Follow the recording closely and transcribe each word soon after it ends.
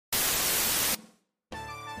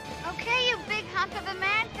hunk of a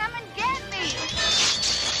man. Come and get me.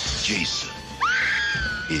 Jason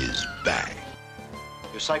is back.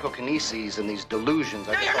 Your psychokineses and these delusions.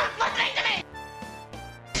 No, you're not listening to me.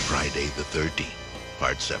 Friday the 13th,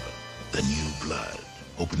 Part 7, The New Blood.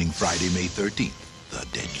 Opening Friday, May 13th, the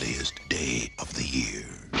deadliest day of the year.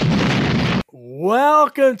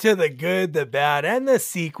 Welcome to The Good, the Bad, and the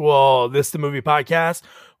Sequel. This is the movie podcast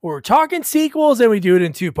where we're talking sequels and we do it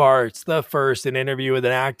in two parts. The first, an interview with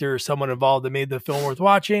an actor or someone involved that made the film worth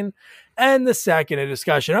watching. And the second, a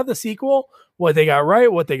discussion of the sequel, what they got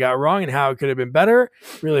right, what they got wrong, and how it could have been better.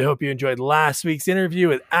 Really hope you enjoyed last week's interview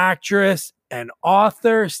with actress and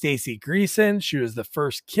author Stacey Greason. She was the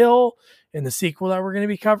first kill in the sequel that we're going to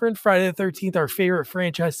be covering, Friday the 13th, our favorite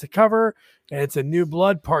franchise to cover. And it's A New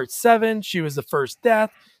Blood, Part 7. She was the first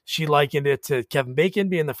death. She likened it to Kevin Bacon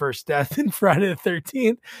being the first death in Friday the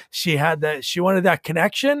 13th. She wanted that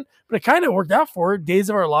connection, but it kind of worked out for her. Days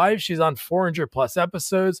of Our Lives. She's on 400 plus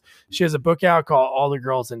episodes. She has a book out called All the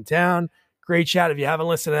Girls in Town. Great chat. If you haven't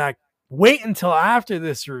listened to that, wait until after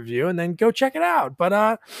this review and then go check it out.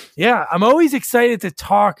 But yeah, I'm always excited to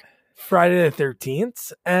talk Friday the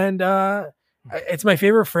 13th. And it's my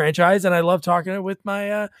favorite franchise, and I love talking it with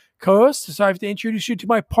my co-host. So I have to introduce you to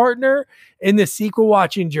my partner in the sequel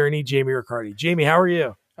watching journey, Jamie Riccardi. Jamie, how are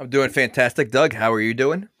you? I'm doing fantastic. Doug, how are you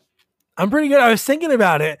doing? I'm pretty good. I was thinking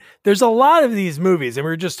about it. There's a lot of these movies, and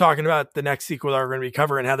we were just talking about the next sequel that we're going to be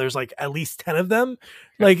covering, how there's like at least 10 of them.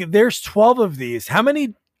 Like there's 12 of these. How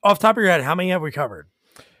many, off the top of your head, how many have we covered?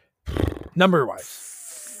 Number-wise.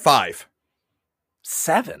 5.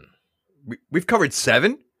 7. We've covered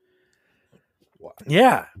 7?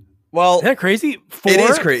 Yeah. Well, isn't that crazy? 4, it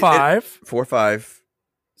is crazy. 5. 4, 5.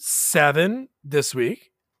 7 this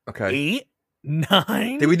week. Okay. 8,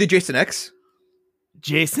 9. Did we do Jason X?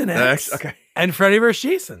 Jason X. Okay. And Freddy vs.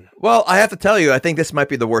 Jason. Well, I have to tell you, I think this might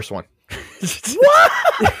be the worst one. What?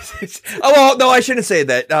 Oh, well, no, I shouldn't say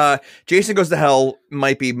that. Jason Goes to Hell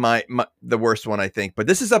might be the worst one, I think. But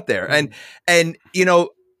this is up there. And you know,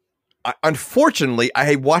 unfortunately,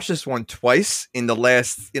 I watched this one twice in the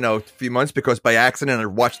last, few months because by accident I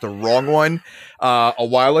watched the wrong one a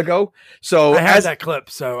while ago. So I have that clip,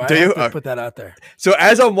 so I have to put that out there. So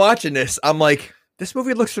as I'm watching this, I'm like, this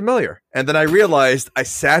movie looks familiar. And then I realized I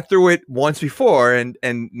sat through it once before, and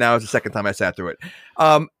now it's the second time I sat through it.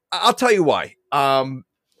 I'll tell you why.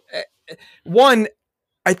 One,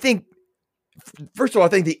 I think, first of all, I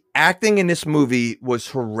think the acting in this movie was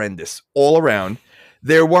horrendous all around.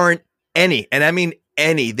 There weren't any, and I mean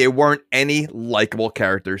any, there weren't any likable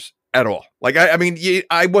characters at all. Like,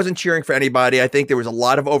 I wasn't cheering for anybody. I think there was a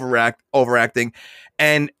lot of overacting.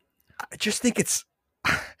 And I just think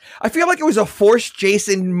I feel like it was a forced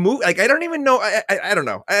Jason movie. Like, I don't even know. I don't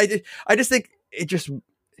know. I just think it just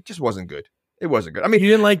wasn't good. It wasn't good. I mean, you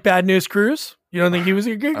didn't like Bad News Cruz? You don't think he was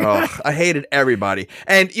a good guy? I hated everybody.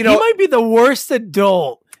 And, he might be the worst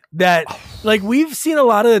adult that, like, we've seen a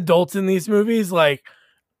lot of adults in these movies, like,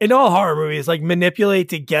 in all horror movies, like, manipulate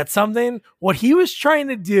to get something. What he was trying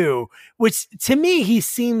to do, which to me, he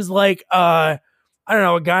seems like, I don't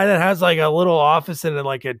know, a guy that has like a little office in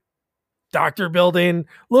like a doctor building,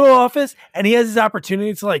 little office, and he has his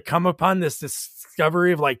opportunity to like come upon this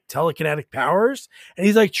discovery of like telekinetic powers, and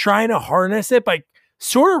he's like trying to harness it by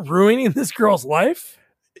sort of ruining this girl's life.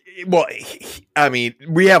 Well, I mean,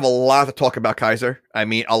 we have a lot to talk about Kaiser. I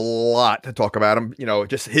mean, a lot to talk about him,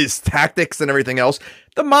 just his tactics and everything else.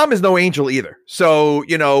 The mom is no angel either. So,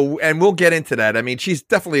 and we'll get into that. I mean, she's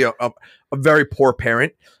definitely a very poor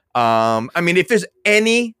parent. I mean, if there's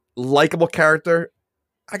any likable character,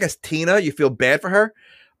 I guess Tina, you feel bad for her.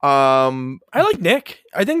 I like Nick.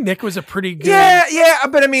 I think Nick was a pretty good. Yeah.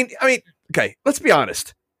 But I mean, okay, let's be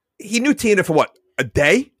honest. He knew Tina for what? A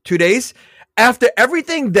day? 2 days? After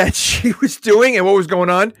everything that she was doing and what was going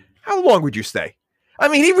on, how long would you stay? I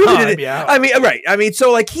mean, he really didn't. I mean, right. I mean,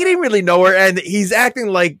 so like he didn't really know her, and he's acting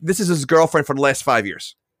like this is his girlfriend for the last 5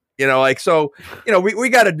 years. We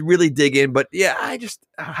got to really dig in. But yeah,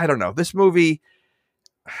 I don't know. This movie,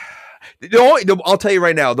 I'll tell you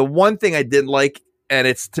right now, the one thing I didn't like,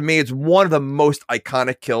 and to me, it's one of the most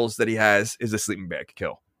iconic kills that he has, is the sleeping bag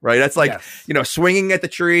kill. Right? That's like, yes. Swinging at the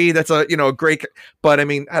tree. That's a, great, but I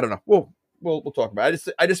mean, I don't know. We'll talk about it.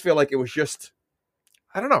 I just feel like it was just,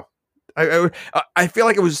 I don't know. I feel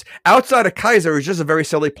like it was outside of Kaiser. It was just a very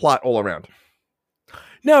silly plot all around.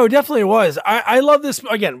 No, it definitely was. I love this.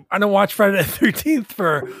 Again, I don't watch Friday the 13th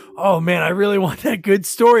for, oh man, I really want that good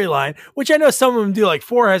storyline, which I know some of them do. Like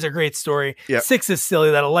 4 has a great story. Yep. 6 is silly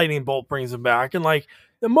that a lightning bolt brings them back. And like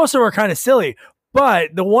most of them are kind of silly.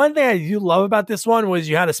 But the one thing I do love about this one was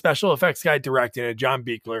you had a special effects guy directing it, John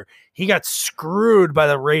Buechler. He got screwed by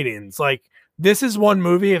the ratings. Like This is one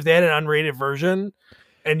movie. If they had an unrated version,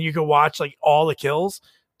 and you could watch like all the kills,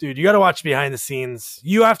 dude, you got to watch behind the scenes.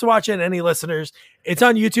 You have to watch it. And any listeners, it's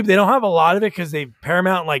on YouTube. They don't have a lot of it because they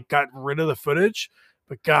Paramount like got rid of the footage.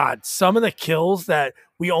 But God, some of the kills that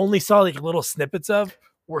we only saw like little snippets of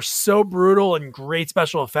were so brutal and great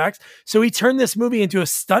special effects. So he turned this movie into a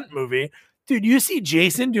stunt movie. Dude, you see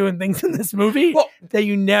Jason doing things in this movie that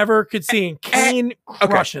you never could see, and Kane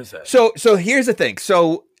crushes it. So here's the thing.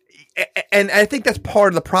 So, and I think that's part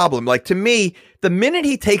of the problem. Like, to me, the minute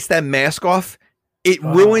he takes that mask off, it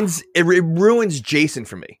ruins Jason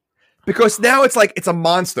for me. Because now it's like it's a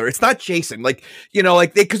monster. It's not Jason. Like, you know,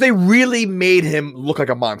 like because they really made him look like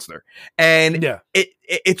a monster. And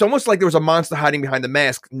it's almost like there was a monster hiding behind the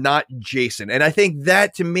mask, not Jason. And I think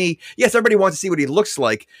that, to me, yes, everybody wants to see what he looks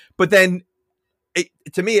like, but then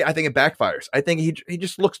to me, I think it backfires. I think he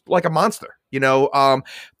just looks like a monster, you know.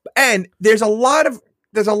 And there's a lot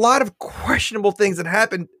of questionable things that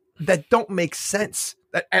happen that don't make sense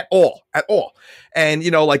at all. And,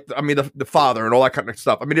 you know, like, I mean, the father and all that kind of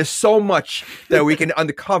stuff. I mean, there's so much that we can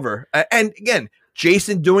uncover. And again,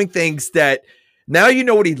 Jason doing things that now you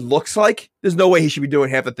know what he looks like. There's no way he should be doing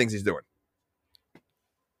half the things he's doing.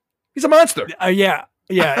 He's a monster. Yeah.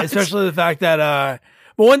 Especially the fact that,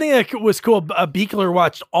 but one thing that was cool, Beekler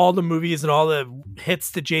watched all the movies and all the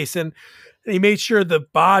hits to Jason, and he made sure the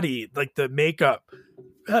body, like the makeup,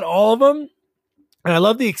 had all of them. And I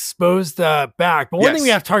love the exposed back. But one thing we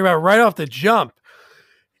have to talk about right off the jump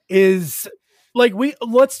is, like,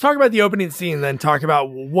 let's talk about the opening scene, then talk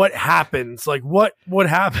about what happens. Like, what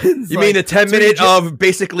happens? You mean the 10-minute of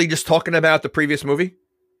basically just talking about the previous movie?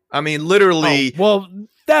 I mean, literally. Well,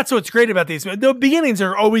 that's what's great about these. The beginnings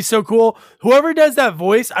are always so cool. Whoever does that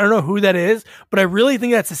voice, I don't know who that is, but I really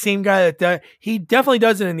think that's the same guy that he definitely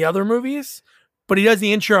does it in the other movies. But he does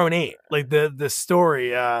the intro in 8, like the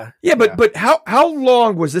story. But how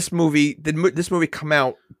long was this movie? Did this movie come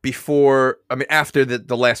out before? I mean, after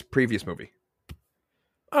the last previous movie?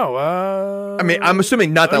 I mean, I'm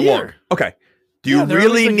assuming not that long. Okay. Do you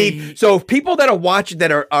really need? So people that are watching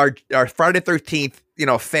that are Friday 13th, you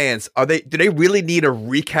know, fans, do they really need a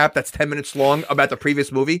recap that's 10 minutes long about the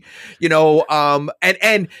previous movie? You know,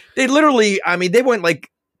 and they literally, I mean, they went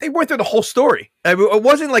through the whole story. I mean, it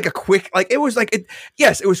wasn't like a quick, like, it was like,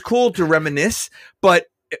 yes, it was cool to reminisce, but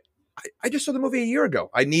I just saw the movie a year ago.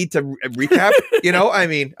 I need to recap, you know? I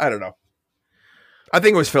mean, I don't know. I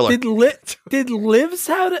think it was filler. Did Livs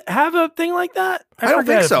have a thing like that? I don't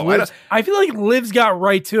think so. I feel like Livs got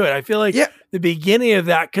right to it. I feel like the beginning of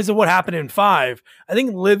that, because of what happened in 5, I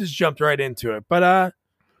think Livs jumped right into it. But, all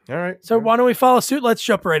right. So why don't we follow suit? Let's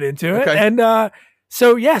jump right into it. Okay. And,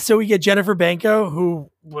 so we get Jennifer Banco, who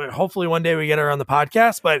hopefully one day we get her on the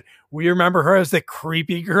podcast, but we remember her as the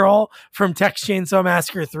creepy girl from Texas Chainsaw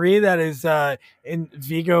Massacre 3 that is in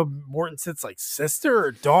Viggo Mortensen's like sister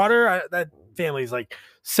or daughter. That family's like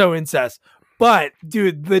so incest. But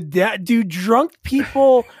dude, do drunk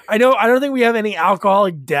people, I don't think we have any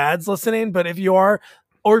alcoholic dads listening, but if you are,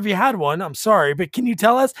 or if you had one, I'm sorry, but can you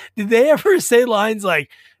tell us, did they ever say lines like,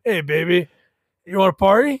 "Hey baby, you want to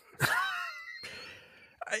party?"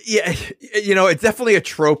 Yeah, you know, it's definitely a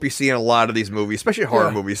trope you see in a lot of these movies, especially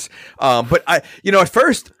horror movies. But at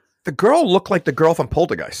first, the girl looked like the girl from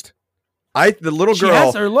Poltergeist. The little girl. She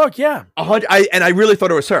has her look, yeah. I really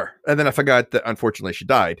thought it was her, and then I forgot that unfortunately she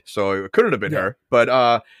died, so it couldn't have been her. But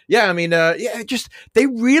I mean, just they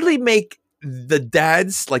really make the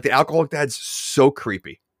dads, like the alcoholic dads, so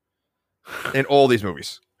creepy in all these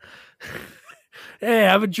movies. Hey,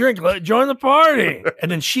 have a drink, join the party.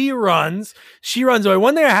 And then she runs away.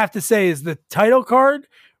 One thing I have to say is the title card,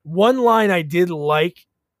 one line I did like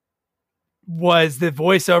was the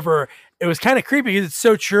voiceover. It was kind of creepy because it's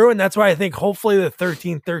so true. And that's why I think hopefully the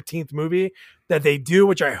 13th movie that they do,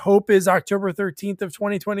 which I hope is October 13th of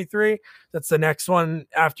 2023, that's the next one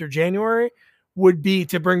after January, would be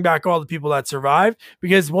to bring back all the people that survived.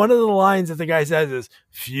 Because one of the lines that the guy says is,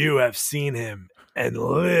 "Few have seen him and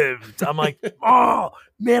lived." I'm like, oh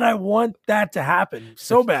man, I want that to happen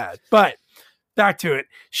so bad. But back to it.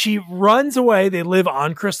 She runs away. They live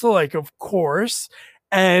on Crystal Lake, of course.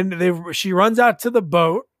 And she runs out to the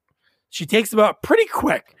boat. She takes the boat pretty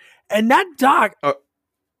quick. And that dock,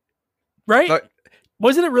 right?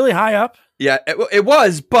 Wasn't it really high up? Yeah, it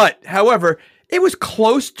was. But however, it was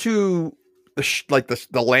close to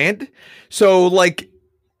the land. So like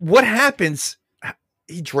what happens?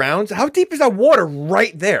 He drowns. How deep is that water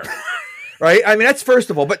right there? Right? I mean, that's first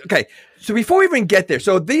of all. But okay, so before we even get there,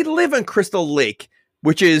 so they live on Crystal Lake,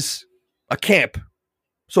 which is a camp.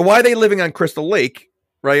 So why are they living on Crystal Lake?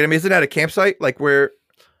 Right? I mean, isn't that a campsite? Like where?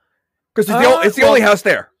 Because it's the only house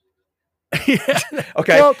there. Yeah.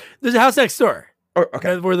 Okay. Well, there's a house next door.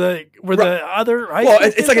 Okay. Where the other high Well, school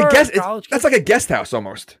it's kids like a are, guest. college That's kids? like a guest house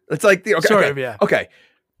almost. It's like okay, Sort okay, of, yeah. Okay,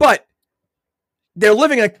 but they're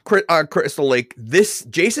living at Crystal Lake. This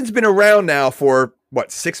Jason's been around now for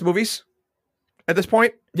what 6 movies at this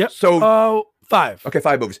point. Yep. So 5. Okay,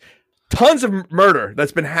 5 movies. Tons of murder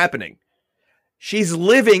that's been happening. She's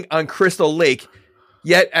living on Crystal Lake,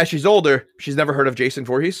 yet as she's older, she's never heard of Jason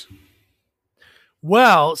Voorhees.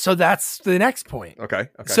 Well, so that's the next point. Okay.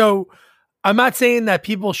 So I'm not saying that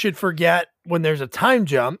people should forget when there's a time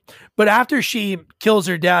jump, but after she kills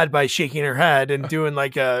her dad by shaking her head and doing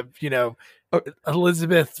like a,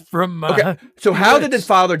 Elizabeth from. Okay. So how did his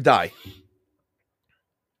father die?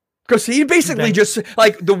 Because he basically just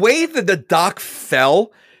like the way that the dock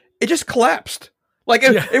fell, it just collapsed. Like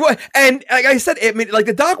it was, and like I said, like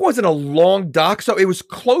the dock wasn't a long dock, so it was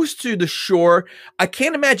close to the shore. I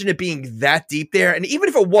can't imagine it being that deep there. And even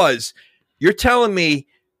if it was, you're telling me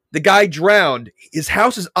the guy drowned. His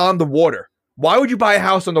house is on the water. Why would you buy a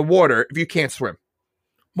house on the water if you can't swim?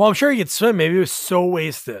 Well, I'm sure he could swim. Maybe he was so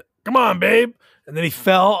wasted. Come on, babe. And then he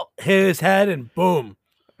fell, hit his head, and boom.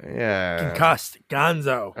 Yeah. Concussed.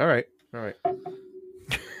 Gonzo. All right.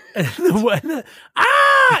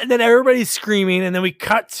 And then everybody's screaming, and then we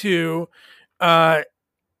cut to her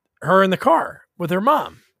in the car with her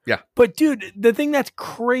mom. Yeah. But dude, the thing that's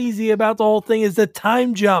crazy about the whole thing is the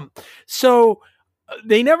time jump. So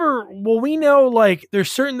we know like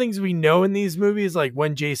there's certain things we know in these movies, like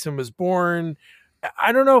when Jason was born.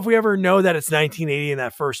 I don't know if we ever know that it's 1980 in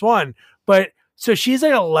that first one, but so she's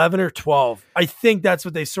like 11 or 12. I think that's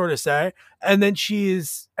what they sort of say. And then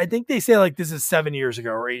I think they say like this is 7 years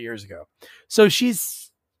ago or 8 years ago. So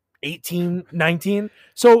she's 18, 19.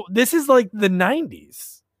 So this is like the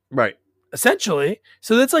 90s. Right. Essentially.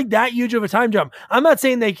 So that's like that huge of a time jump. I'm not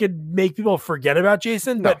saying they could make people forget about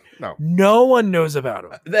Jason, but no one knows about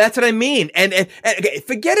him. That's what I mean. And okay,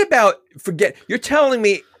 forget. You're telling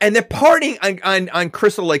me, and they're partying on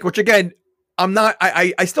Crystal Lake, which again,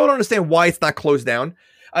 I still don't understand why it's not closed down.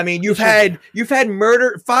 I mean, you've had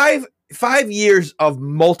murder, 5 years of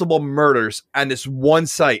multiple murders on this one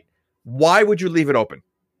site. Why would you leave it open?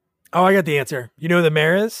 Oh, I got the answer. You know who the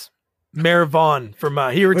mayor is? Mayor Vaughn from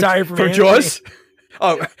he retired from Jaws.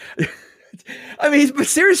 Oh, I mean, but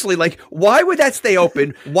seriously, like, why would that stay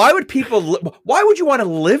open? Why would why would you want to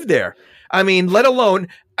live there? I mean, let alone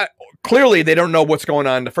clearly they don't know what's going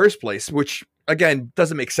on in the first place, which again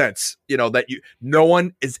doesn't make sense. That no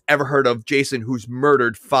one has ever heard of Jason, who's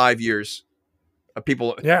murdered 5 years of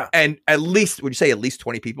people. Yeah, and would you say at least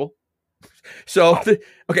 20 people? So,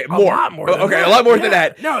 okay, a lot more than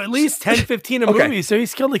that. No, at least 10, 15 a movie. So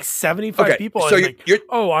he's killed like 75 people. So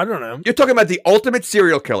I don't know. You're talking about the ultimate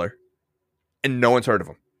serial killer, and no one's heard of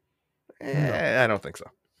him. I don't think so.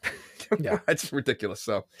 Yeah, that's ridiculous.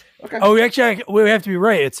 So, okay. Oh, we have to be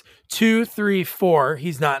right. It's 2, 3, 4.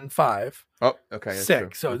 He's not in 5. Oh, okay.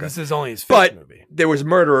 6. So this is only his 5th movie. There was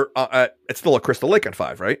murder. It's still a Crystal Lake on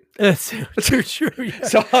 5, right? That's true. Yeah.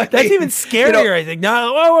 So that's even scarier. I think.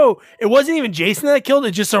 No, whoa! It wasn't even Jason that killed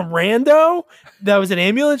it. Just some rando that was an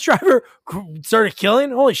ambulance driver started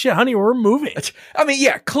killing. Holy shit, honey, we're moving. I mean,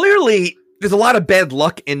 yeah. Clearly, there's a lot of bad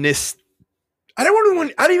luck in this. I don't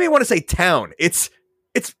even want to say town. It's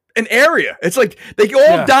an area. It's like they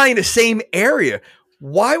all die in the same area.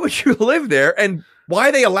 Why would you live there? And why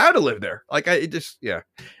are they allowed to live there? Like, And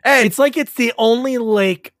it's like it's the only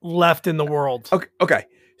lake left in the world. Okay.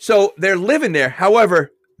 So they're living there.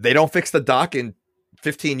 However, they don't fix the dock in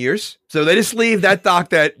 15 years. So they just leave that dock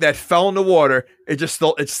that fell in the water.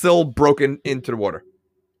 It's still broken into the water.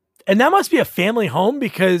 And that must be a family home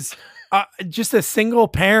because just a single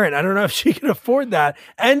parent. I don't know if she can afford that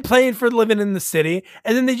and paying for living in the city.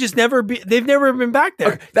 And then they've never been back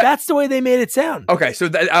there. Okay, that's the way they made it sound. Okay. So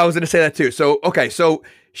I was going to say that too. So, okay. So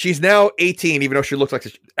she's now 18, even though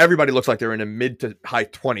everybody looks like they're in the mid to high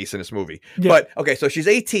 20s in this movie. Yeah. But okay. So she's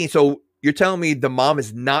 18. So you're telling me the mom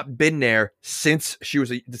has not been there since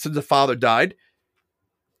since the father died?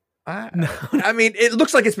 No. I mean, it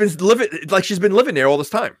looks like she's been living there all this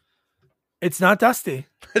time. It's not dusty.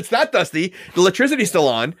 It's not dusty. The electricity's still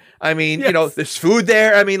on. I mean, there's food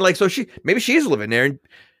there. I mean, like, so maybe she is living there.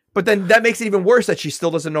 But then that makes it even worse that she still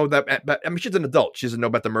doesn't know that. I mean, she's an adult. She doesn't know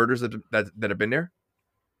about the murders that have been there.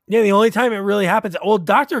 Yeah, the only time it really happens. Well,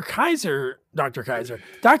 Dr. Cruz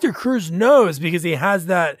knows because he has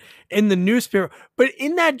that in the newspaper. But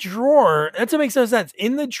in that drawer, that's what makes no sense.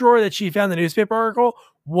 In the drawer that she found the newspaper article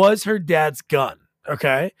was her dad's gun.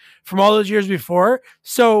 Okay, from all those years before.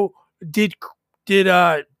 So. Did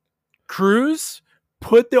Cruz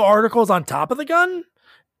put the articles on top of the gun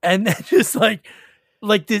and then just like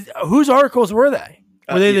whose articles were they?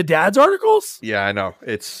 Were they the dad's articles? Yeah, I know.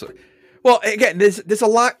 It's well, again, there's a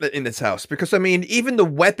lot in this house because I mean, even the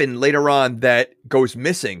weapon later on that goes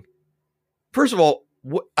missing. First of all,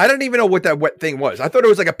 I don't even know what that wet thing was. I thought it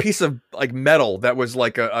was like a piece of like metal that was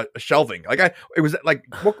like a shelving. It was like,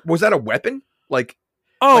 was that a weapon? Like,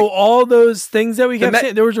 all those things that we kept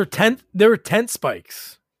saying. There were tent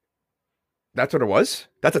spikes. That's what it was.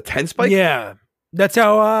 That's a tent spike. Yeah, that's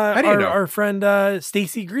how our friend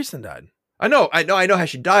Stacy Greason died. I know how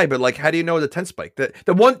she died, but like, how do you know the tent spike? The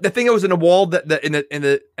thing that was in the wall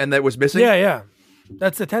that was missing. Yeah,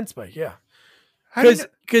 that's the tent spike. Yeah,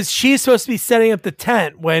 because she's supposed to be setting up the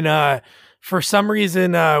tent when for some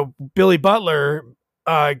reason Billy Butler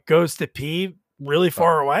goes to pee really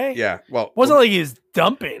far away. Yeah, well, wasn't like he's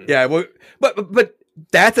dumping. Yeah, well, but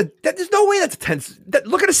there's no way that's a tent.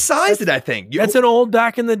 Look at the size of that thing. That's an old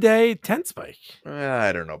back in the day tent spike.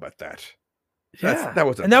 I don't know about that. Yeah,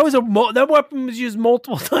 that weapon was used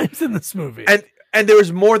multiple times in this movie, and there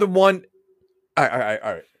was more than one. All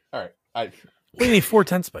right. We need 4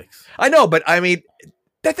 tent spikes. I know, but I mean,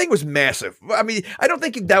 that thing was massive. I mean, I don't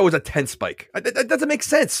think that was a tent spike. That doesn't make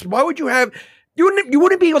sense. Why would you have? You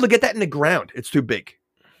wouldn't be able to get that in the ground. It's too big.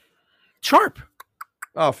 Sharp.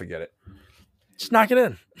 Oh, forget it. Just knock it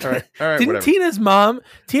in. All right. Didn't whatever. Tina's mom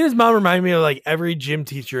remind me of like every gym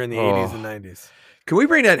teacher in the 80s and 90s. Can we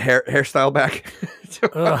bring that hairstyle back?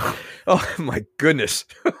 Oh my goodness.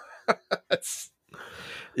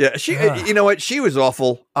 Yeah, you know what? She was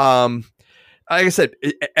awful. Like I said,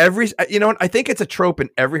 I think it's a trope in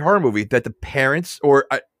every horror movie that the parents, or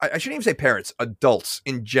I shouldn't even say parents, adults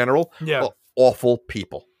in general, are awful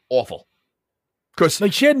people. Awful. Because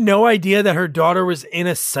like she had no idea that her daughter was in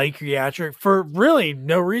a psychiatric for really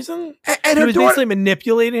no reason. And he her was daughter, basically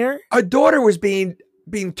manipulating her. Her daughter was being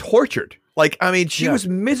tortured. Like, I mean, she was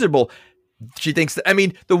miserable. She thinks that, I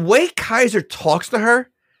mean, the way Kaiser talks to her,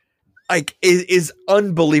 like, is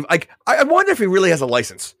unbelievable. Like, I wonder if he really has a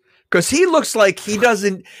license. Because he looks like he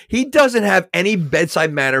doesn't have any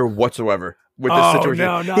bedside manner whatsoever with this situation.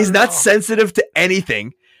 No, he's not sensitive to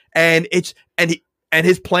anything. And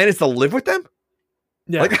his plan is to live with them?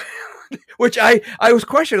 Yeah. Like, which I was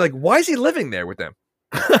questioning, like, why is he living there with them?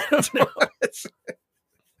 I don't know.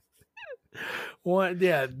 What?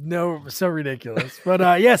 Yeah, no, so ridiculous.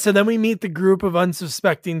 But so then we meet the group of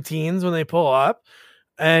unsuspecting teens when they pull up.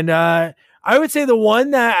 And I would say the one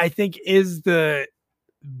that I think is the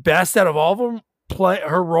best out of all of them,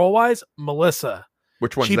 her role-wise, Melissa.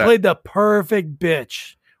 Which one? She played the perfect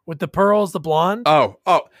bitch with the pearls, the blonde. Oh.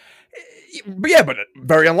 Yeah, but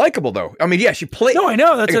very unlikable though. I mean, yeah, she played. No, I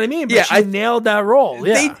know that's what I mean. But she nailed that role.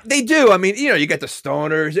 Yeah, they do. I mean, you get the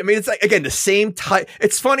stoners. I mean, it's like again the same type.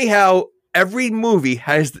 It's funny how every movie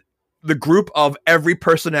has the group of every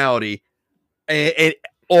personality, and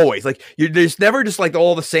always like there's never just like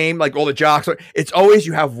all the same, like all the jocks. It's always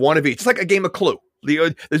you have one of each. It's like a game of Clue.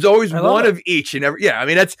 There's always one of each, and every. Yeah, I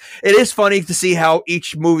mean it is funny to see how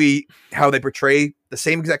each movie how they portray the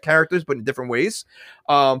same exact characters but in different ways.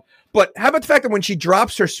 But how about the fact that when she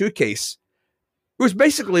drops her suitcase, it was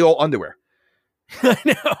basically all underwear. I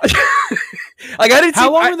know. Like I didn't.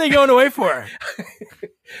 How long were they going away for?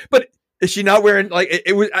 But is she not wearing like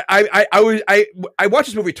it was? I watched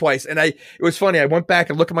this movie twice, and it was funny. I went back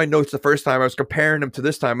and looked at my notes the first time. I was comparing them to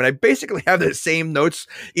this time, and I basically have the same notes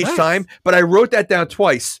each time. But I wrote that down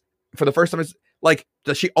twice for the first time. It's like,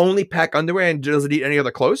 does she only pack underwear and doesn't eat any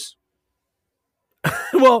other clothes?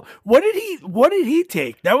 Well, what did he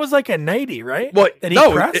take? That was like a nightie, right? Well, that he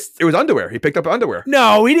pressed? It was underwear. He picked up underwear.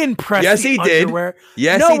 No, he didn't press. Yes, he underwear. did.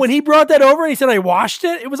 Yes, no. When he brought that over, and he said, "I washed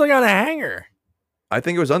it." It was like on a hanger. I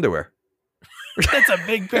think it was underwear. That's a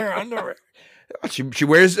big pair of underwear. She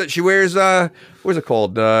wears what's it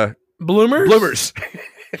called? Bloomers. Bloomers.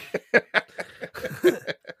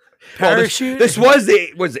 Parachute. This was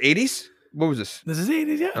the 80s. What was this? This is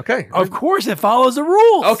 80s. Yeah. Okay. Of course, it follows the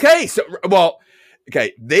rules. Okay. So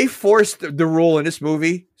they forced the rule in this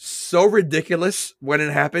movie so ridiculous when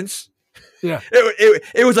it happens. Yeah.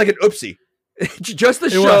 It was like an oopsie. Just to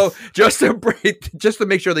show, just to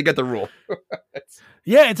make sure they get the rule.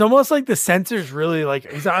 Yeah, it's almost like the censors really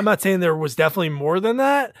like. I'm not saying there was definitely more than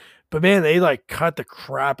that, but man, they like cut the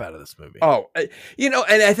crap out of this movie. Oh, and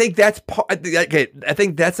I think that's I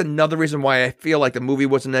think that's another reason why I feel like the movie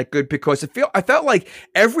wasn't that good because I felt like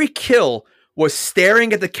every kill was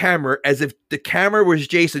staring at the camera as if the camera was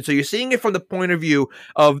Jason. So you're seeing it from the point of view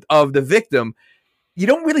of the victim. You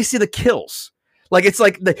don't really see the kills. Like it's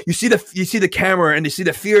like you see the camera and you see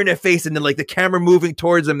the fear in their face, and then like the camera moving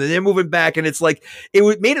towards them, and they're moving back, and it's like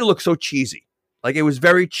made it look so cheesy. Like it was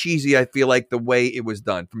very cheesy. I feel like the way it was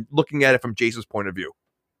done from looking at it from Jason's point of view.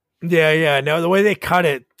 Yeah. No, the way they cut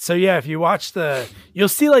it. So yeah, if you watch you'll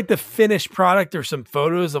see like the finished product or some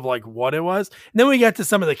photos of like what it was. And then we get to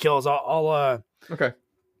some of the kills. I'll Okay.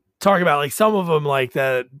 talk about like some of them like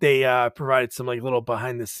that they provided some like little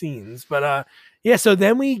behind the scenes. But yeah, so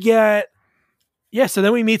then we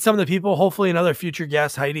meet some of the people, hopefully another future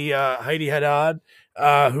guest, Heidi Haddad,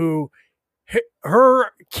 who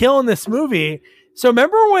her kill in this movie. So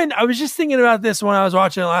remember when I was just thinking about this when I was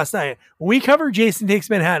watching it last night, when we covered Jason Takes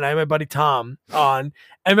Manhattan, I had my buddy Tom on.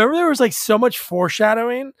 I remember there was like so much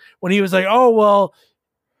foreshadowing when he was like, oh, well,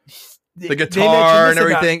 the guitar and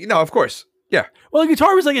everything. No, of course. Yeah. Well, the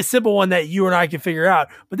guitar was like a simple one that you and I could figure out,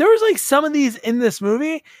 but there was like some of these in this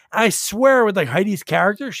movie. I swear with like Heidi's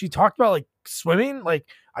character, she talked about like swimming, like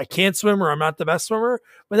I can't swim or I'm not the best swimmer.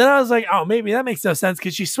 But then I was like, oh, maybe that makes no sense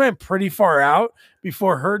because she swam pretty far out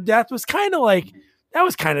before her death was kind of like, that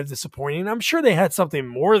was kind of disappointing. I'm sure they had something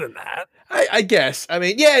more than that. I guess. I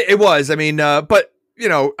mean, yeah, it was. I mean, but you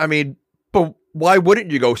know, I mean, but why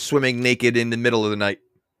wouldn't you go swimming naked in the middle of the night?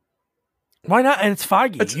 Why not? And it's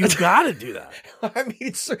foggy. You've got to do that. I mean,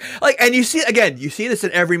 it's like, and you see this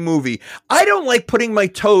in every movie. I don't like putting my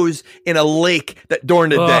toes in a lake that during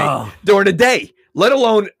the day, let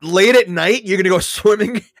alone late at night, you're going to go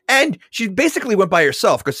swimming. And she basically went by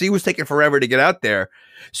herself because he was taking forever to get out there.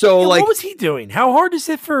 So like, what was he doing? How hard is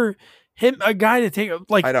it for a guy to take,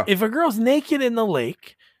 like, if a girl's naked in the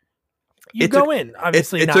lake, you go in,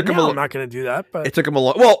 obviously I'm not going to do that, but it took him a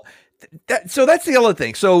long, well, so that's the other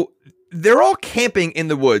thing. So they're all camping in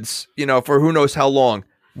the woods, you know, for who knows how long.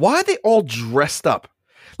 Why are they all dressed up?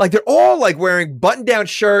 Like they're all like wearing button-down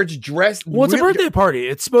shirts, dressed. Well, it's a birthday party.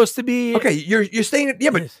 It's supposed to be. Okay, you're staying. Yeah,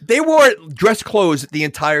 but they wore dress clothes the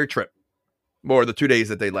entire trip, or the 2 days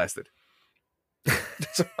that they lasted.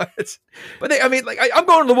 But I mean, like I'm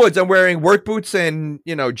going to the woods. I'm wearing work boots and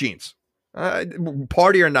jeans.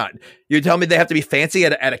 Party or not, you tell me they have to be fancy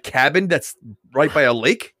at a cabin that's right by a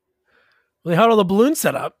lake. Well, they had all the balloons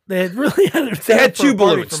set up. They had really they had two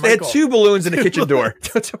balloons. They had two balloons in the kitchen door.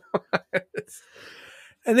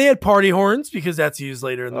 And they had party horns because that's used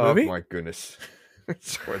later in the movie. Oh my goodness.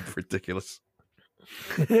 It's ridiculous.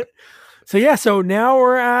 So now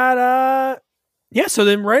we're at so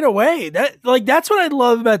then right away, that's what I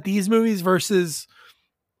love about these movies versus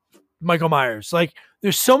Michael Myers. Like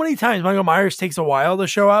there's so many times Michael Myers takes a while to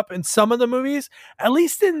show up in some of the movies. At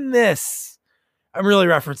least in this, I'm really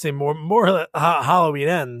referencing more Halloween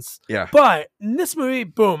Ends. Yeah. But in this movie,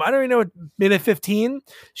 boom, I don't even know what minute 15,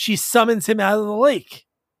 she summons him out of the lake.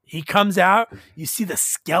 He comes out, you see the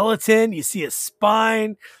skeleton, you see his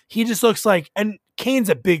spine. He just looks like, and Kane's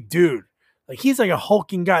a big dude. Like he's like a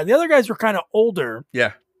hulking guy. The other guys were kind of older.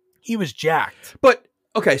 Yeah. He was jacked. But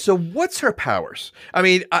okay, so what's her powers? I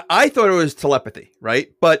mean, I thought it was telepathy,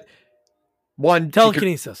 right? But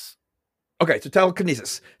telekinesis. Okay, so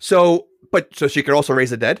telekinesis. So she could also raise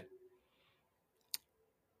the dead?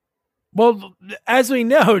 Well, as we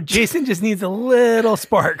know, Jason just needs a little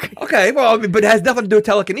spark. Okay, well, but it has nothing to do with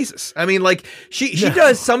telekinesis. I mean, like, she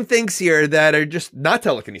does some things here that are just not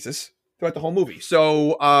telekinesis throughout the whole movie.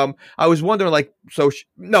 So I was wondering, like,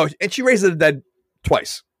 and she raises the dead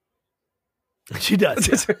twice. She does.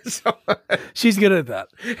 Yeah. She's good at that.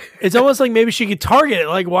 It's almost like maybe she could target it.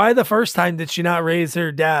 Like, why the first time did she not raise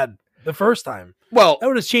her dad the first time? Well, that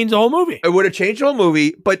would have changed the whole movie. It would have changed the whole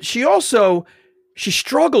movie, but she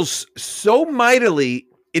struggles so mightily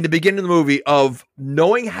in the beginning of the movie of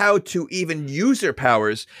knowing how to even use her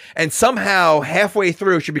powers, and somehow halfway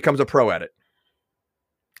through she becomes a pro at it.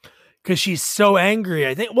 Because she's so angry,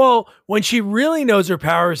 I think. Well, when she really knows her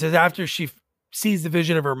powers is after she sees the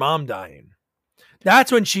vision of her mom dying.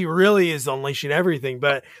 That's when she really is unleashing everything.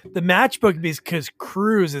 But the matchbook, because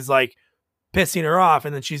Cruz is like pissing her off,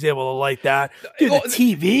 and then she's able to light that. Dude, the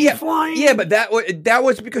TV flying. Yeah, but that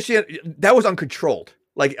was because that was uncontrolled.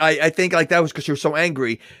 Like I think like that was because she was so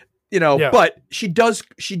angry, Yeah. But she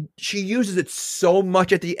uses it so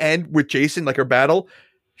much at the end with Jason, like her battle.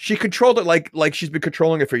 She controlled it like she's been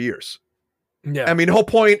controlling it for years. Yeah. I mean, the whole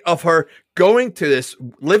point of her going to this,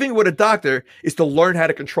 living with a doctor, is to learn how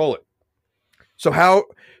to control it.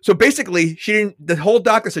 So basically, the whole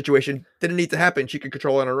doctor situation didn't need to happen. She could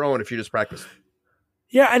control it on her own if she just practiced.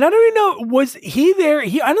 Yeah, and I don't even know, was he there?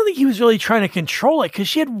 I don't think he was really trying to control it because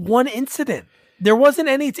she had one incident. There wasn't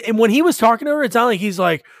any, and when he was talking to her, it's not like he's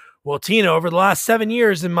like, well, Tina, over the last 7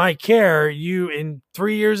 years in my care, in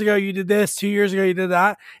 3 years ago, you did this, 2 years ago, you did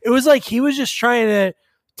that. It was like he was just trying to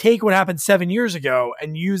take what happened 7 years ago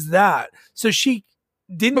and use that. So she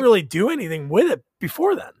didn't really do anything with it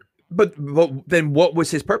before then. But then what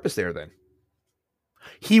was his purpose there then?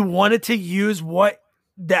 he wanted to use what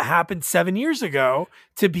that happened 7 years ago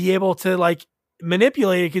to be able to like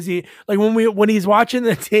manipulate it, because he like when he's watching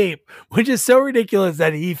the tape, which is so ridiculous,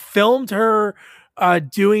 that he filmed her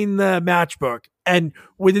doing the matchbook, and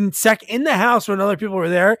within in the house when other people were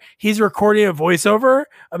there, he's recording a voiceover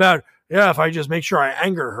about, yeah, if I just make sure I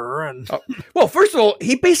anger her. And well, first of all,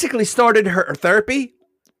 he basically started her therapy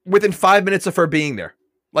within 5 minutes of her being there.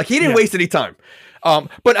 Like, he didn't waste any time.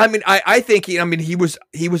 But I mean, I think he was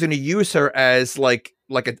going to use her as like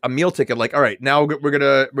a meal ticket. Like, all right, now we're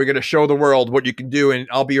gonna show the world what you can do, and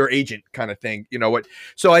I'll be your agent, kind of thing. You know what?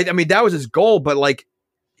 So I mean, that was his goal. But like,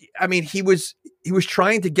 I mean, he was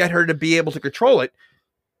trying to get her to be able to control it.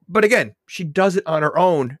 But again, she does it on her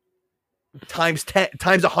own times 10,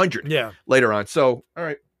 times 100. Yeah. Later on. So all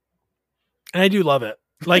right, and I do love it.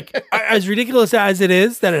 Like, as ridiculous as it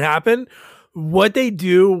is that it happened, what they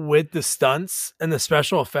do with the stunts and the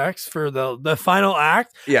special effects for the final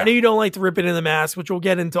act. Yeah. I know you don't like to rip it in the mask, which we'll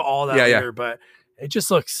get into all that later, but it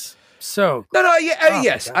just looks so. No, yeah,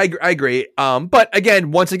 yes, I agree. But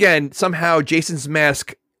again, once again, somehow Jason's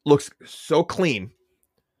mask looks so clean.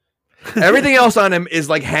 Everything else on him is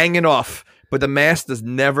like hanging off, but the mask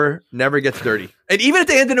never gets dirty. And even at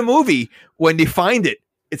the end of the movie, when they find it,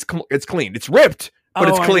 it's clean. It's ripped, but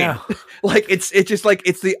it's clean. Like it's just like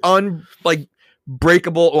it's the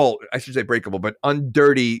breakable. Well, I should say breakable, but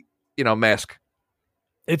undirty, mask.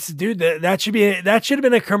 It's dude that should have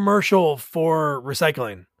been a commercial for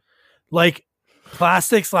recycling. Like,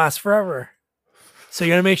 plastics last forever, so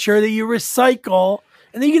you got to make sure that you recycle.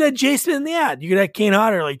 And then you could have Jason in the ad. You could have Kane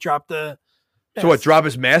Hodder like drop the. So what? Drop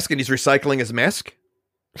his mask and he's recycling his mask?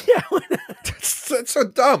 Yeah, that's so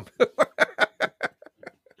dumb.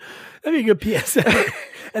 That'd be a good PSA.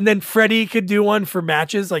 And then Freddie could do one for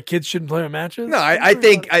matches. Like, kids shouldn't play with matches. No, I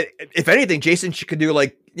think if anything, Jason could do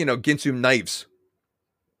like Ginsu knives.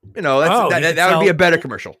 That would be a better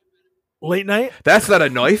commercial. Late night. That's not a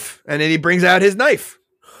knife, and then he brings out his knife.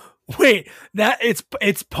 Wait,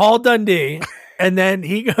 it's Paul Dundee. And then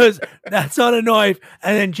he goes, that's not a knife.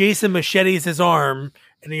 And then Jason machetes his arm,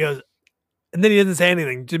 and he goes, and then he doesn't say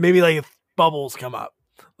anything. Maybe like bubbles come up,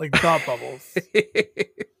 like thought bubbles.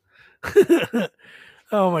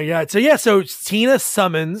 Oh my God. So Tina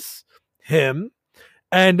summons him,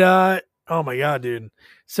 and oh my God, dude.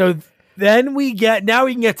 So then we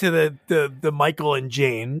can get to the Michael and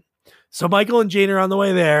Jane. So Michael and Jane are on the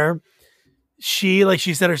way there. She, like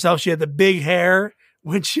she said herself, she had the big hair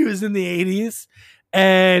when she was in the 80s,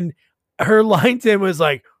 and her line to him was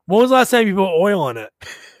like, when was the last time you put oil in it?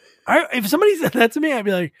 If somebody said that to me, I'd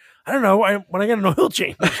be like, I don't know. When I got an oil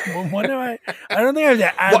change, when do I don't think I have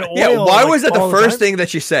to add oil. Yeah, why was that the first time? Thing that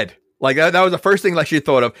she said? Like, that was the first thing like she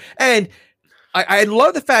thought of. And I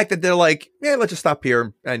love the fact that they're like, yeah, let's just stop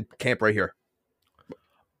here and camp right here.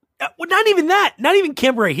 Well, not even that. Not even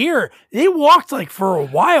camp right here. They walked like for a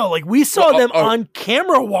while. Like, we saw them on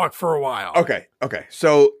camera walk for a while. Okay.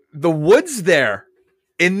 So the woods there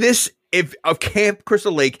in this of Camp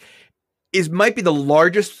Crystal Lake might be the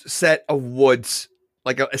largest set of woods,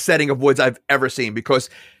 like a setting of woods I've ever seen,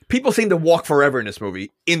 because people seem to walk forever in this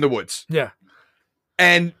movie in the woods. Yeah.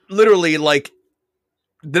 And literally, like,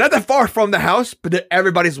 they're not that far from the house, but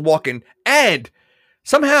everybody's walking, and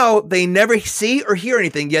somehow they never see or hear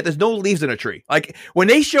anything, yet there's no leaves in a tree. Like, when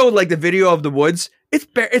they showed like the video of the woods,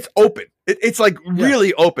 it's open. It's like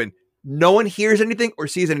really open. No one hears anything or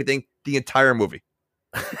sees anything the entire movie.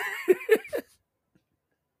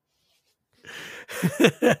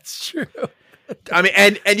 That's true. I mean,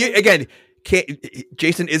 and you again,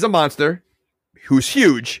 Jason is a monster who's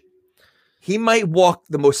huge. He might walk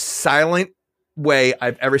the most silent way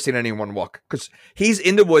I've ever seen anyone walk, because he's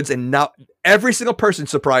in the woods and not every single person's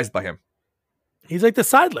surprised by him. He's like the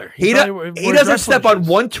Seidler. He doesn't step on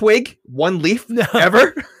one twig, one leaf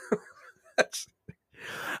ever.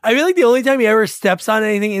 I feel like the only time he ever steps on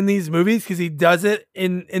anything in these movies, because he does it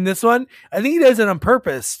in this one, I think he does it on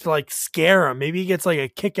purpose to like scare him. Maybe he gets like a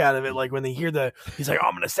kick out of it, like when they hear he's like, oh,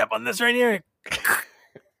 I'm gonna step on this right here.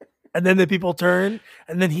 And then the people turn,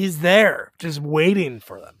 and then he's there just waiting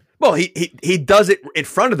for them. Well, he does it in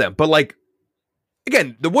front of them, but like,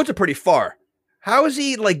 again, the woods are pretty far. How is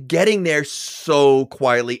he like getting there so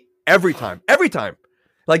quietly every time? Every time,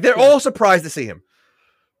 like they're all surprised to see him.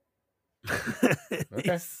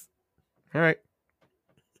 Okay, all right.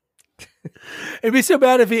 It'd be so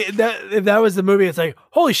bad if that was the movie. It's like,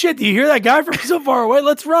 holy shit! Do you hear that guy from so far away?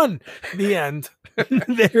 Let's run. The end.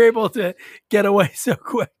 They're able to get away so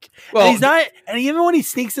quick. Well, and he's not. And even when he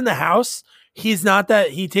sneaks in the house, he's not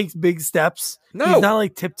that. He takes big steps. No, he's not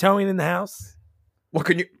like tiptoeing in the house. Well,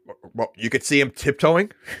 you could see him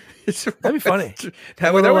tiptoeing. That'd be funny.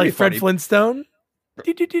 That Little, would like be Fred funny. Flintstone.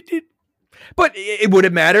 Doot. But it would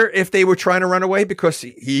it matter if they were trying to run away because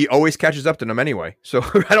he always catches up to them anyway. So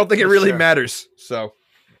I don't think it really matters. So all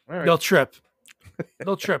right. They'll trip.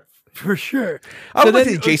 They'll trip for sure. I would like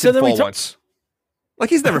to see Jason fall once. Like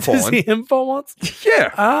he's never fallen. See him fall once?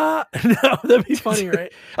 Yeah. No, that'd be funny,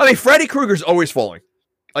 right? I mean, Freddy Krueger's always falling.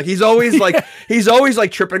 Like he's always like he's always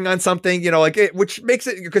like tripping on something, like which makes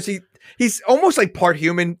it because he's almost like part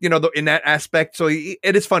human, in that aspect. So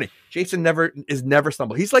it is funny. Jason never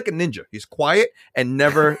stumbled. He's like a ninja. He's quiet and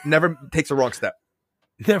never takes a wrong step.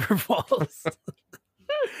 Never falls.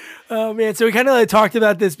 Oh man, so we kind of like talked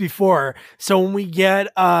about this before. So when we get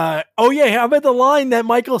how about the line that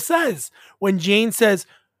Michael says when Jane says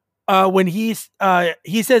when he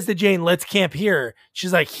says to Jane, "Let's camp here."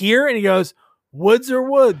 She's like, "Here?" And he goes, "Woods or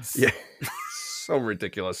woods?" Yeah. So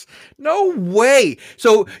ridiculous. No way.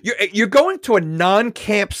 So you're going to a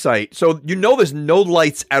non-campsite. So there's no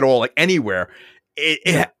lights at all, like anywhere.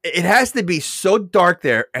 It has to be so dark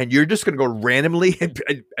there, and you're just going to go randomly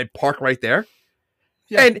and park right there.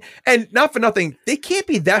 Yeah. And not for nothing, they can't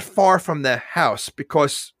be that far from the house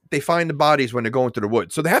because they find the bodies when they're going to the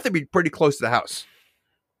woods. So they have to be pretty close to the house.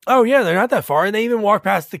 Oh yeah, they're not that far, and they even walk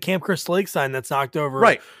past the Camp Crystal Lake sign that's knocked over,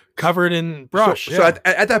 right? Covered in brush. So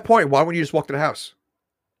at that point, why wouldn't you just walk to the house?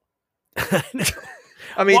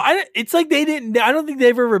 I mean, it's like they didn't. I don't think they've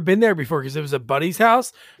ever been there before because it was a buddy's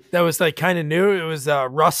house that was like kind of new. It was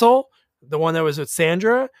Russell, the one that was with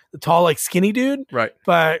Sandra, the tall, like skinny dude, right?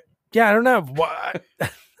 But yeah, I don't know.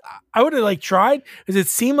 I would have like tried because it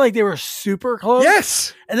seemed like they were super close.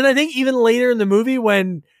 Yes, and then I think even later in the movie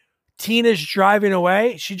when Tina's driving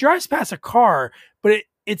away, she drives past a car, but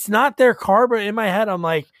it's not their car. But in my head, I'm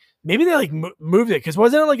like, maybe they like moved it because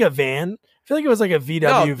wasn't it like a van? I feel like it was like a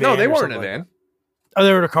VW van. No, they weren't in a van. Oh,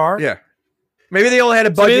 they were in a car? Yeah. Maybe they only had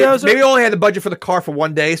a budget. Maybe they only had the budget for the car for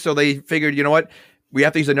one day, so they figured, you know what? We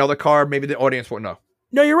have to use another car. Maybe the audience won't know.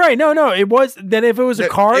 No, you're right. No. It was then if it was a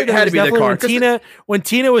car, it had to be the car. When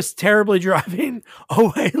Tina was terribly driving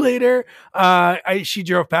away later, she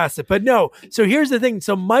drove past it. But no. So here's the thing.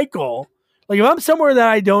 So Michael, like if I'm somewhere that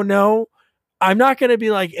I don't know, I'm not gonna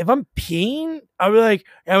be like if I'm peeing, I'll be like,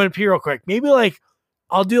 I'm gonna pee real quick. Maybe like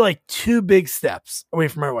I'll do like 2 big steps away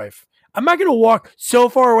from my wife. I'm not going to walk so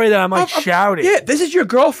far away that I'm like shouting. Yeah, this is your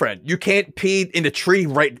girlfriend. You can't pee in the tree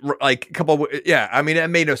right like a couple of, yeah, I mean, it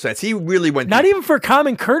made no sense. He really went not even for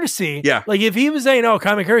common courtesy. Yeah. Like if he was saying, oh,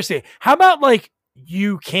 common courtesy, how about like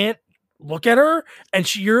you can't look at her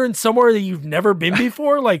and you're in somewhere that you've never been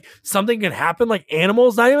before? Like something can happen, like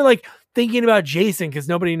animals, not even like thinking about Jason because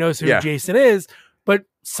nobody knows who Jason is, but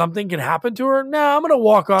something can happen to her. No, I'm going to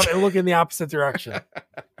walk off and look in the opposite direction.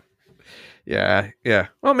 Yeah.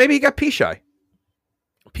 Well, maybe he got pee shy.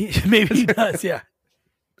 Maybe he does, yeah.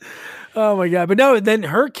 Oh my God. But no, then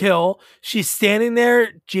her kill, she's standing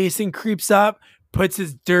there. Jason creeps up, puts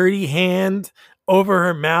his dirty hand over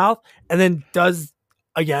her mouth, and then does,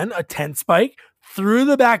 again, a tent spike through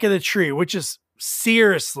the back of the tree, which is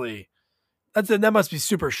seriously, that must be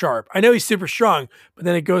super sharp. I know he's super strong, but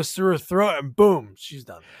then it goes through her throat and boom, she's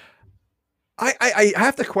done. I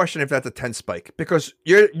have to question if that's a tent spike because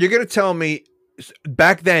you're going to tell me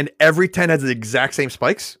back then every tent has the exact same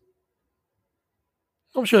spikes.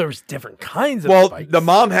 I'm sure there was different kinds of spikes. The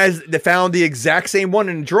mom they found the exact same one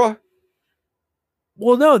in the drawer.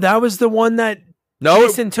 Well, no, that was the one that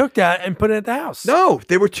Jason took that and put it at the house. No,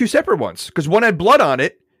 they were 2 separate ones because one had blood on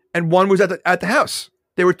it and one was at the house.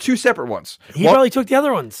 They were 2 separate ones. He probably took the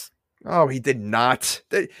other ones. Oh, he did not.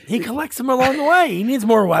 He collects them along the way. He needs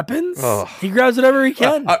more weapons. Oh. He grabs whatever he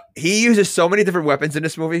can. He uses so many different weapons in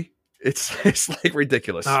this movie. It's like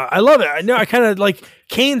ridiculous. I love it. I know. I kind of like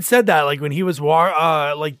Kane said that like when he was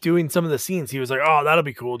like doing some of the scenes, he was like, "Oh, that'll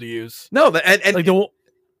be cool to use." No, and like no,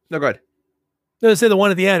 go ahead. No, say the one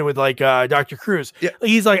at the end with like Dr. Cruz. Yeah.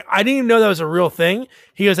 He's like, I didn't even know that was a real thing.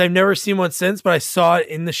 He goes, I've never seen one since, but I saw it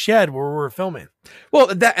in the shed where we were filming. Well,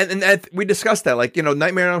 that we discussed that. Like,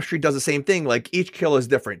 Nightmare on Elm Street does the same thing. Like each kill is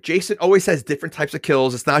different. Jason always has different types of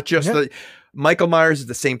kills. It's not just Michael Myers is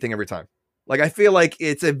the same thing every time. Like I feel like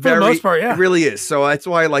it's a very, for the most part, it really is. So that's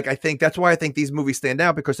why, I think these movies stand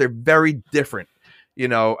out because they're very different.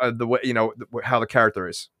 The way how the character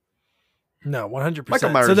is. No, 100%. Michael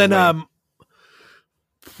Myers. So then,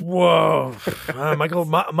 whoa,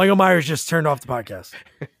 Michael Myers just turned off the podcast.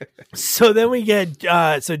 So then we get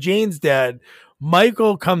so Jane's dead.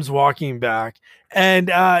 Michael comes walking back,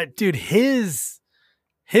 and dude, his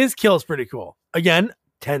kill is pretty cool. Again,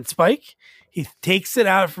 tent spike. He takes it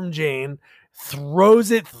out from Jane,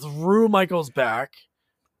 throws it through Michael's back.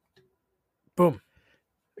 Boom.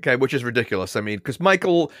 Okay, which is ridiculous. I mean, because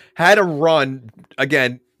Michael had a run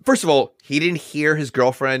again. First of all, he didn't hear his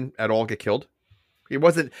girlfriend at all get killed. He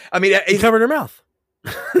wasn't. I mean, He covered her mouth.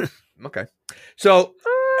 Okay. So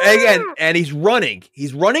again, and he's running.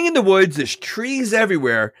 He's running in the woods. There's trees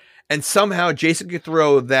everywhere, and somehow Jason could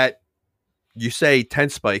throw that, you say, 10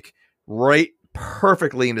 spike right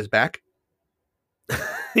perfectly in his back.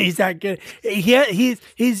 He's that good.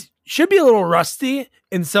 He's should be a little rusty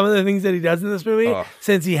in some of the things that he does in this movie,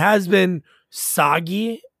 since he has been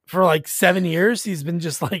soggy for like 7 years. He's been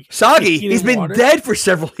just like soggy. He's been dead for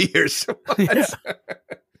several years. Yeah.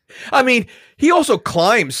 I mean, he also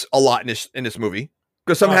climbs a lot in this movie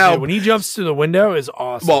because somehow when he jumps through the window is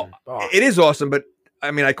awesome. Well, it is awesome, but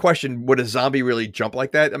I mean, I question, would a zombie really jump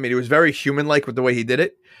like that? I mean, it was very human-like with the way he did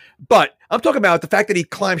it. But I'm talking about the fact that he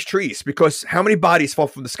climbs trees, because how many bodies fall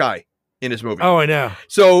from the sky in this movie? Oh, I know.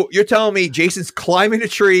 So you're telling me Jason's climbing a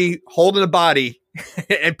tree, holding a body,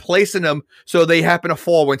 and placing them so they happen to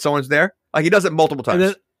fall when someone's there? Like, he does it multiple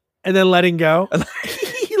times. And then letting go.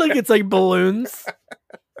 Like it's like balloons.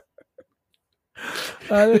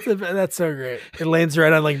 That's so great. It lands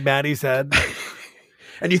right on like Maddie's head.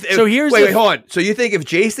 And so here's wait, hold on. So you think if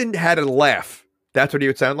Jason had a laugh, that's what he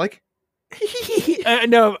would sound like?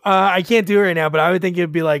 No, I can't do it right now, but I would think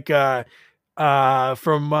it'd be like from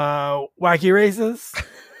Wacky Races.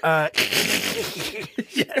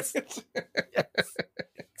 Yes. Yes,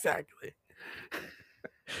 exactly.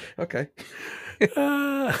 Okay.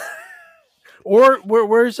 Or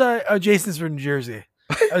where's Jason's from New Jersey?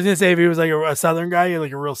 I was gonna say if he was like a Southern guy,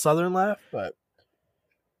 like a real Southern laugh, but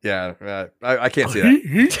yeah, I can't see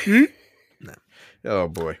that. No. Oh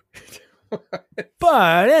boy.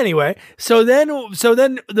 But anyway, so then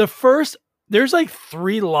there's like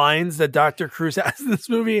 3 lines that Dr. Cruz has in this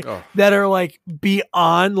movie that are like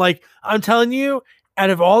beyond, like, I'm telling you, out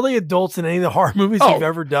of all the adults in any of the horror movies you've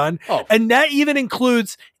ever done, and that even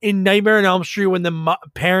includes in Nightmare on Elm Street when the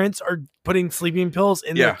parents are putting sleeping pills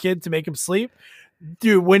in their kid to make him sleep.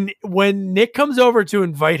 Dude, when Nick comes over to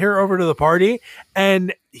invite her over to the party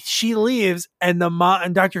and she leaves and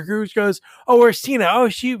and Dr. Cruz goes, "Oh, where's Tina? Oh,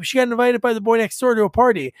 she got invited by the boy next door to a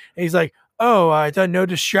party." And he's like, "Oh, I thought no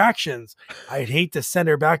distractions. I'd hate to send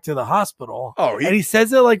her back to the hospital." And he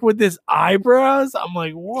says it like with his eyebrows. I'm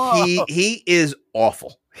like, whoa. He is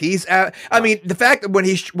awful. He's I mean, the fact that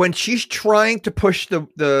when she's trying to push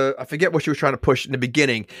the I forget what she was trying to push in the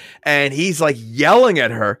beginning, and he's like yelling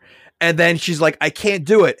at her. And then she's like, "I can't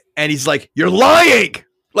do it." And he's like, "You're lying."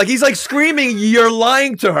 Like, he's like screaming, "You're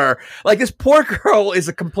lying to her." Like, this poor girl is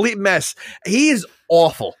a complete mess. He is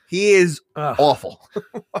awful. He is awful.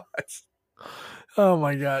 Oh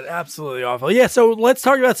my God. Absolutely awful. Yeah. So let's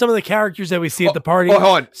talk about some of the characters that we see at the party. Hold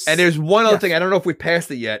on. And there's one other thing. I don't know if we passed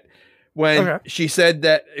it yet. When she said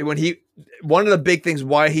that one of the big things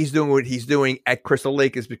why he's doing what he's doing at Crystal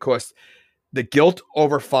Lake is because the guilt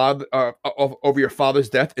over over your father's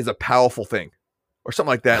death is a powerful thing, or something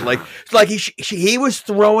like that. Like he was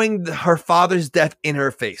throwing her father's death in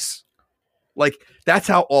her face. Like, that's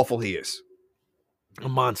how awful he is. A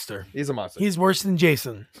monster. He's a monster. He's worse than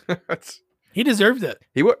Jason. He deserved it.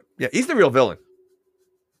 Yeah, he's the real villain.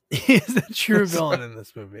 He's the true villain in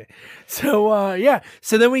this movie. So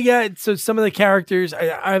so then we get some of the characters.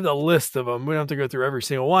 I have the list of them. We don't have to go through every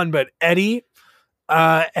single one, but Eddie,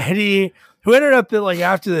 who ended up that, like,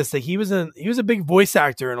 after this, like, he was a big voice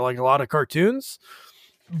actor in like a lot of cartoons,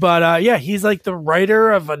 but he's like the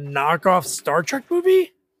writer of a knockoff Star Trek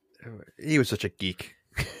movie. He was such a geek.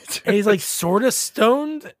 And he's like sort of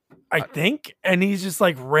stoned, I think, and he's just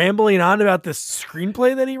like rambling on about this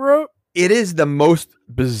screenplay that he wrote. It is the most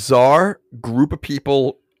bizarre group of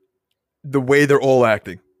people, the way they're all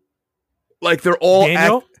acting. Like, they're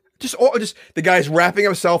all just the guy's wrapping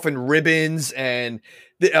himself in ribbons, and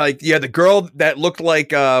the girl that looked like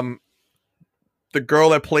the girl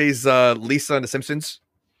that plays Lisa on The Simpsons,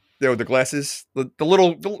 there with the glasses, the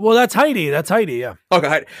little. Well, that's Heidi. Yeah. Okay,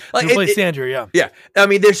 Heidi. Like, who plays Sandra? Yeah. Yeah. I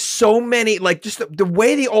mean, there's so many, like, just the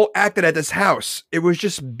way they all acted at this house. It was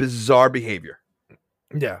just bizarre behavior.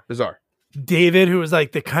 Yeah, bizarre. David, who was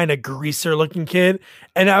like the kind of greaser looking kid,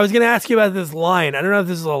 and I was going to ask you about this line. I don't know if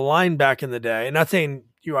this is a line back in the day. I'm not saying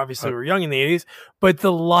you obviously were young in the 80s, but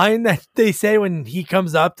the line that they say when he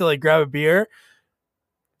comes up to like grab a beer,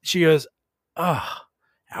 she goes, "Oh,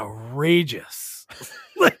 outrageous."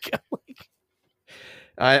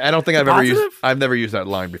 I don't think I've never used that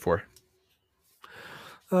line before.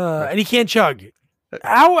 And he can't chug.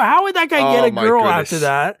 How would that guy get a girl after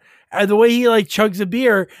that? And the way he like chugs a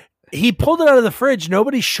beer, he pulled it out of the fridge.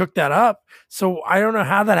 Nobody shook that up. So I don't know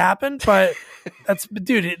how that happened, but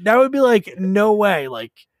that would be like, no way.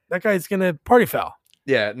 Like, that guy's going to party foul.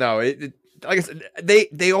 Yeah, no, like I said,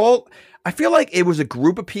 they all. I feel like it was a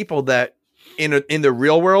group of people that in the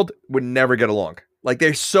real world would never get along. Like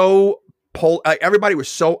they're so everybody was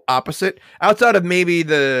so opposite. Outside of maybe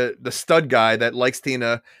the stud guy that likes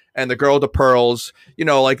Tina and the girl with the pearls,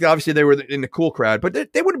 like obviously they were in the cool crowd, but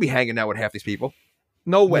they wouldn't be hanging out with half these people.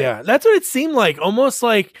 No way. Yeah, that's what it seemed like. Almost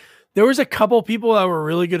like there was a couple people that were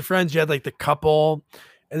really good friends. You had like the couple.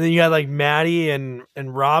 And then you had like Maddie and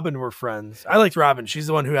Robin were friends. I liked Robin. She's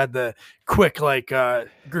the one who had the quick, like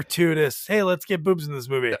gratuitous, hey, let's get boobs in this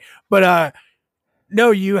movie. Yeah. But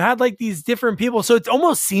no, you had like these different people. So it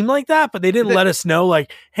almost seemed like that, but they didn't let us know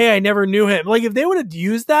like, hey, I never knew him. Like if they would have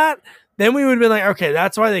used that, then we would have been like, okay,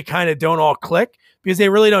 that's why they kind of don't all click because they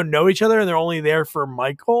really don't know each other and they're only there for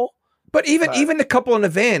Michael. But even the couple in the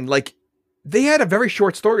van, like they had a very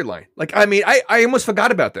short storyline. Like, I mean, I almost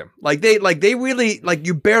forgot about them. Like they really, like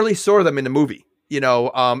you barely saw them in the movie,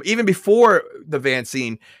 even before the van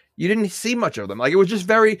scene, you didn't see much of them. Like it was just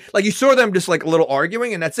very, like you saw them just like a little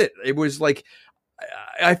arguing and that's it. It was like,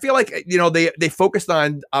 I feel like, they focused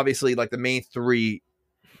on obviously like the main three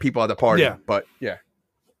people at the party, but yeah.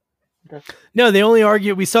 Okay. No, they only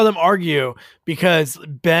argue. We saw them argue because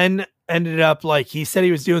Ben ended up like he said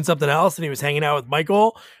he was doing something else and he was hanging out with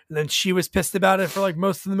Michael, and then she was pissed about it for like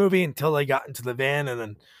most of the movie until they got into the van, and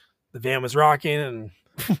then the van was rocking, and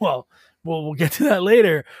well, we'll get to that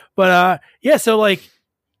later. But yeah, so like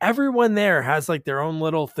everyone there has like their own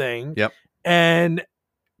little thing. Yep.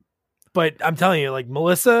 But I'm telling you, like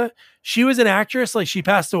Melissa, she was an actress, like she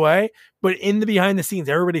passed away, but in the behind the scenes,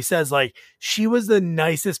 everybody says like she was the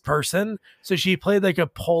nicest person. So she played like a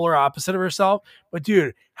polar opposite of herself. But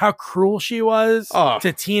dude, how cruel she was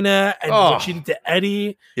to Tina and what she did to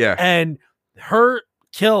Eddie. Yeah. And her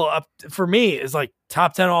kill up for me is like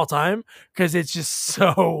top 10 all time because it's just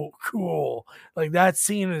so cool. Like that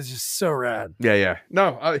scene is just so rad. Yeah.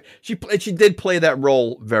 No, she did play that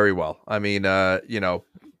role very well. I mean,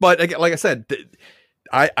 but like I said,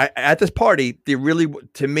 I at this party,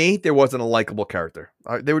 to me, there wasn't a likable character.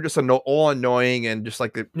 They were just all annoying and just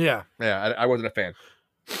like I wasn't a fan.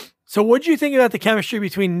 So, what do you think about the chemistry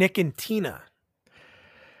between Nick and Tina?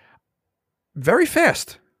 Very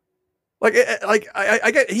fast.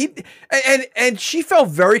 I get and she felt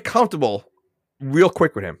very comfortable real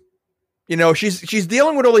quick with him. She's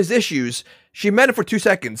dealing with all these issues. She met him for 2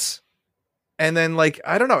 seconds, and then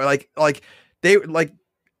I don't know,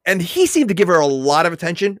 and he seemed to give her a lot of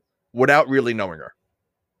attention without really knowing her.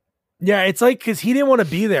 Yeah, it's like because he didn't want to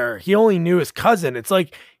be there. He only knew his cousin. It's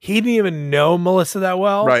like he didn't even know Melissa that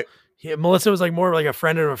well. Right. Melissa was like more like a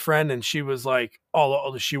friend of a friend, and she was like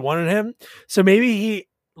all she wanted him. So maybe he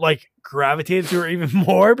like gravitated to her even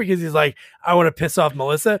more because he's like, I want to piss off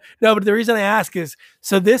Melissa. No, but the reason I ask is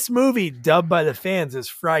so this movie dubbed by the fans is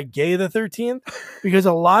Friday the 13th because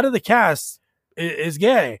a lot of the cast is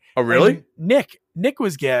gay. Oh, really? And Nick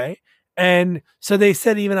was gay. And so they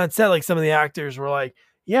said even on set, like some of the actors were like,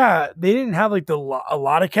 yeah, they didn't have like a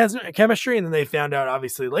lot of chemistry. And then they found out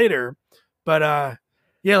obviously later, but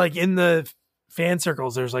yeah, like in the fan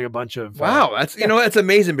circles, there's like a bunch of, wow. That's, that's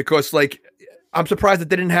amazing because like, I'm surprised that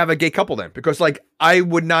they didn't have a gay couple then because like, I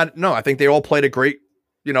would not know. I think they all played a great,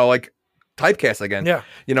 like typecast again,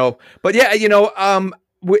 but yeah,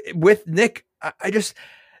 with Nick, I just,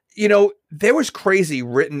 there was crazy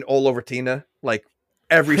written all over Tina, like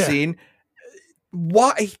every scene.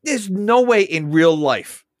 Why? There's no way in real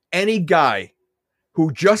life any guy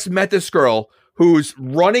who just met this girl who's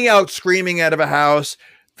running out screaming out of a house,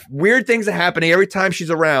 weird things are happening every time she's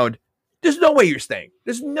around. There's no way you're staying.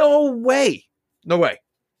 There's no way. No way.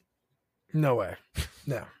 No way.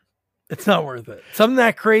 No, it's not worth it. Something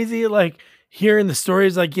that crazy, like hearing the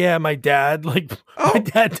stories, like, yeah, my dad died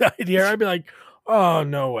here. I'd be like, oh,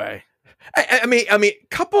 no way. I mean,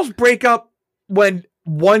 couples break up when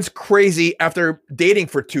one's crazy after dating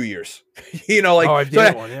for 2 years. I've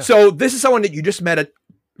dated one, yeah. So this is someone that you just met at.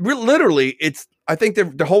 Literally, I think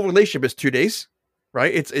the whole relationship is 2 days,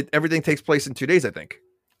 right? Everything takes place in 2 days. I think.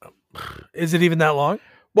 Is it even that long?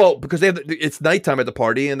 Well, because it's nighttime at the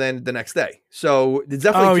party, and then the next day. So it's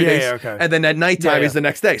definitely 2 days, okay. And then at nighttime is the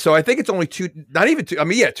next day. So I think it's only 2, not even 2. I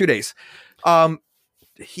mean, 2 days.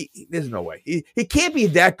 There's no way he can't be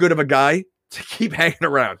that good of a guy to keep hanging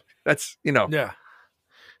around. That's yeah.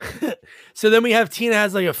 So then we have Tina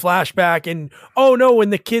has like a flashback, and oh no,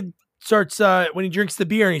 when the kid starts when he drinks the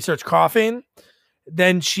beer and he starts coughing,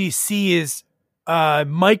 then she sees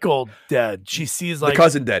Michael dead. She sees like the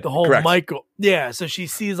cousin dead. The whole Correct. Michael. Yeah. So she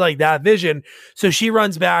sees like that vision. So she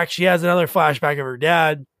runs back. She has another flashback of her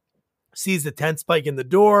dad, sees the tent spike in the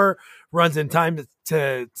door, runs in time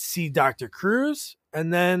to see Dr. Cruz.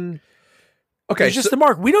 And then Okay, It's just the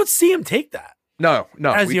mark. We don't see him take that no,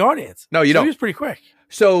 as the audience. No, you So don't. He was pretty quick.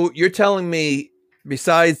 So you're telling me,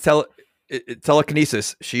 besides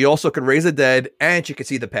telekinesis, she also could raise the dead and she could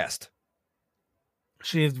see the past.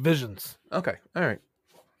 She has visions. Okay, all right,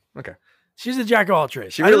 okay. She's a jack of all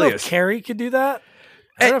trades. She I don't really know is. if Carrie could do that.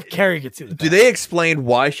 I don't know if Carrie could see the Do past. they explain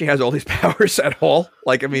why she has all these powers at all?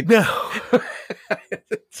 Like, I mean, No.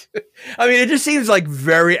 I mean, it just seems like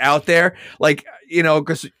very out there. Like, you know,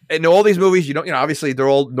 because in all these movies, you know, obviously they're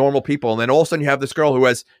all normal people, and then all of a sudden you have this girl who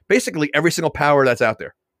has basically every single power that's out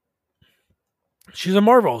there. She's a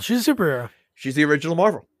Marvel. She's a superhero. She's the original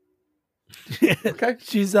Marvel. Okay.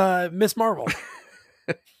 She's Miss Marvel.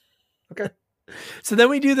 Okay. So then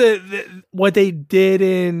we do the what they did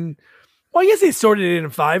in. Well, I guess they sorted it in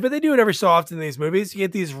 5, but they do it every so often in these movies. You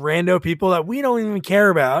get these rando people that we don't even care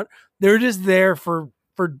about. They're just there for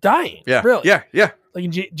dying. Yeah. Really. Yeah. Like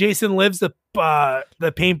in Jason Lives, the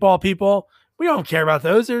paintball people. We don't care about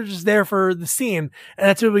those. They're just there for the scene. And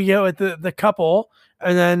that's what we get with the couple.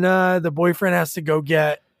 And then the boyfriend has to go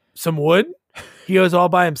get some wood. He goes all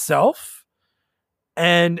by himself.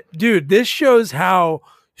 And dude, this shows how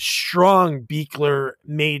strong Beekler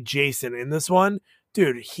made Jason in this one.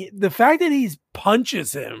 Dude, the fact that he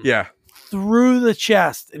punches him Yeah. through the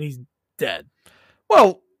chest and he's dead.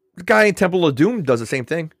 Well, the guy in Temple of Doom does the same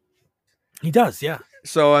thing. He does, yeah.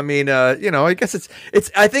 So I mean, you know, I guess it's.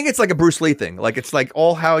 I think it's like a Bruce Lee thing. Like it's like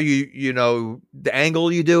all how you know the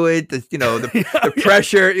angle you do it. The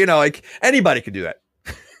pressure. You know, like anybody could do that.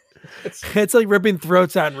 It's like ripping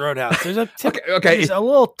throats out in Roadhouse. There's a okay. There's a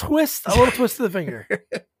little twist of the finger.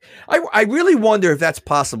 I really wonder if that's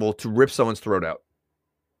possible to rip someone's throat out.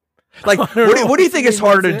 Like, I don't know. what do you think is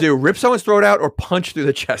harder to That's do? Rip someone's throat out or punch through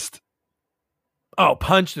the chest? Oh,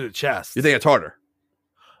 punch to the chest. You think it's harder?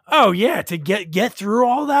 Oh yeah, to get through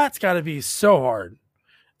all that's got to be so hard.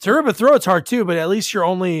 To rip a throat's hard too, but at least you're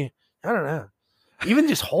only I don't know. Even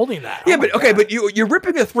just holding that. Yeah, oh my but okay, God. but you're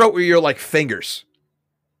ripping the throat with your like fingers.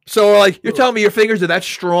 So like you're telling me your fingers are that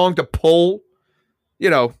strong to pull, you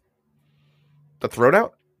know, the throat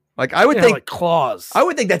out? Like I would think like claws. I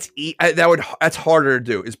would think that's harder to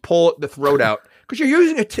do is pull the throat out because you're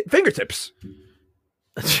using fingertips.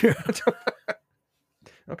 True.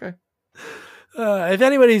 Okay. If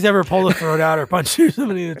anybody's ever pulled a throat out or punched through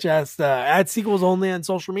somebody in the chest, add sequels only on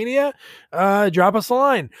social media. Drop us a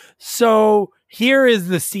line. So here is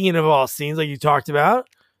the scene of all scenes, like you talked about.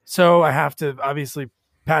 So I have to obviously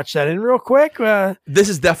patch that in real quick. This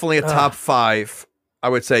is definitely a top 5, I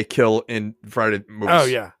would say, kill in Friday movies. Oh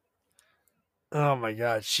yeah. Oh my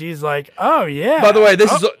God. She's like, oh yeah. By the way,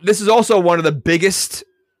 this is also one of the biggest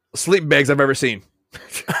sleeping bags I've ever seen.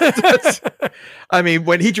 I mean,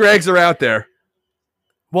 when he drags her out there.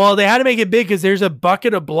 Well, they had to make it big because there's a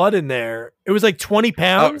bucket of blood in there. It was like 20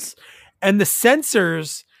 pounds, and the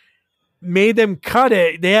sensors made them cut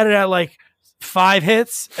it. They had it at like 5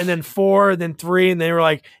 hits, and then 4, then 3, and they were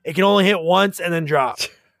like, it can only hit once and then drop.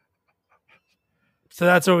 So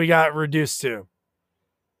that's what we got reduced to.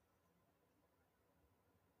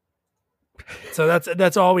 So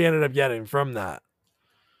that's all we ended up getting from that.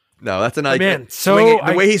 No, that's an idea. Man, so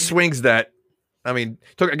the way he swings that. I mean,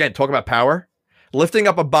 talk about power. Lifting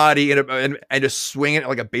up a body and just swinging it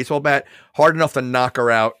like a baseball bat, hard enough to knock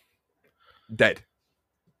her out dead.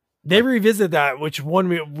 They revisit that, which one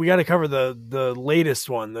we got to cover the latest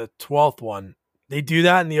one, the 12th one. They do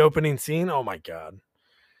that in the opening scene. Oh my God.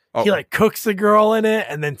 Oh. He like cooks the girl in it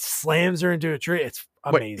and then slams her into a tree. It's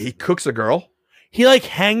amazing. Wait, he cooks a girl? He like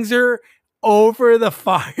hangs her over the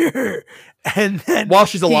fire and then while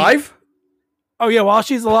she's alive? Oh yeah, while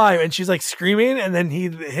she's alive and she's like screaming and then he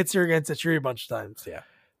hits her against a tree a bunch of times. Yeah.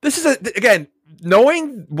 This is again,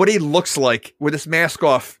 knowing what he looks like with his mask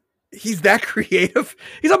off, he's that creative.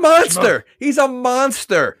 He's a monster. He's a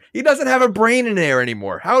monster. He doesn't have a brain in there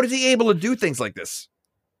anymore. How is he able to do things like this?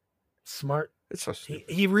 Smart. It's so stupid.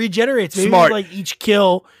 He regenerates. Maybe Smart. like each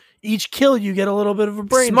kill you get a little bit of a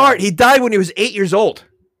brain. Smart. back. He died when he was 8 years old.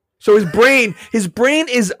 So his brain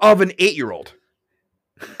is of an 8-year-old.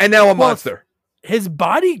 And now a monster. His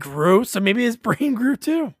body grew, so maybe his brain grew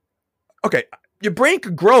too. Okay, your brain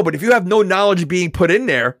could grow, but if you have no knowledge being put in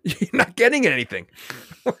there, you're not getting anything.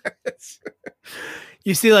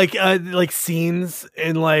 You see like scenes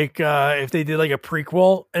in like if they did like a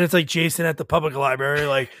prequel and it's like Jason at the public library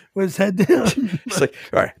like with his head down. It's like,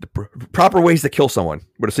 all right, the proper ways to kill someone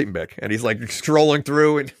with a sleeping bag. And he's like scrolling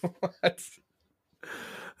through and what?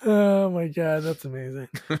 Oh my God, that's amazing.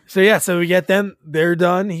 So yeah, so we get them, they're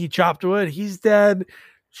done. He chopped wood, he's dead,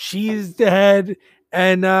 she's dead.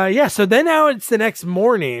 And yeah, so then now it's the next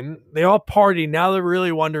morning. They all party. Now they're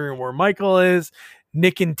really wondering where Michael is.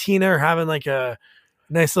 Nick and Tina are having like a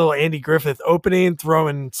nice little Andy Griffith opening,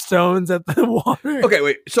 throwing stones at the water. Okay,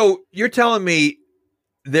 wait. So you're telling me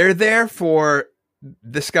they're there for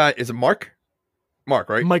this guy? Is it Mark? Mark,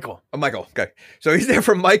 right? Michael. Oh, Michael. Okay. So he's there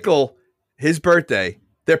for Michael, his birthday.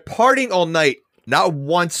 They're partying all night, not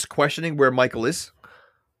once questioning where Michael is.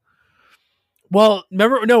 Well,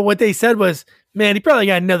 remember, no, what they said was, man, he probably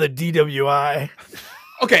got another DWI.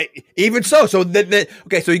 Okay, even so. So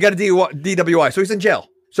okay, so you got a DWI. So he's in jail.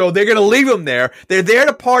 So they're gonna leave him there. They're there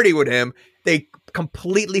to party with him. They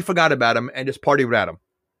completely forgot about him and just party without him.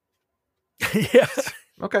 Yeah.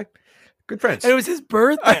 Okay, good friends. And it was his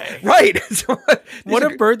birthday. Right. So, what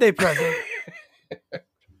a birthday present.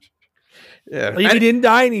 Yeah. Like, if he didn't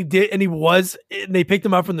die and they picked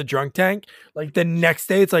him up from the drunk tank, like the next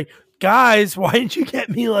day, it's like, guys, why didn't you get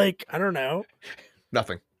me, like, I don't know.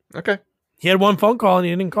 Nothing. Okay. He had one phone call and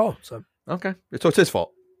he didn't call. So okay. So it's his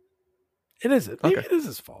fault. It is. Maybe Okay. it is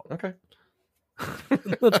his fault. Okay.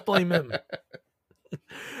 Let's blame him.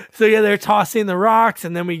 So yeah, they're tossing the rocks,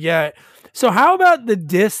 and then we get. So how about the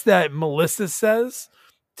diss that Melissa says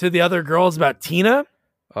to the other girls about Tina?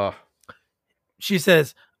 She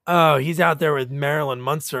says, "Oh, he's out there with Marilyn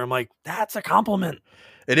Munster." I'm like, that's a compliment.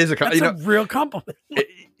 It is That's a real compliment.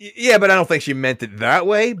 Yeah, but I don't think she meant it that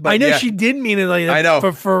way. But I know yeah. she did mean it like that. I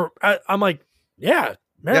know. I'm like, yeah,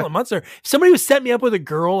 Marilyn Munster. If somebody was set me up with a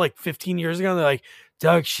girl like 15 years ago, and they're like,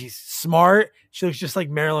 Doug, she's smart. She looks just like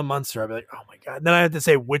Marilyn Munster. I'd be like, oh my God. And then I had to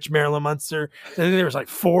say which Marilyn Munster. I think there was like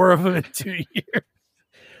 4 of them in 2 years.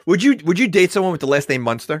 Would you date someone with the last name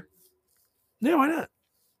Munster? Yeah, why not?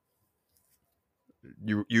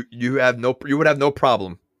 You would have no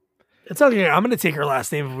problem. It's okay. I'm going to take her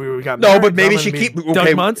last name if we got No, married. but maybe I'm she gonna keep be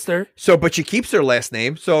Doug Munster. So, but she keeps her last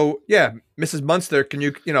name. So, yeah, Mrs. Munster. Can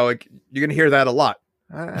you like you're gonna hear that a lot.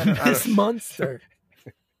 Miss Munster.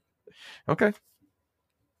 Okay.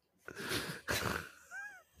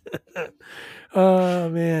 Oh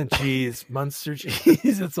man, cheese, Munster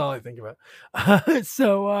cheese. That's all I think about.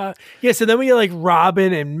 So then we get like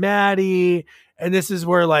Robin and Maddie, and this is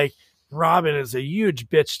where like Robin is a huge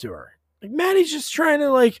bitch to her. Like Maddie's just trying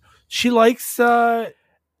to like she likes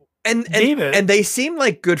and David, and they seem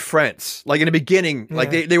like good friends. Like in the beginning,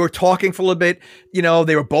 like they were talking for a little bit. You know,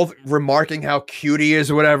 they were both remarking how cute he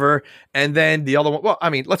is or whatever. And then the other one. Well, I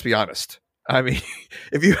mean, let's be honest. I mean,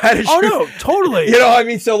 if you had oh no, totally. You know, I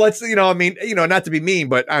mean, so let's, not to be mean,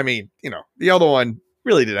 but I mean, the other one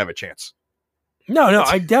really didn't have a chance. No,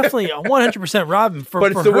 I definitely 100% Robin for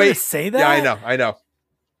it's the her way to say that. Yeah, I know.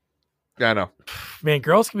 Man,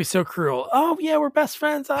 girls can be so cruel. Oh yeah, we're best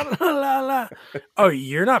friends. Oh,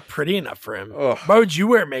 you're not pretty enough for him. Ugh. Why would you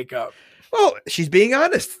wear makeup? Well, she's being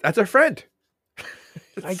honest. That's her friend.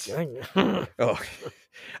 Oh.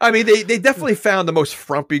 I mean, they definitely found the most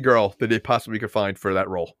frumpy girl that they possibly could find for that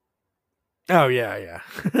role. Oh yeah.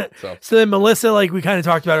 So then Melissa, like we kind of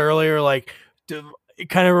talked about earlier, like it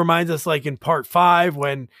kind of reminds us like in part 5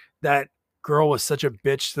 when that girl was such a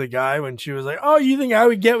bitch to the guy when she was like, "Oh, you think I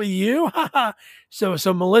would get with you?"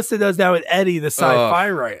 so Melissa does that with Eddie, the sci-fi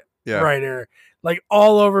writer, like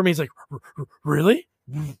all over me. He's like, "Really?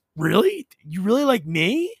 Really? You really like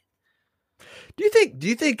me?" Do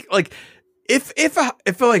you think like if a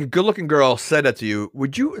like a good looking girl said that to you,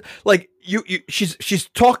 would you like she's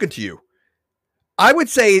talking to you? I would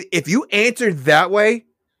say if you answered that way,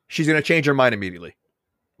 she's gonna change her mind immediately.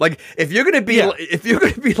 Like if you're gonna be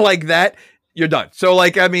like that, you're done. So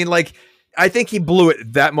like I mean like I think he blew it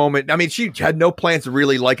at that moment. I mean she had no plans to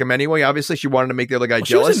really like him anyway. Obviously she wanted to make the other guy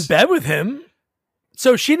jealous. She was in bed with him,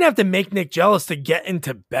 so she didn't have to make Nick jealous to get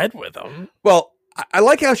into bed with him. Well, I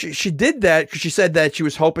like how she did that because she said that she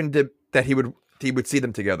was hoping that he would see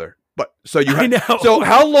them together. But so I know. So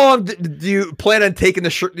how long do you plan on taking the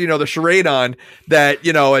charade on that?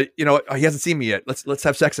 Oh, he hasn't seen me yet. Let's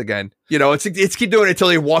have sex again. It's keep doing it until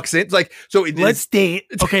he walks in. It's like let's date.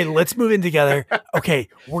 Okay, let's move in together. Okay,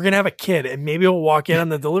 we're gonna have a kid, and maybe we'll walk in on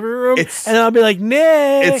the delivery room, and I'll be like,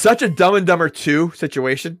 Nick. It's such a Dumb and Dumber 2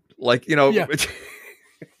 situation. Like Yeah.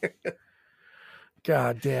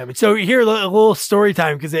 God damn it. So here, a little story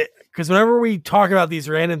time, because whenever we talk about these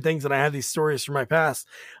random things and I have these stories from my past,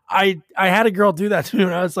 I had a girl do that to me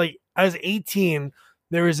when I was 18.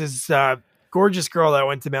 There was this gorgeous girl that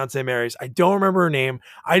went to Mount St. Mary's. I don't remember her name.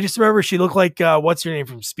 I just remember she looked like, what's her name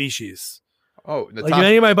from Species? Oh, like if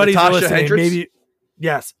any of my buddies are listening, Hendricks? maybe.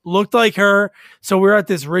 Yes, looked like her. So we're at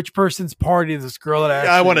this rich person's party. This girl that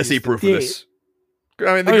I want to see proof of this.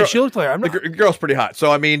 I mean, the Oh, yeah, girl, she looked like her. I'm the not, girl's pretty hot.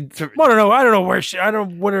 So I mean, well, I don't know where she. I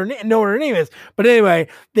don't what her know what her name is. But anyway,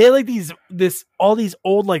 they had like all these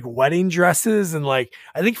old like wedding dresses and like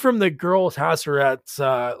I think from the girl's house or at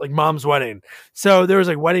like mom's wedding. So there was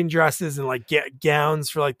like wedding dresses and like gowns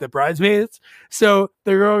for like the bridesmaids. So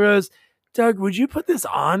the girl goes, Doug, would you put this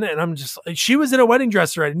on? And I'm just like, she was in a wedding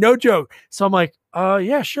dress already, no joke. So I'm like,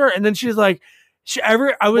 yeah, sure. And then she's like, I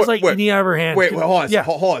was like eating out of her hand. Wait, hold on,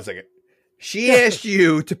 hold on a second. She asked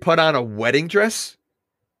you to put on a wedding dress?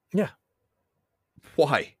 Yeah.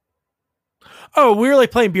 Why? Oh, we were like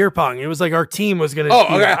playing beer pong. It was like our team was going to.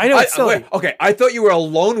 Oh, okay. I know it's silly. Okay, I thought you were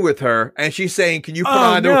alone with her, and she's saying, "Can you put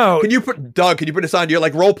on? No. Can you put Doug? Can you put this on? You're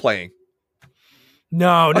like role playing."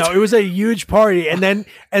 No, it was a huge party, and then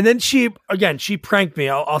she pranked me.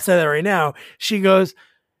 I'll say that right now. She goes,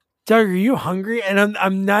 Doug, are you hungry? And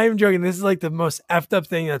I'm not even joking. This is like the most effed up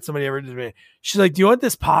thing that somebody ever did to me. She's like, do you want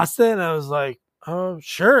this pasta? And I was like, oh,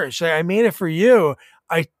 sure. She's like, I made it for you.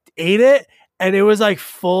 I ate it, and it was like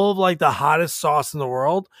full of like the hottest sauce in the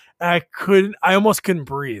world. And I almost couldn't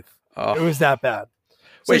breathe. Oh. It was that bad.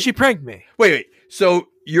 So she pranked me. Wait. So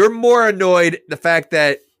you're more annoyed the fact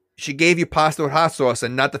that she gave you pasta with hot sauce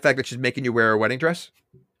and not the fact that she's making you wear a wedding dress?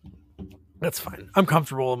 That's fine. I'm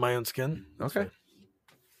comfortable in my own skin. That's okay. Fine.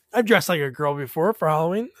 I've dressed like a girl before for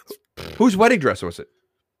Halloween. Whose wedding dress was it?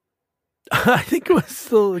 I think it was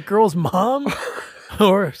the girl's mom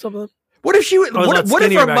or something. What if what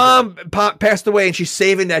if her mom passed away and she's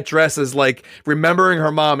saving that dress as like remembering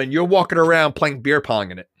her mom and you're walking around playing beer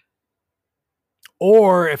pong in it?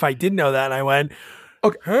 Or if I did know that and I went,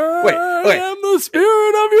 okay, wait. I am the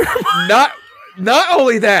spirit of your mom. Not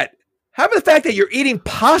only that, how about the fact that you're eating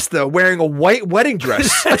pasta wearing a white wedding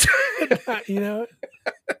dress? You know?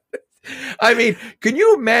 I mean, can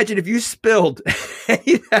you imagine if you spilled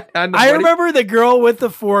any of that on the I remember the girl with the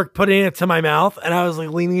fork putting it to my mouth and I was like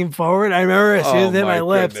leaning forward. I remember as soon as it hit my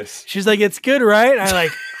lips, she's like, it's good, right? And I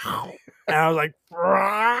like, and I was like,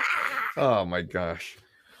 oh my gosh.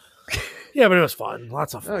 Yeah, but it was fun.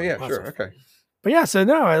 Lots of fun. Oh yeah, sure. Okay. But yeah, so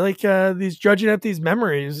no, I like these dredging up these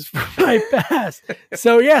memories from my past.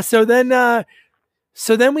 So yeah, so then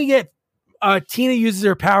we get Tina uses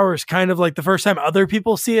her powers kind of like the first time other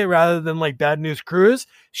people see it rather than like Bad News Cruise.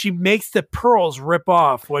 She makes the pearls rip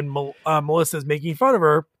off when Melissa's making fun of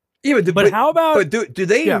her. Yeah, but how about? But do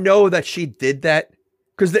they know that she did that?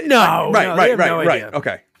 Because right.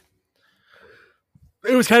 Okay.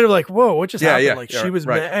 It was kind of like, whoa, what just happened? Like she was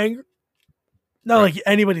angry. Not like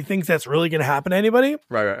anybody thinks that's really going to happen to anybody.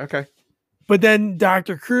 Right. Okay. But then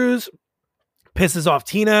Dr. Cruz pisses off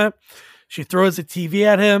Tina. She throws the TV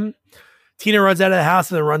at him. Tina runs out of the house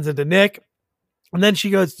and then runs into Nick. And then she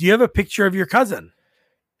goes, do you have a picture of your cousin?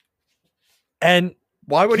 And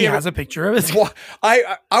why would he has a picture of his?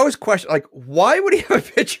 I was questioning, like, why would he have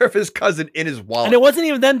a picture of his cousin in his wallet? And it wasn't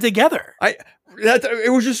even them together.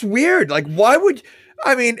 It was just weird. Like, why would,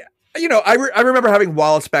 I mean, you know, I remember having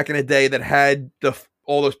wallets back in the day that had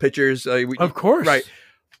all those pictures. Of course. Right.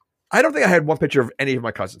 I don't think I had one picture of any of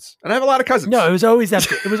my cousins, and I have a lot of cousins. No, it was always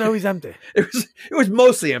empty. It was always empty. It was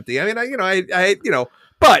mostly empty. I mean,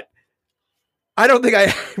 but I don't think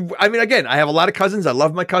I mean, again, I have a lot of cousins. I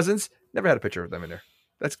love my cousins. Never had a picture of them in there.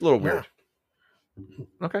 That's a little weird.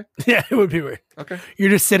 Okay. Yeah, it would be weird. Okay.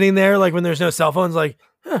 You're just sitting there like when there's no cell phones, like,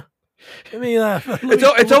 huh.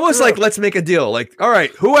 It's almost like, let's make a deal. Like, all right,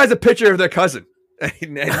 who has a picture of their cousin?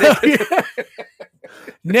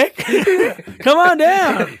 Nick, come on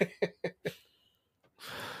down.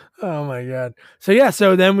 Oh my God. So yeah,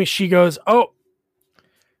 so then she goes, oh,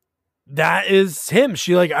 that is him.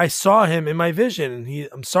 She like, I saw him in my vision and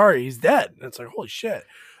I'm sorry, he's dead. And it's like, holy shit.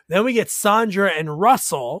 Then we get Sandra and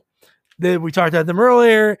Russell. We talked about them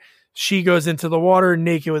earlier. She goes into the water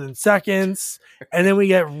naked within seconds. And then we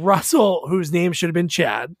get Russell, whose name should have been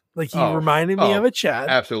Chad. Like he reminded me of a Chad.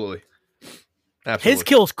 Absolutely. His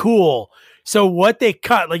kill's cool. So what they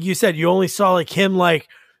cut, like you said, you only saw like him like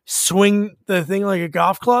swing the thing like a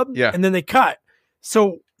golf club. Yeah. And then they cut.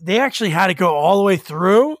 So they actually had to go all the way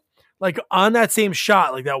through, like on that same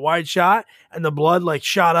shot, like that wide shot, and the blood like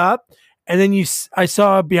shot up. And then I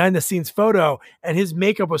saw a behind the scenes photo, and his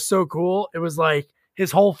makeup was so cool. It was like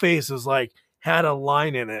his whole face was like had a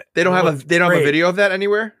line in it. They don't have a video of that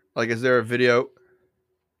anywhere. Like, is there a video?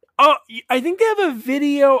 Oh, I think they have a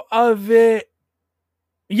video of it.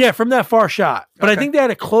 Yeah, from that far shot. But I think they had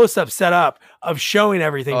a close up set up of showing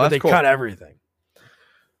everything, but they cut everything.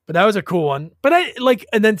 But that was a cool one. But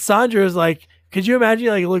and then Sandra is like, could you imagine?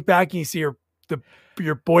 Like, you look back and you see your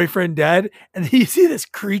boyfriend dead, and then you see this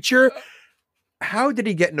creature. How did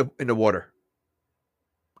he get in the water?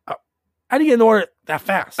 How did he get in the water that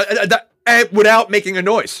fast? and without making a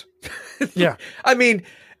noise. Yeah. I mean,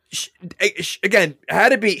 again,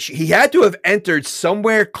 he had to have entered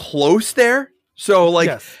somewhere close there. So like,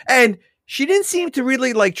 Yes. and she didn't seem to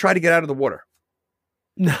really like try to get out of the water.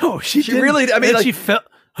 No, she didn't. really, I mean, And like, she felt,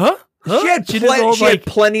 huh? she had did the old,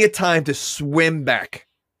 plenty of time to swim back.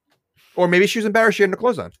 Or maybe she was embarrassed she had no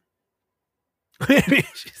clothes on. Maybe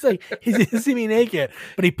she's like, he didn't see me naked,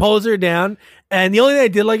 but he pulls her down. And the only thing I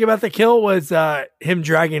did like about the kill was him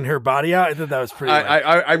dragging her body out. I thought that was pretty.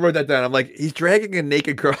 I wrote that down. I'm like, he's dragging a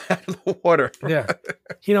naked girl out of the water. Yeah,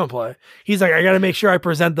 he don't play. He's like, I got to make sure I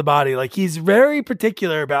present the body. Like he's very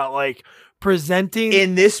particular about like presenting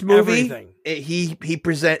in this movie. Everything.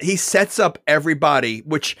 He sets up everybody,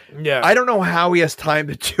 which yeah, I don't know how he has time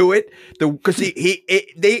to do it. Because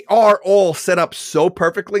they are all set up so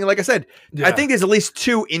perfectly. And like I said, yeah. I think there's at least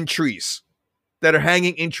 2 in trees that are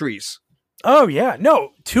hanging in trees. Oh yeah, no,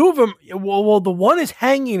 2 of them. Well, the one is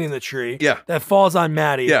hanging in the tree. Yeah, that falls on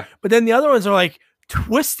Maddie. Yeah, but then the other ones are like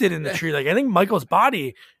twisted in the tree. Like I think Michael's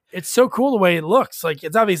body. It's so cool the way it looks. Like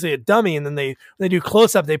it's obviously a dummy, and then they do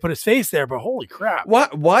close up. They put his face there, but holy crap!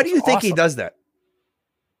 Why do you think he does that?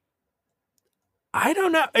 I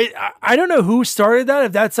don't know. I don't know who started that.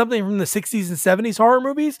 If that's something from the 60s and 70s horror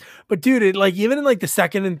movies, but dude, it like even in like the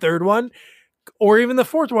second and third one, or even the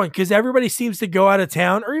fourth one, because everybody seems to go out of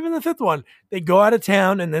town, or even the fifth one, they go out of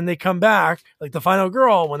town and then they come back. Like the final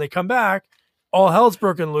girl, when they come back, all hell's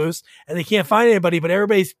broken loose and they can't find anybody, but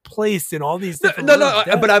everybody's placed in all these different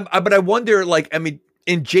but I wonder, like, I mean,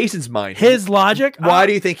 in Jason's mind, his logic, why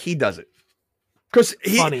do you think he does it? Because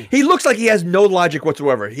he looks like he has no logic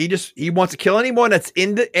whatsoever. He wants to kill anyone that's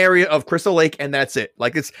in the area of Crystal Lake, and that's it.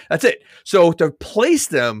 Like that's it. So to place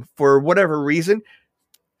them for whatever reason,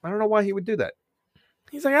 I don't know why he would do that.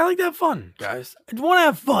 He's like, I like to have fun, guys. I want to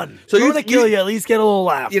have fun. So you want to kill you, at least get a little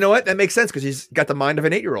laugh. You know what? That makes sense because he's got the mind of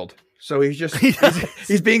an 8-year-old. So he's just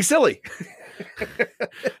he's being silly.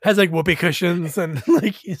 Has like whoopee cushions and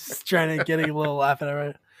like he's trying to get a little laugh at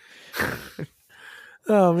it. Right?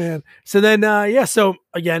 Oh man. So then so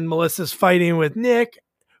again, Melissa's fighting with Nick,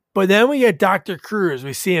 but then we get Dr. Cruz.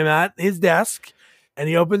 We see him at his desk and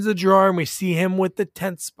he opens the drawer and we see him with the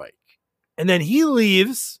tent spike. And then he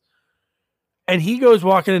leaves and he goes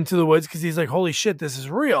walking into the woods because he's like, holy shit, this is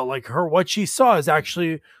real. Like what she saw is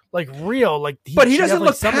actually like real. Like but he doesn't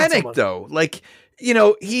look panicked though. Like, you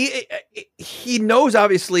know, he knows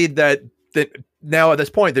obviously that now at this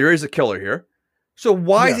point there is a killer here. So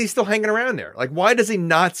why is he still hanging around there? Like, why does he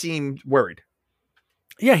not seem worried?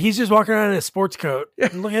 Yeah, he's just walking around in a sports coat,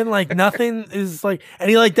 looking like nothing is like, and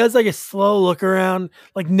he like does like a slow look around,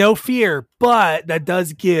 like no fear, but that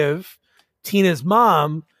does give Tina's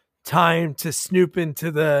mom time to snoop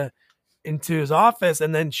into his office,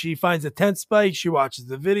 and then she finds a tent spike. She watches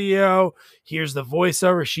the video, hears the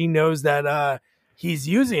voiceover. She knows that he's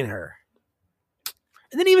using her.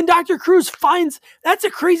 And then even Dr. Cruz finds, that's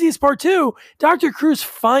the craziest part too. Dr. Cruz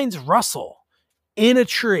finds Russell in a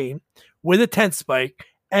tree with a tent spike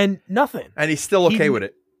and nothing. And he's still okay with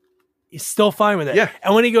it. He's still fine with it. Yeah.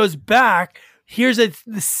 And when he goes back, here's the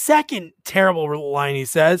second terrible line he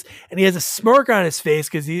says, and he has a smirk on his face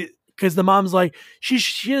because the mom's like,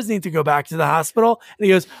 she doesn't need to go back to the hospital. And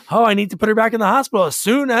he goes, oh, I need to put her back in the hospital as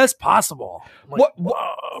soon as possible. I'm like,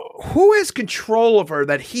 whoa. Who has control of her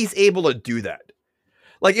that he's able to do that?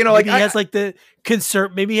 Like, you know, maybe he has like the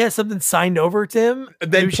concern. Maybe he has something signed over to him.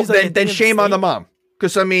 Then shame on the mom.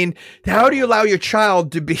 Because I mean, how do you allow your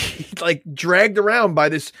child to be like dragged around by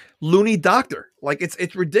this loony doctor? Like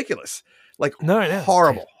it's ridiculous. Like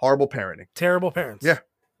horrible parenting. Terrible parents. Yeah,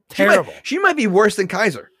 terrible. She might be worse than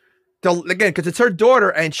Kaiser. Again, because it's her daughter,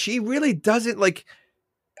 and she really doesn't like.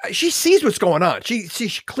 She sees what's going on. She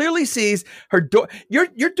clearly sees her.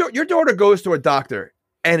 Your daughter goes to a doctor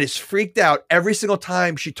and is freaked out every single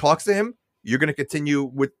time she talks to him. You're going to continue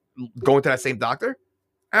with going to that same doctor?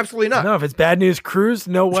 Absolutely not. No, if it's bad news Cruz,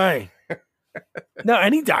 no way. No,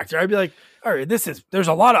 any doctor. I'd be like, all right, there's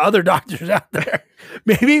a lot of other doctors out there.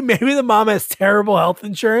 Maybe the mom has terrible health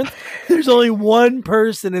insurance. There's only one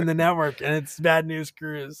person in the network and it's bad news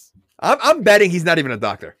Cruz. I'm betting he's not even a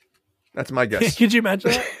doctor. That's my guess. Could you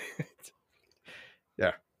imagine that?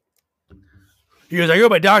 Yeah. He goes, I go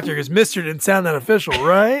by doctor because Mr. didn't sound that official,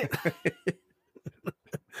 right?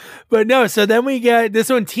 But no, so then we get this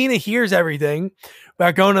one. Tina hears everything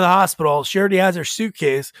about going to the hospital. She already has her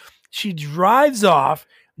suitcase. She drives off,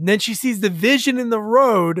 and then she sees the vision in the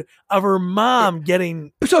road of her mom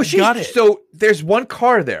getting gutted. So there's one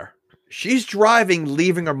car there. She's driving,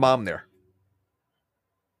 leaving her mom there.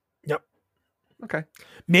 Yep. Okay.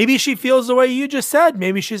 Maybe she feels the way you just said.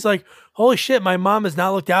 Maybe she's like, holy shit, my mom has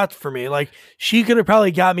not looked out for me. Like, she could have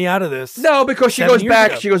probably got me out of this. No, because she 7 goes years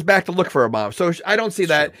back. ago. She goes back to look for her mom. So I don't see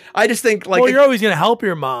that. I just think like, well, you're always going to help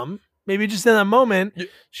your mom. Maybe just in that moment,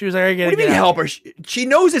 she was like, I gotta what do you mean help her? She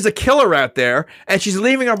knows there's a killer out there, and she's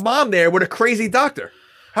leaving her mom there with a crazy doctor.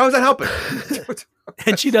 How is that helping?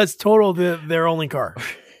 And she does total their only car.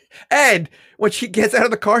 And when she gets out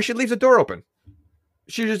of the car, she leaves the door open.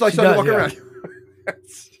 She just like starts walking around.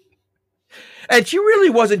 And she really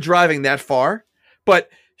wasn't driving that far, but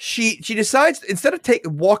she decides instead of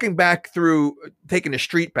walking back through, taking the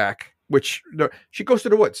street back, which she goes to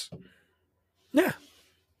the woods. Yeah.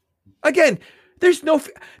 Again, there's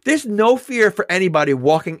no fear for anybody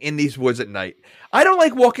walking in these woods at night. I don't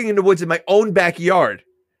like walking in the woods in my own backyard,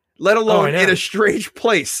 let alone in a strange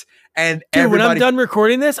place. And dude, when I'm done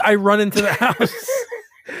recording this, I run into the house.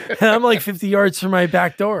 And I'm like 50 yards from my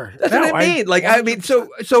back door. That's what I mean. I mean, so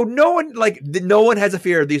no one has a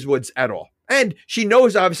fear of these woods at all. And she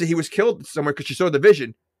knows obviously he was killed somewhere because she saw the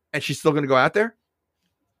vision, and she's still going to go out there.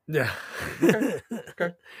 Yeah.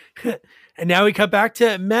 Okay. And now we cut back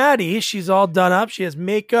to Maddie. She's all done up. She has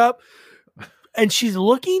makeup, and she's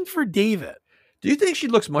looking for David. Do you think she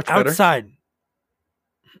looks much better outside?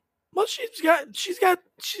 Well, she's got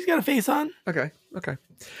a face on. Okay.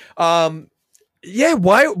 Yeah.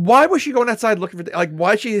 Why was she going outside looking for? Like,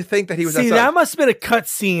 why did she think that he was outside? See, that must have been a cut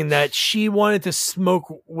scene that she wanted to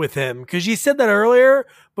smoke with him because she said that earlier.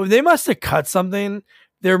 But they must have cut something.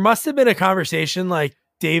 There must have been a conversation like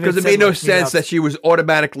David. Because it made no sense that she was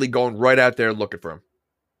automatically going right out there looking for him.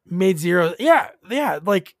 Made zero. Yeah.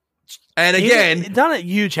 Like, and again, done at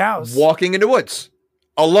huge house, walking in the woods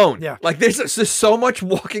alone. Yeah. Like there's just so much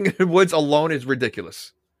walking in the woods alone is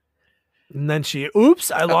ridiculous. And then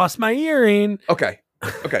I lost my earring. Okay.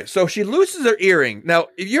 So she loses her earring. Now,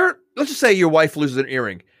 let's just say your wife loses an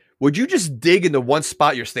earring. Would you just dig in the one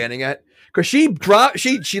spot you're standing at? Because she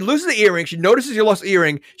loses the earring. She notices you lost the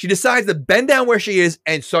earring. She decides to bend down where she is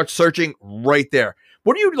and start searching right there.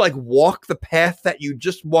 Wouldn't you like walk the path that you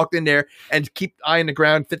just walked in there and keep eyeing the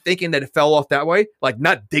ground, thinking that it fell off that way? Like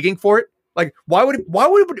not digging for it? Like why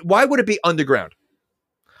would it be underground?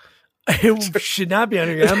 It should not be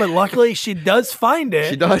underground, but luckily she does find it.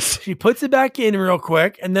 She does. She puts it back in real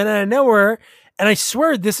quick, and then out of nowhere, and I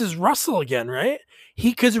swear this is Russell again, right?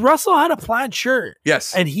 Because Russell had a plaid shirt.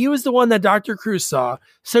 Yes. And he was the one that Dr. Cruz saw.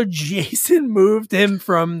 So Jason moved him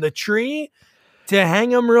from the tree to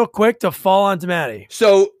hang him real quick to fall onto Maddie.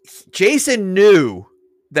 So Jason knew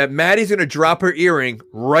that Maddie's going to drop her earring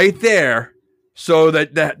right there so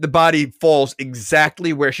that the body falls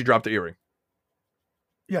exactly where she dropped the earring.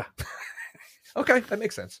 Yeah. Okay, that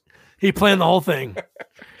makes sense. He planned the whole thing.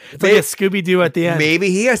 It's like a Scooby-Doo at the end. Maybe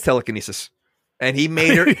he has telekinesis. And he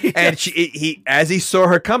made her, and he as he saw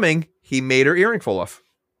her coming, he made her earring fall off.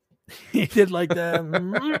 He did like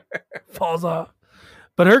that. Falls off.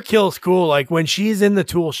 But her kill's cool. Like when she's in the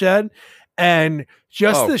tool shed and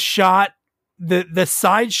just the shot, the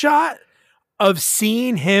side shot of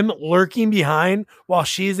seeing him lurking behind while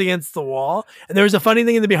she's against the wall. And there was a funny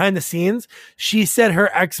thing in the behind the scenes. She said her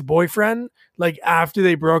ex-boyfriend, like after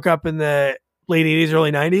they broke up in the late 80s,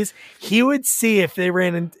 early 90s, he would see if they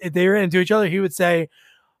ran into each other, he would say,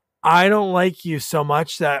 I don't like you so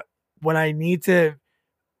much that when I need to,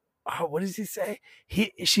 what does he say?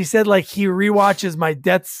 She said like he rewatches my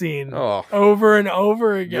death scene over and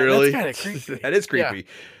over again. Really? That's kind of creepy. That is creepy. Yeah.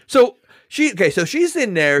 So she's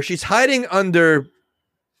in there. She's hiding under,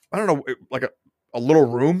 I don't know, like a little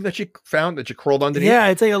room that she found that she crawled underneath. Yeah,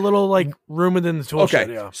 it's like a little like room within the tool shed.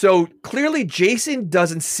 Yeah. So clearly Jason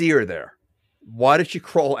doesn't see her there. Why did she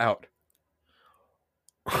crawl out?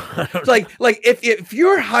 like if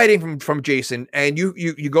you're hiding from Jason and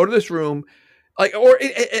you go to this room, like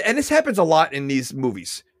and this happens a lot in these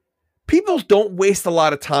movies. People don't waste a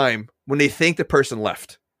lot of time when they think the person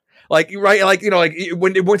left. Like right, like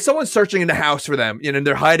when someone's searching in the house for them, and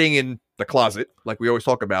they're hiding in the closet, like we always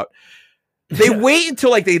talk about. They wait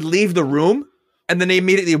until like they leave the room and then they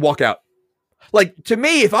immediately walk out. Like to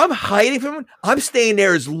me, if I'm hiding from him, I'm staying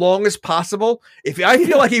there as long as possible. If I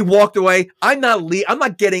feel like he walked away, I'm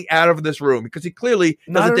not getting out of this room because he clearly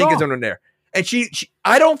doesn't think there's anyone there. And she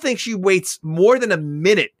I don't think she waits more than a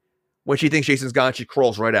minute when she thinks Jason's gone. She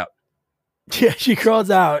crawls right out. Yeah, she crawls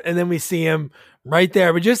out, and then we see him right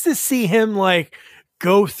there. But just to see him like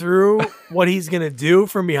go through what he's gonna do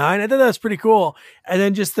from behind, I thought that was pretty cool. And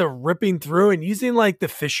then just the ripping through and using like the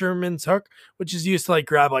fisherman's hook, which is used to like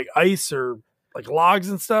grab like ice or like logs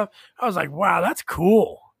and stuff. I was like, wow, that's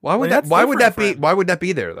cool. Why would that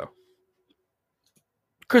be there though?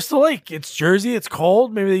 Crystal Lake. It's Jersey. It's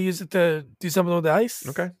cold. Maybe they use it to do something with the ice.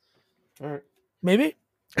 Okay. All right. Maybe.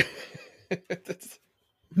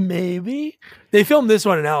 Maybe they filmed this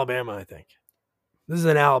one in Alabama. I think this is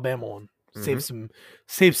an Alabama one. Save some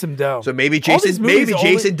dough. So maybe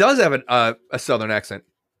Jason does have a Southern accent.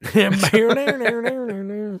 You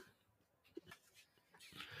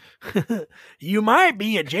might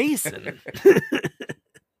be a Jason.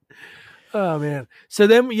 Oh man. So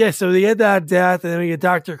then, so they get that death, and then we get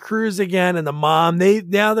Dr. Cruz again and the mom. They're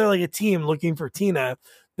like a team looking for Tina.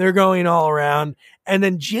 They're going all around, and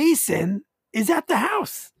then Jason is at the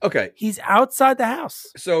house. Okay, he's outside the house.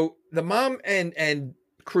 So the mom and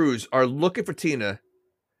Cruz are looking for Tina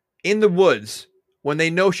in the woods when they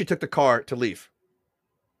know she took the car to leave.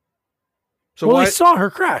 So they saw her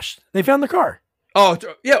crash. They found the car. Oh,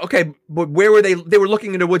 yeah, okay. But where were they? They were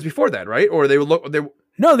looking in the woods before that, right? Or they were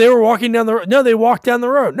No, they were walking down the road. No, they walked down the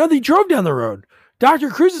road. No, they drove down the road. Dr.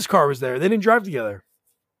 Cruz's car was there. They didn't drive together.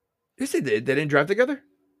 Yes, they did. They didn't drive together?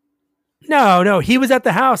 No. He was at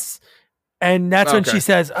the house, and that's when she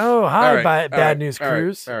says, "Oh, hi, Bad News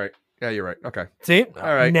Cruz." All right. Yeah, you're right. Okay. See?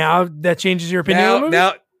 All right. Now that changes your opinion on the movie?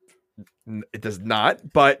 Now, it does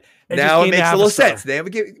not, but now it makes a little sense.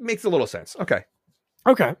 It makes a little sense. Okay.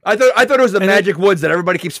 Okay. I thought it was the magic woods that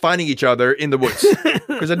everybody keeps finding each other in the woods,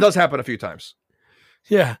 because it does happen a few times.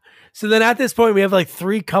 Yeah. So then at this point, we have like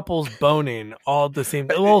 3 couples boning all at the same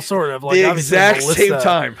time. Well, sort of. Like the exact same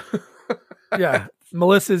time. Yeah.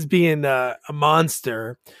 Melissa's being a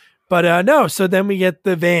monster. But no, so then we get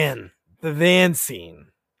the van scene.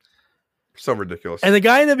 So ridiculous. And the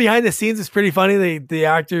guy in the behind the scenes is pretty funny. The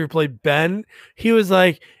actor who played Ben, he was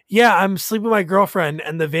like, yeah, I'm sleeping with my girlfriend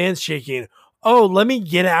and the van's shaking. Oh, let me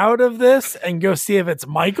get out of this and go see if it's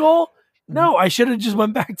Michael. No, I should have just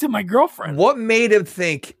went back to my girlfriend. What made him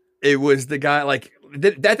think it was the guy? Like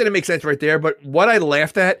that didn't make sense right there. But what I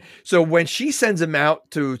laughed at, so when she sends him out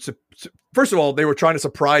to first of all, they were trying to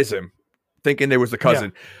surprise him, thinking there was the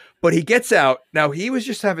cousin. Yeah. But he gets out. Now he was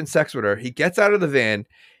just having sex with her. He gets out of the van.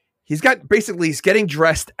 He's getting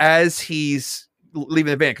dressed as he's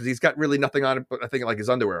leaving the van because he's got really nothing on, but I think like his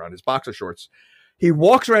underwear on, his boxer shorts. He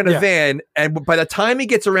walks around the van, and by the time he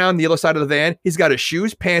gets around the other side of the van, he's got his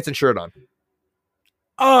shoes, pants, and shirt on.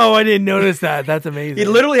 Oh, I didn't notice that. That's amazing. He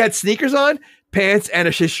literally had sneakers on, pants, and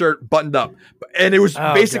his shirt buttoned up, and it was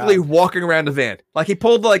basically walking around the van like he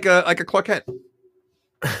pulled like a Clark Kent.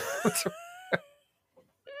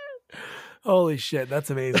 Holy shit,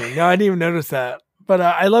 that's amazing. No, I didn't even notice that. But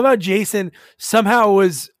I love how Jason somehow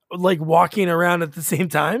was like walking around at the same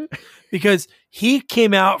time, because he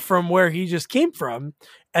came out from where he just came from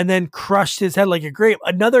and then crushed his head like a grape.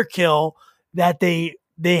 Another kill that they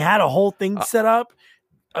had a whole thing set up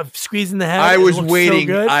of squeezing the head. I was waiting.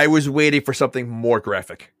 So I was waiting for something more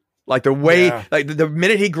graphic. Like the way, like the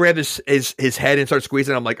minute he grabbed his head and started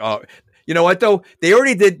squeezing, I'm like, oh, you know what though? They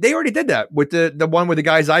already did that with the one where the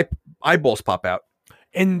guy's eyeballs pop out.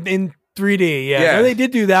 In 3D, yeah. No, they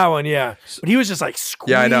did do that one, yeah. But he was just like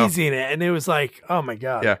squeezing it, and it was like, oh my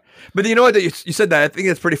god. Yeah, but you know what? You said that. I think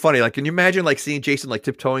that's pretty funny. Like, can you imagine like seeing Jason like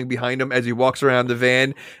tiptoeing behind him as he walks around the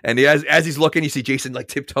van, and as he's looking, you see Jason like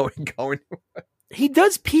tiptoeing going. He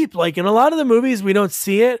does peep. Like in a lot of the movies, we don't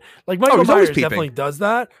see it. Like Michael Myers definitely does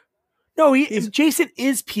that. No, Jason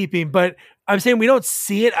is peeping, but I'm saying we don't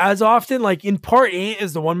see it as often. Like in Part 8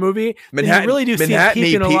 is the one movie Manhattan. You really do see him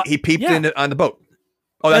peeping a lot. He peeped on the boat.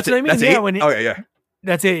 Oh, that's what I mean. That's yeah, yeah.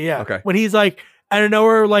 That's it. Yeah. Okay. When he's like, I don't know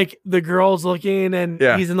where like the girl's looking, and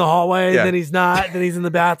he's in the hallway, and then he's not, then he's in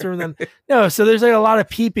the bathroom, then no. So there's like a lot of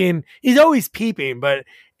peeping. He's always peeping, but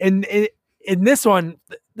in this one,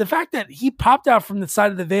 the fact that he popped out from the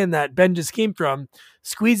side of the van that Ben just came from,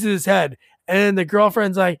 squeezes his head, and then the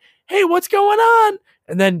girlfriend's like, "Hey, what's going on?"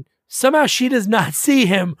 And then somehow she does not see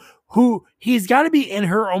him. Who he's got to be in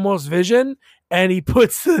her almost vision. And he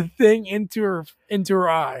puts the thing into her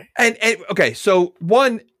eye. And okay, so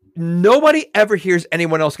one, nobody ever hears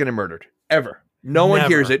anyone else getting murdered ever. No one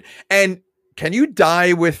hears it. And can you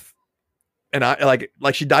die with an eye?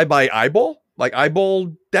 Like she died by eyeball, like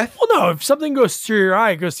eyeball death? Well, no. If something goes through your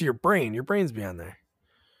eye, it goes to your brain. Your brain's behind there.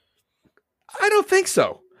 I don't think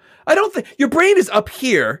so. I don't think your brain is up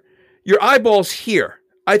here. Your eyeball's here.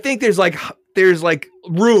 I think there's like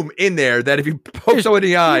room in there that if you poke someone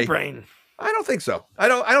in the eye, brain. I don't think so. I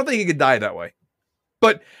don't think you could die that way.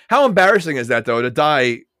 But how embarrassing is that though to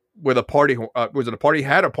die with a party? Was it a party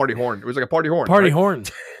hat or party horn? It was like a party horn. Party horn.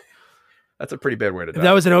 That's a pretty bad way to die. If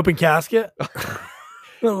that was an open casket.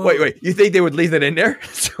 Wait. You think they would leave that in there?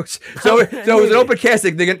 so it was an open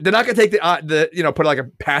casket. They're not going to take the put like a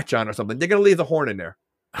patch on or something. They're going to leave the horn in there.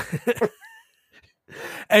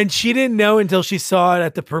 And she didn't know until she saw it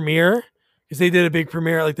at the premiere, because they did a big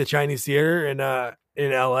premiere at like the Chinese theater in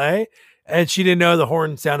LA, and she didn't know the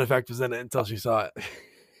horn sound effect was in it until she saw it.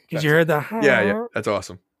 Because you heard that? Yeah, that's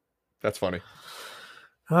awesome. That's funny.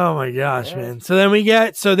 Oh my gosh, man! So then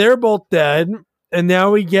they're both dead, and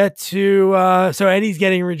now we get to so Eddie's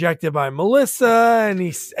getting rejected by Melissa, and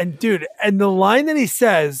the line that he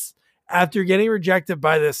says after getting rejected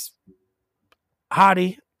by this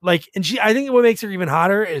hottie, like, and I think what makes her even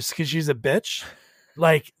hotter is because she's a bitch,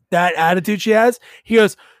 like that attitude she has. He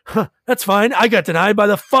goes, huh, "That's fine. I got denied by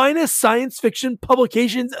the finest science fiction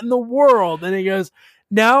publications in the world," and he goes,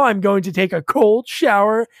 "Now I'm going to take a cold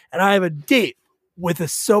shower, and I have a date with a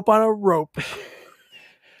soap on a rope."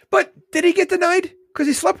 But did he get denied? Because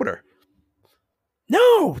he slept with her.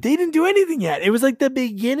 No, they didn't do anything yet. It was like the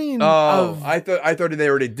beginning of... I thought they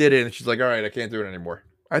already did it, and she's like, all right, I can't do it anymore.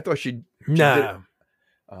 I thought she did it.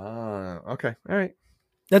 Okay. All right.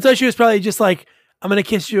 That's why she was probably just like, I'm going to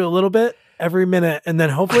kiss you a little bit every minute, and then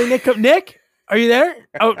hopefully Nick Nick, are you there?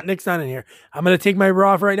 Oh, Nick's not in here. I'm going to take my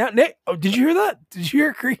bra off right now. Nick, oh, did you hear that? Did you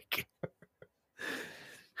hear a creak?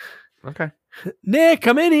 Okay. Nick,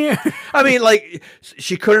 come in here. I mean, like,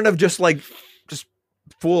 she couldn't have just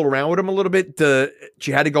fool around with him a little bit.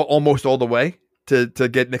 She had to go almost all the way to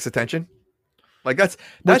get Nick's attention. Like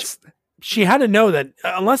that's she had to know that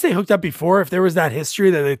unless they hooked up before, if there was that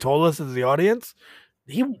history that they told us as the audience,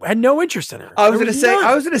 he had no interest in her. I was going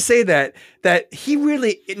to say that he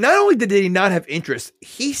really, not only did he not have interest,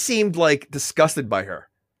 he seemed like disgusted by her.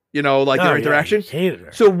 You know, like their interaction. He hated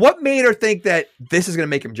her. So what made her think that this is going to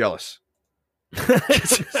make him jealous?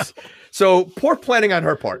 So poor planning on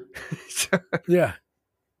her part. Yeah.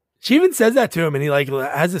 She even says that to him, and he like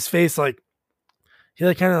has his face like he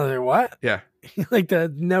like kind of like, what? Yeah. Like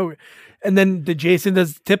no, and then the Jason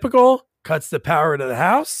does typical, cuts the power to the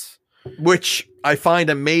house, which I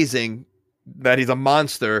find amazing that he's a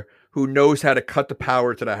monster who knows how to cut the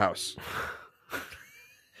power to the house.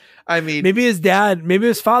 I mean, maybe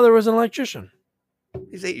his father was an electrician.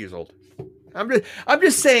 He's 8 years old. I'm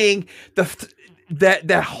just saying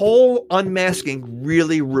that whole unmasking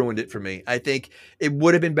really ruined it for me. I think it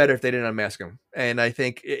would have been better if they didn't unmask him. And I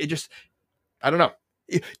think it just, I don't know.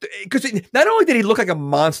 Because not only did he look like a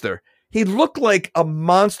monster, he looked like a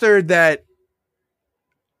monster that's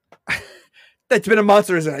been a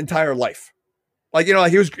monster his entire life. Like, you know,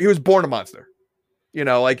 like he was born a monster. You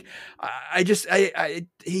know, like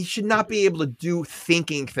he should not be able to do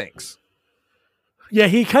thinking things. Yeah,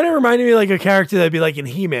 he kind of reminded me like a character that'd be like in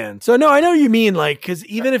He-Man. So no, I know what you mean, like, because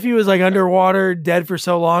even if he was like underwater, dead for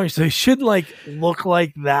so long, so he shouldn't like look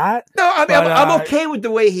like that. No, I'm okay with the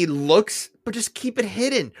way he looks, but just keep it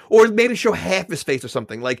hidden, or maybe show half his face or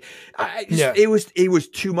something. Like, it was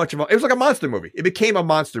too much of it was like a monster movie. It became a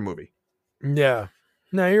monster movie. Yeah,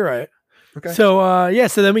 no, you're right. Okay. So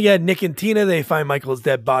so then we get Nick and Tina. They find Michael's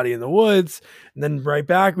dead body in the woods, and then right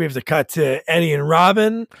back we have to cut to Eddie and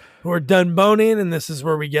Robin, who are done boning, and this is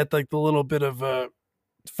where we get like the little bit of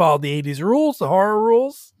follow the 80s rules, the horror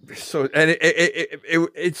rules. So and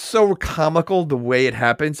it's so comical the way it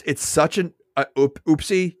happens. It's such an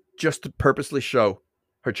oopsie just to purposely show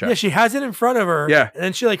her chest. Yeah, she has it in front of her. Yeah, and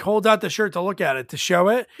then she like holds out the shirt to look at it to show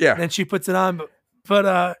it. Yeah, and then she puts it on.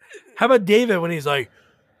 But how about David when he's like,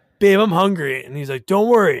 babe, I'm hungry. And he's like, don't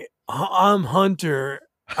worry. I'm Hunter.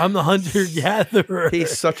 I'm the hunter gatherer.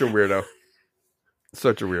 He's such a weirdo.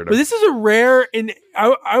 Such a weirdo. But this is a rare,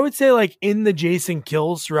 I would say like in the Jason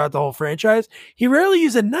kills throughout the whole franchise, he rarely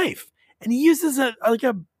uses a knife. And he uses a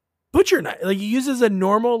butcher knife. Like he uses a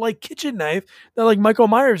normal like kitchen knife that like Michael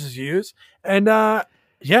Myers has used. And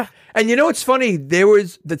yeah. And you know what's funny? There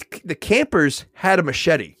was the campers had a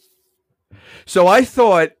machete. So I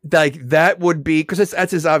thought like that would be, because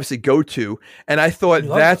that's his obviously go-to. And I thought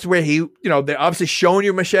that's where he, you know, they're obviously showing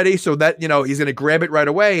you machete so that, you know, he's going to grab it right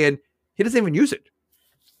away. And he doesn't even use it.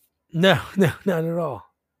 No, not at all.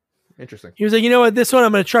 Interesting. He was like, you know what, this one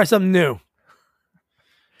I'm going to try something new.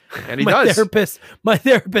 And he does. My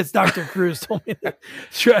therapist, Dr. Cruz, told me that.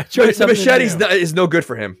 Try the something machete is no good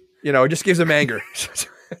for him. You know, it just gives him anger.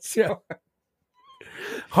 Yeah.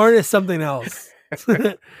 Harness something else.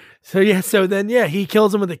 So then he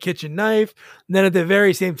kills him with a kitchen knife. And then at the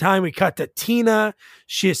very same time, we cut to Tina.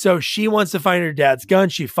 She wants to find her dad's gun.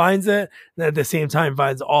 She finds it. And at the same time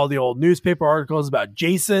finds all the old newspaper articles about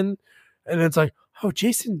Jason. And then it's like, oh,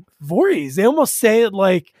 Jason Voorhees. They almost say it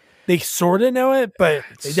like they sort of know it, but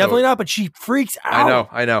they definitely not. But she freaks out.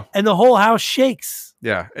 I know. And the whole house shakes.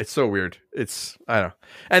 Yeah, it's so weird. I don't know.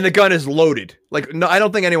 And the gun is loaded. Like, no, I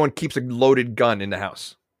don't think anyone keeps a loaded gun in the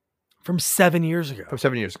house. From 7 years ago. From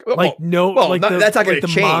 7 years ago. Like, that's not going to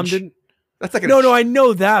change. That's like No, I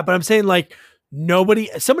know that, but I'm saying like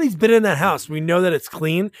somebody's been in that house. We know that it's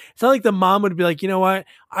clean. It's not like the mom would be like, you know what?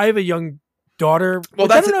 I have a young daughter.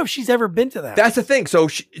 Well, I don't know if she's ever been to that. That's the thing. So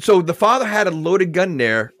the father had a loaded gun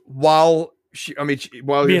there while he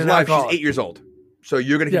was alive. She's 8 years old. So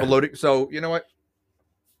you're going to keep a loaded. So you know what?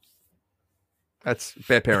 That's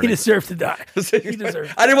bad parenting. He deserved to die. He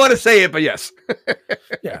deserved. I didn't want to say it, but yes.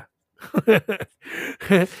 Yeah.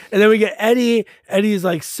 And then we get Eddie. Eddie's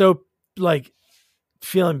like so like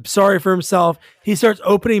feeling sorry for himself. He starts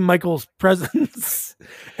opening Michael's presents,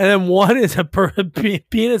 and then one is a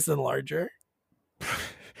penis enlarger.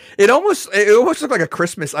 It almost looked like a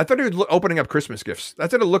Christmas. I thought he was opening up Christmas gifts.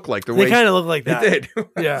 That's what it looked like. They kind of look like that. It did.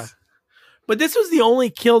 Yeah. But this was the only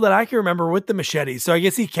kill that I can remember with the machete. So I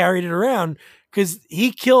guess he carried it around because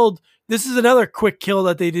he killed. This is another quick kill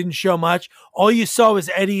that they didn't show much. All you saw was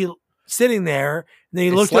Eddie sitting there, and then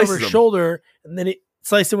he looked over his shoulder, and then he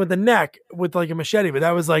sliced him with the neck with like a machete. But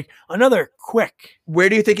that was like another quick. Where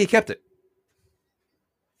do you think he kept it?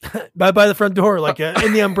 by the front door, like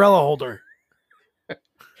in the umbrella holder.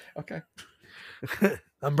 Okay.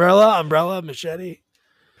 umbrella, machete.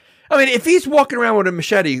 I mean, if he's walking around with a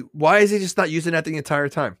machete, why is he just not using that the entire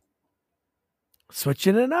time?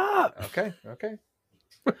 Switching it up. Okay.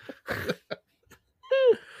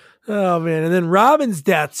 Oh man. And then Robin's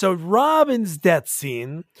death. So Robin's death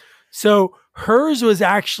scene. So hers was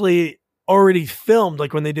actually already filmed.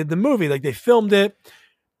 Like when they did the movie, like they filmed it.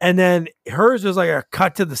 And then hers was like a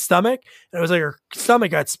cut to the stomach. And it was like her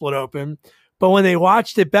stomach got split open. But when they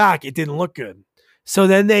watched it back, it didn't look good. So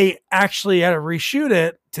then they actually had to reshoot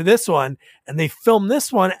it to this one. And they filmed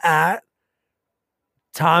this one at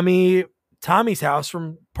Tommy's house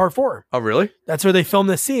from part 4. Oh, really? That's where they filmed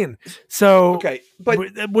this scene. So, okay,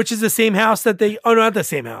 but which is the same house that not the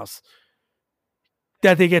same house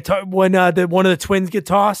that they get when one of the twins get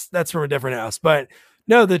tossed. That's from a different house. But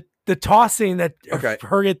no, the tossing that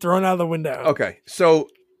her get thrown out of the window. Okay, so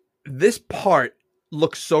this part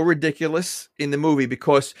looks so ridiculous in the movie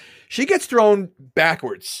because she gets thrown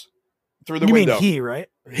backwards through the window. You mean he, right?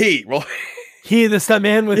 Well. He, the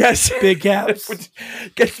stuntman with big caps,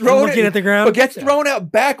 gets thrown looking at the ground, but gets thrown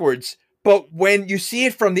out backwards. But when you see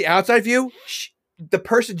it from the outside view, the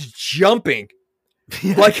person's jumping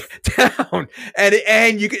like down,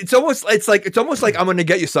 and you can, it's almost like I'm gonna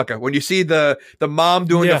get you, sucker. When you see the mom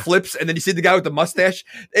doing the flips, and then you see the guy with the mustache,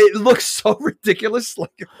 it looks so ridiculous,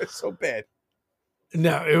 like it was so bad.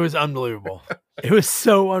 No, it was unbelievable. It was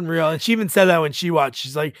so unreal. And she even said that when she watched.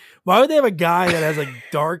 She's like, why would they have a guy that has like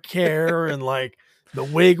dark hair and like the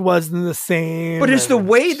wig wasn't the same? But it's the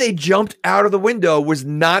way they jumped out of the window was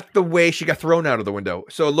not the way she got thrown out of the window.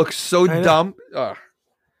 So it looks so dumb.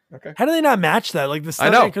 Okay. How do they not match that? Like the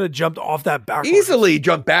stuntman could have jumped off that backwards. Easily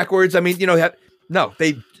jumped backwards. I mean, no,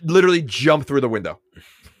 they literally jumped through the window.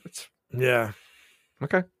 Yeah.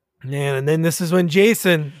 Okay. Man, and then this is when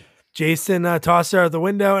Jason tossed her out the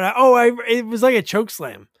window, and it was like a choke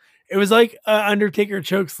slam. It was like an Undertaker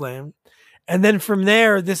choke slam. And then from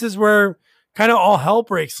there, this is where kind of all hell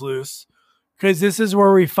breaks loose, because this is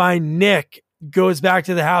where we find Nick goes back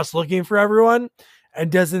to the house looking for everyone and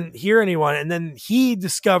doesn't hear anyone. And then he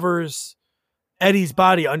discovers Eddie's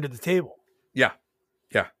body under the table. Yeah.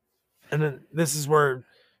 Yeah. And then this is where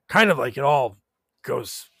kind of like it all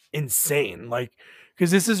goes insane. Like,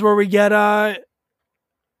 because this is where we get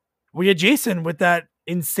Jason with that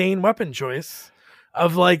insane weapon choice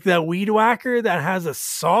of like that weed whacker that has a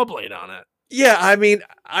saw blade on it. Yeah, I mean,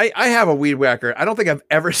 I have a weed whacker. I don't think I've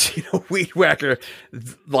ever seen a weed whacker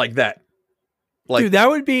like that. Like, dude, that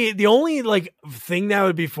would be the only like thing that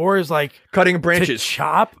would be for is like cutting branches,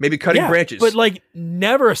 chop, maybe cutting branches, but like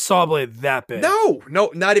never a saw blade that big. No,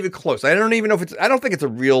 not even close. I don't even know if I don't think it's a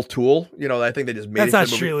real tool. I think they just made that's it. Not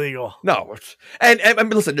street legal. No, and I mean,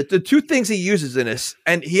 listen, the two things he uses in this,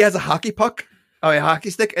 and he has a hockey puck. A hockey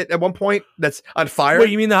stick at one point that's on fire. Wait,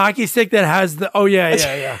 you mean the hockey stick that has the? Oh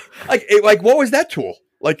yeah. like what was that tool?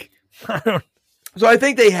 Like, so I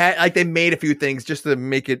think they made a few things just to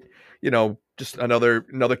make it, just another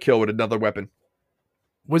kill with another weapon.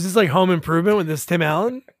 Was this like Home Improvement with this Tim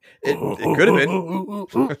Allen? It could have been.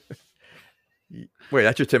 Wait,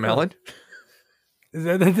 that's your Tim Allen?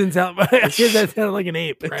 That didn't sound. That sounded like an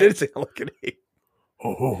ape. Right? It did sound like an ape.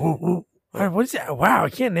 All right, what is that? Wow, I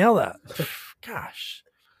can't nail that. Gosh,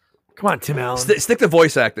 come on, Tim Allen. Stick to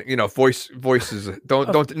voice acting. Voices.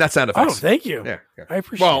 Don't not sound effects. Oh, thank you. Yeah. I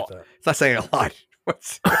appreciate that. It's not saying a lot.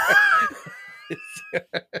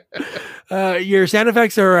 Your sound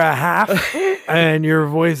effects are a half, and your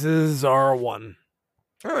voices are 1.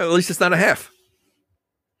 All right, at least it's not a half.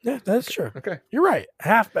 Yeah, that's true. Okay, you're right.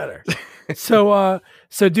 Half better. So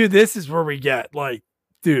dude, this is where we get like,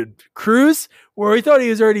 dude, Cruz, where we thought he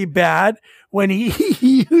was already bad when he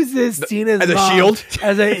uses Tina's as a mom shield?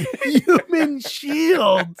 as a human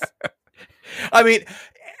shield. I mean,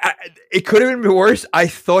 it could have been worse. I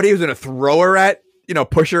thought he was going to throw her at,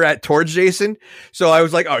 push her at towards Jason. So I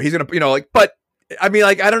was like, oh, he's going to, but I mean,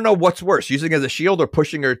 like, I don't know what's worse, using it as a shield or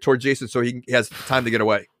pushing her towards Jason so he has time to get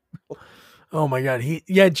away. Oh my God.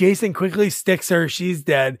 Jason quickly sticks her. She's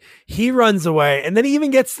dead. He runs away. And then he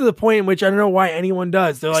even gets to the point in which I don't know why anyone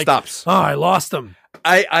does. They're like, stops. Oh, I lost him.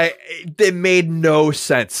 It made no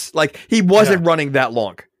sense. Like, he wasn't running that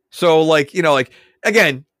long. So like,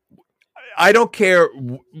 again, I don't care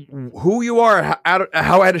who you are,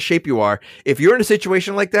 how out of shape you are. If you're in a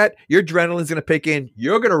situation like that, your adrenaline's going to pick in.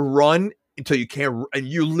 You're going to run until you can't, and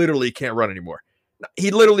you literally can't run anymore.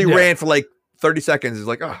 He literally ran for like 30 seconds. It's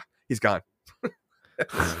like, oh, he's gone.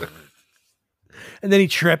 And then he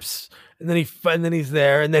trips, and then he's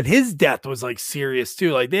there, and then his death was like serious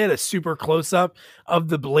too. Like, they had a super close up of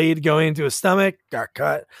the blade going into his stomach, got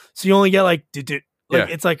cut. So you only get like,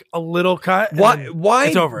 it's like a little cut. Why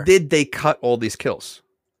it's over. Did they cut all these kills?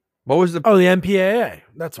 What was the? Oh, the MPAA.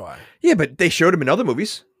 That's why. Yeah, but they showed him in other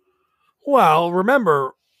movies. Well,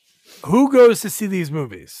 remember, who goes to see these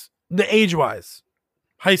movies? The age wise.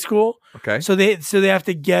 High school. Okay. So they have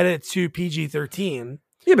to get it to PG-13.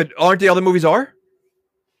 Yeah, but aren't the other movies R?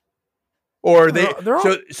 Or they're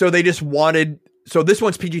all, so they just wanted, so this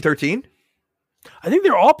one's PG-13? I think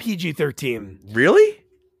they're all PG-13. Really?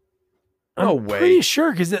 No I'm way. Pretty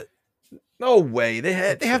sure no way. They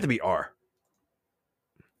have to be R.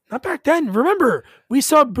 Not back then. Remember, we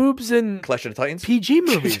saw boobs in Clash of the Titans PG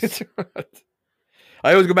movies.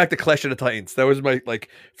 I always go back to Clash of the Titans. That was my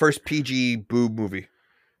first PG boob movie.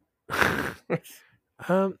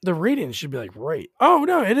 The rating should be like right. Oh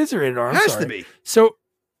no, it is a rated R. Has to be. So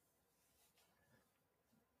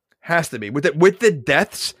has to be with the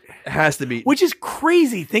deaths. Has to be. Which is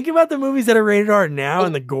crazy. Think about the movies that are rated R now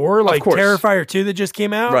and the gore, like Terrifier 2 that just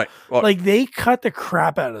came out. Right. Well, like they cut the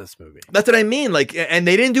crap out of this movie. That's what I mean. Like, and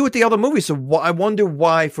they didn't do it with the other movies. So I wonder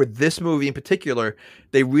why for this movie in particular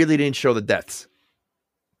they really didn't show the deaths.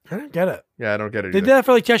 I don't get it. Yeah, I don't get it. They did that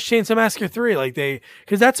for like Texas Chainsaw Massacre 3.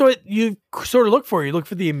 Because that's what you sort of look for. You look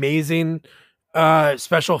for the amazing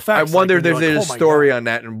special effects. I wonder if there's a story on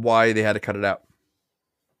that and why they had to cut it out.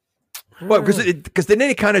 Well, because didn't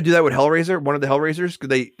they kind of do that with Hellraiser? One of the Hellraisers?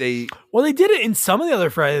 They did it in some of the other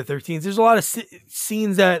Friday the 13th. There's a lot of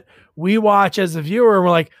scenes that we watch as a viewer and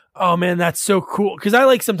we're like, oh man, that's so cool. Because I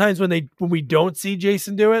like sometimes when we don't see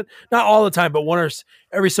Jason do it, not all the time, but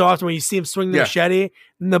every so often when you see him swing the machete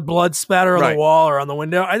and the blood splatter on the wall or on the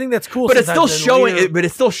window, I think that's cool. But it's still showing it. But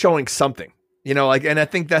it's still showing something, and I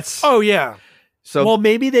think that's. Oh yeah. So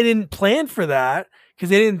maybe they didn't plan for that because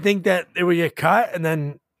they didn't think that it would get cut, and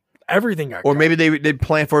then everything got or cut. Maybe they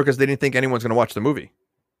planned for it because they didn't think anyone's going to watch the movie.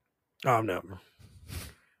 Oh no.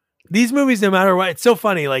 These movies, no matter what, it's so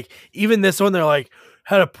funny. Like even this one, they're like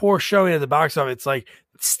had a poor showing at the box office. It's like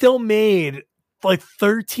still made like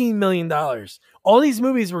 $13 million. All these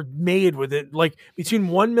movies were made with it like between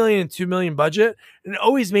 1 million and 2 million budget, and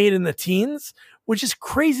always made in the teens, which is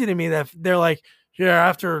crazy to me that they're like, yeah,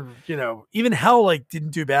 after even Hell like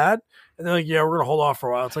didn't do bad, and they're like, yeah, we're gonna hold off for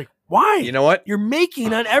a while. It's like, why? You know what? You're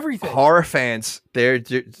making on everything. Horror fans, they're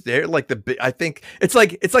like I think it's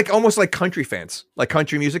like almost like country fans, like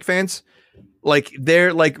country music fans. Like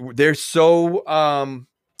they're so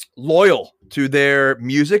loyal to their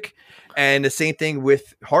music, and the same thing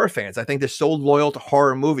with horror fans. I think they're so loyal to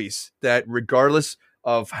horror movies that regardless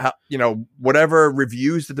of how whatever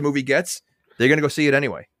reviews that the movie gets, they're gonna go see it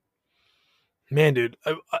anyway. Man, dude,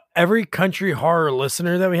 every country horror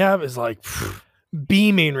listener that we have is like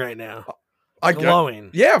beaming right now,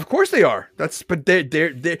 glowing. Yeah, of course they are. But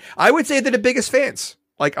they're I would say they're the biggest fans.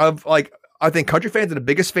 I think country fans are the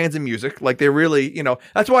biggest fans of music. Like they really,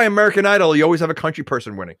 that's why American Idol, you always have a country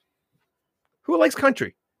person winning. Who likes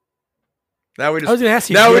country? Now we just. I was going to ask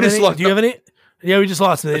you. Now do you have any? Yeah, we just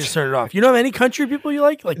lost and they just turned it off. You don't have any country people you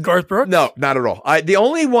like Garth Brooks? No, not at all. The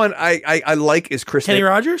only one I like is Kenny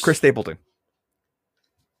Rogers, Chris Stapleton.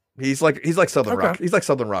 He's like Southern rock. He's like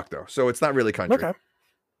Southern rock though, so it's not really country. Okay.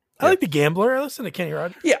 I like The Gambler. I listen to Kenny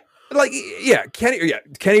Rogers. Yeah.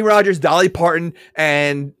 Kenny Rogers, Dolly Parton,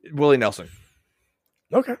 and Willie Nelson.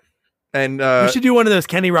 Okay. And we should do one of those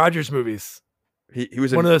Kenny Rogers movies. He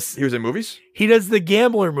was in one of those. He was in movies. He does the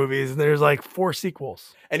Gambler movies, and there's like 4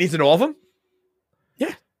 sequels. And he's in all of them.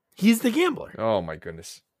 Yeah, he's the Gambler. Oh my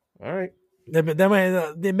goodness! All right.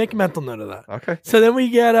 They make a mental note of that. Okay. So then we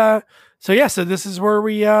get so this is where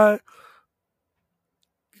we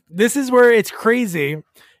this is where it's crazy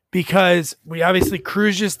because we obviously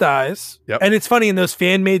Cruz just dies. Yep. And it's funny in those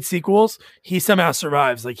fan made sequels, he somehow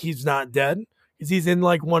survives. Like he's not dead because he's in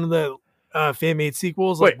like one of the fan made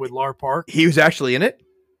sequels, like Wait. with Lar Park. He was actually in it.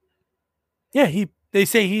 Yeah, they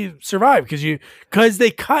say he survived because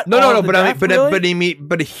they cut. No.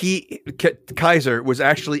 But Kaiser was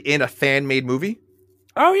actually in a fan made movie.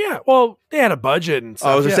 Oh yeah, well they had a budget and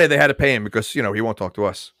stuff. I was gonna say they had to pay him because he won't talk to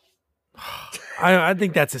us. I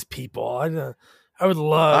think that's his people. I would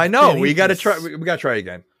love. I know man, we got to try. We got to try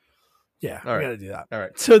again. Yeah, All right. we got to do that. All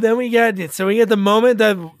right. So then we get the moment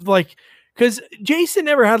that like because Jason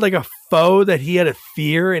never had like a foe that he had to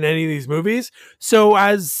fear in any of these movies. So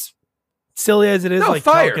as silly as it is, like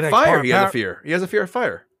fire. telekinetic He has a fear. He has a fear of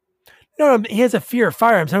fire. No, he has a fear of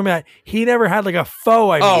fire. I'm talking about he never had like a foe.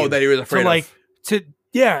 That he was afraid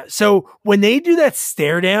of. So when they do that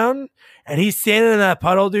stare down and he's standing in that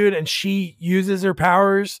puddle, dude, and she uses her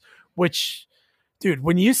powers, which, dude,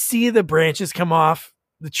 when you see the branches come off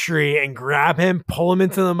the tree and grab him, pull him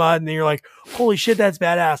into the mud, and then you're like, holy shit, that's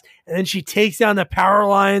badass. And then she takes down the power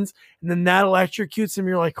lines and then that electrocutes him.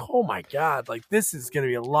 You're like, oh my God, like this is going to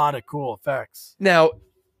be a lot of cool effects. Now,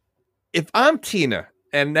 if I'm Tina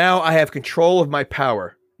and now I have control of my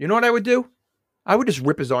power, you know what I would do? I would just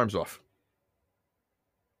rip his arms off.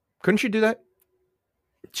 Couldn't you do that?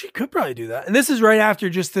 She could probably do that. And this is right after,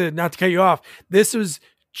 not to cut you off, this was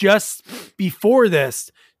just before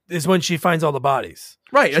this is when she finds all the bodies.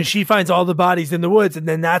 Right. So she finds all the bodies in the woods. And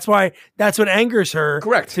then that's what angers her.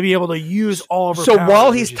 Correct. To be able to use all of her So powers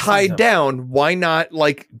while he's tied down, why not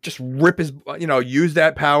like just rip his, use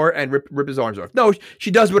that power and rip his arms off? No,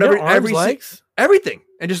 she does whatever, everything.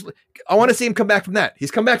 And just, I want to see him come back from that.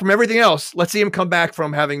 He's come back from everything else. Let's see him come back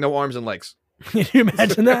from having no arms and legs. Can you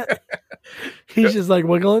imagine that? He's just like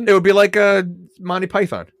wiggling. It would be like Monty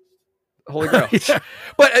Python, Holy Grail. Yeah.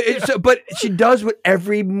 But she does what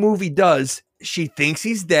every movie does. She thinks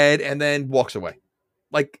he's dead and then walks away.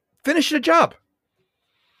 Like, finish the job.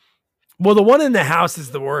 Well, the one in the house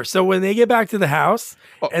is the worst. So when they get back to the house,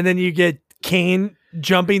 and then you get Kane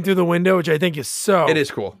jumping through the window, which I think is so. It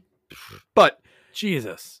is cool. But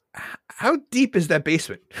Jesus, how deep is that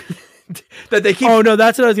basement? That they keep. Oh no,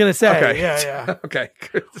 that's what I was gonna say. Okay. Yeah. Okay.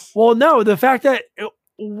 Well, no, the fact that it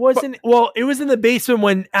wasn't. Well, it was in the basement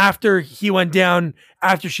when after he went down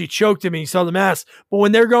after she choked him and you saw the mask. But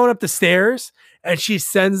when they're going up the stairs and she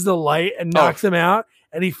sends the light and knocks him out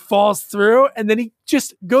and he falls through and then he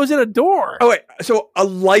just goes in a door. Oh wait, so a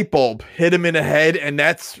light bulb hit him in the head and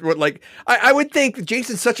that's what like I would think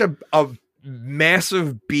Jason's such a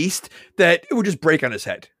massive beast that it would just break on his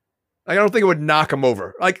head. I don't think it would knock him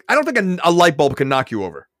over. Like, I don't think a light bulb can knock you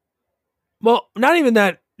over. Well, not even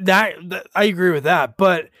that I agree with that.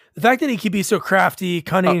 But the fact that he can be so crafty,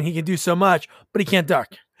 cunning, and he can do so much, but he can't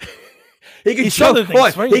duck. He can jump.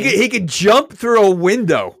 He can jump through a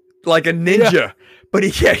window like a ninja, but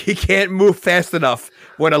he can't move fast enough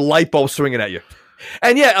when a light bulb's swinging at you.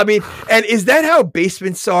 And and is that how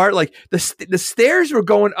basements are? Like the stairs were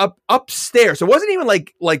going upstairs. So it wasn't even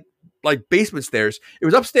like basement stairs. It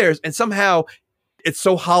was upstairs, and somehow it's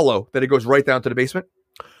so hollow that it goes right down to the basement.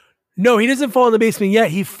 No, he doesn't fall in the basement yet.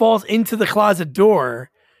 He falls into the closet door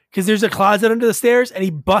because there's a closet under the stairs, and he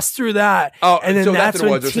busts through that. Oh, and then so that's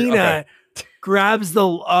when Tina grabs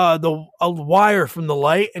the wire from the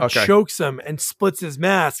light and chokes him and splits his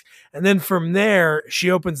mask. And then from there, she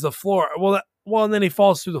opens the floor. Well, and then he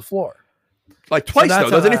falls through the floor. Like twice, though.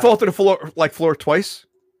 Doesn't he fall through the floor twice?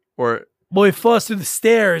 Or well, he falls through the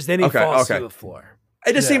stairs, then he falls through the floor.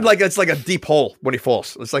 It just seemed like it's like a deep hole when he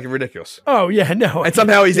falls. It's like ridiculous. Oh, yeah, no. And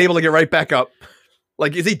somehow he's able to get right back up.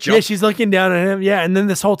 Like, is he jumping? Yeah, she's looking down at him. Yeah, and then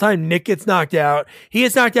this whole time, Nick gets knocked out. He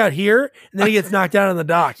gets knocked out here, and then he gets knocked out on the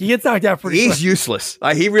dock. He gets knocked out pretty quick. He's useless.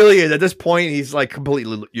 He really is. At this point, he's like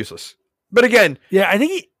completely useless. But again. Yeah, I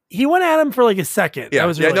think he went at him for like a second. Yeah, that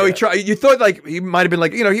was really he tried. You thought like he might have been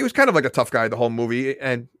like, he was kind of like a tough guy the whole movie.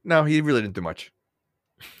 And no, he really didn't do much.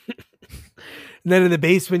 And then in the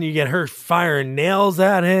basement, you get her firing nails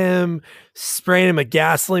at him, spraying him with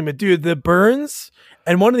gasoline. But dude, the burns.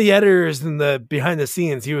 And one of the editors in the behind the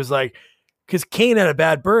scenes, he was like, because Kane had a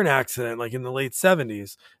bad burn accident like in the late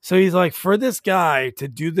 70s. So he's like, for this guy to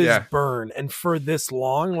do this burn and for this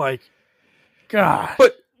long, like, God.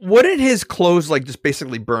 But wouldn't his clothes like just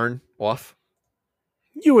basically burn off?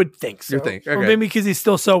 You would think so. You think? Okay. Or maybe because he's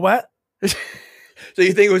still so wet. So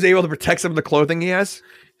you think it was able to protect some of the clothing he has?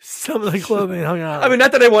 Some of the clothing hung on. I mean,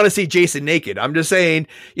 not that I want to see Jason naked. I'm just saying,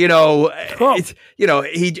 it's,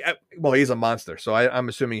 he's a monster. So I'm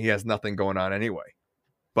assuming he has nothing going on anyway.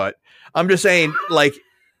 But I'm just saying, like,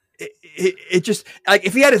 it just, like,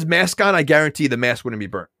 if he had his mask on, I guarantee the mask wouldn't be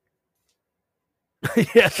burnt.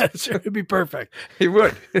 Yeah, that's true. It'd be perfect. He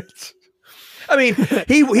would. I mean,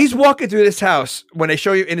 he's walking through this house when they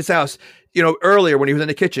show you in his house, earlier when he was in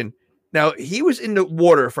the kitchen. Now, he was in the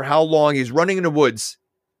water for how long? He's running in the woods.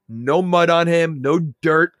 No mud on him, no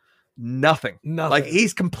dirt, nothing. Like,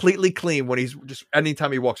 he's completely clean when he's just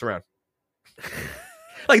anytime he walks around.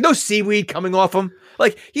 Like, no seaweed coming off him.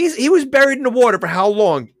 Like, he was buried in the water for how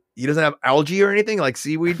long? He doesn't have algae or anything like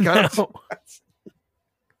seaweed kind of.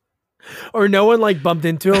 Or no one like bumped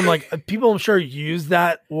into him. Like people, I'm sure, use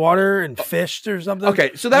that water and fished or something.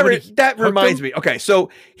 Okay, so that reminds me. Okay, so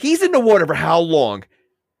he's in the water for how long?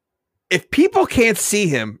 If people can't see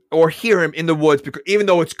him or hear him in the woods, because even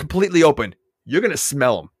though it's completely open, you're gonna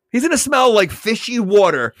smell him. He's gonna smell like fishy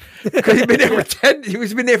water because he's been there for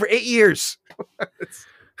He's been there for 8 years.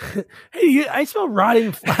 Hey, I smell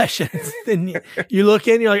rotting flesh. And you look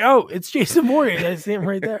in, you're like, oh, it's Jason Voorhees. I see him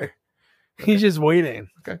right there. He's just waiting.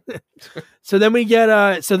 Okay. So then we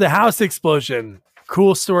get so the house explosion.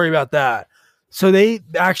 Cool story about that. So they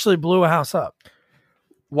actually blew a house up.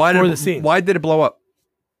 Why did it blow up?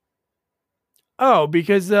 Oh,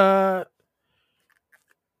 because all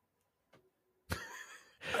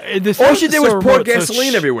she did was pour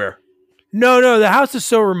gasoline everywhere. No, the house is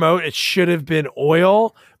so remote it should have been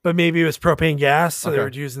oil, but maybe it was propane gas, so they were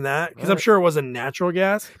using that. Because I'm sure it wasn't natural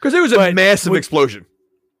gas. Because it was a massive explosion.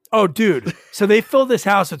 Oh, dude. So they filled this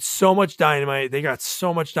house with so much dynamite. They got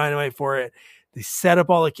so much dynamite for it. They set up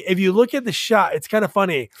all the... If you look at the shot, it's kind of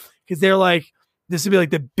funny because they're like, this would be like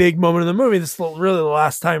the big moment of the movie. This is really the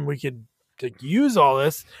last time we could use all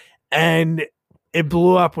this. And it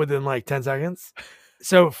blew up within like 10 seconds.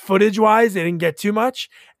 So footage-wise, they didn't get too much.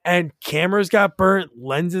 And cameras got burnt.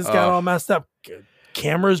 Lenses got all messed up.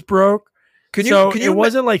 Cameras broke. It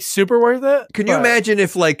wasn't like super worth it. Can you imagine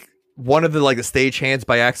if like one of the like the stage hands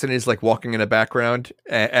by accident is like walking in the background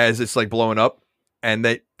as it's like blowing up, and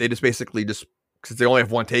they just basically just because they only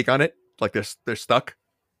have one take on it, like they're stuck.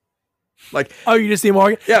 Like, oh, you just see him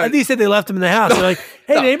walking? Yeah. I think you said they left him in the house. They're like,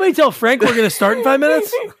 hey, did anybody tell Frank we're going to start in 5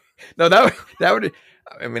 minutes? No, that would.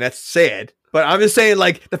 I mean, that's sad. But I'm just saying,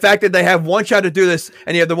 like, the fact that they have one shot to do this,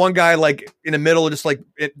 and you have the one guy, like, in the middle, just, like,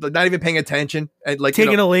 not even paying attention. And, like,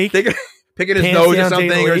 taking a leak. Picking his nose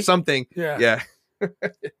or something. Yeah.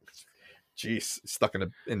 Jeez, stuck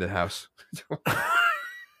in the house.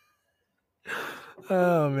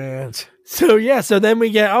 Oh, man. So then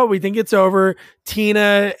we think it's over.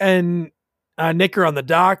 Tina and Nick are on the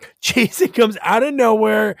dock. Jason comes out of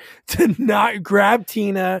nowhere to not grab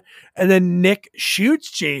Tina, and then Nick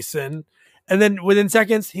shoots Jason. And then within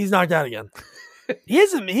seconds, he's knocked out again. He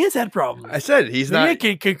has head problems. I said he's not. He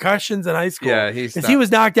had concussions in high school. Yeah, he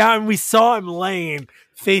was knocked out, and we saw him laying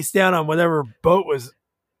face down on whatever boat was.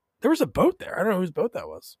 There was a boat there. I don't know whose boat that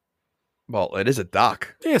was. Well, it is a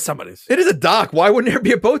dock. Yeah, somebody's. It is a dock. Why wouldn't there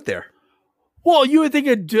be a boat there? Well, you would think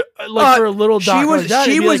for a little dock.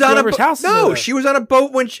 She was on a boat. No, she was on a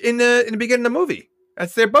boat in the beginning of the movie.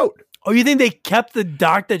 That's their boat. Oh, you think they kept the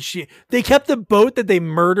dock they kept the boat that they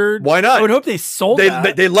murdered? Why not? I would hope they sold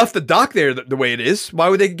that. They left the dock there the way it is. Why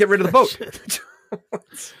would they get rid of the boat?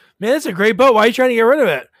 Man, that's a great boat. Why are you trying to get rid of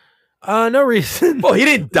it? No reason. Well, he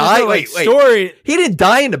didn't die. Wait. Story. He didn't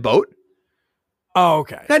die in the boat. Oh,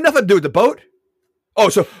 okay. It had nothing to do with the boat. Oh,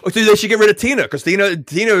 so they should get rid of Tina because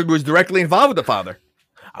Tina was directly involved with the father.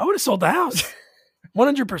 I would have sold the house.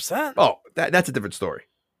 100%. Oh, that's a different story.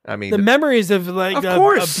 I mean, the memories of like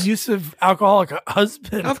abusive alcoholic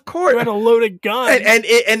husband, of course, who had a loaded gun.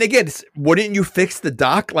 And again, wouldn't you fix the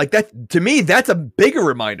dock like that? To me, that's a bigger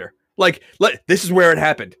reminder. Like, this is where it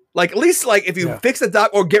happened. Like, at least, like, if you fix the dock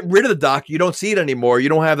or get rid of the dock, you don't see it anymore. You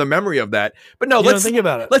don't have the memory of that. But no, let's think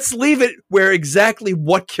about it. Let's leave it where exactly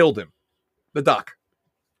what killed him, the dock.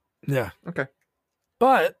 Yeah. Okay.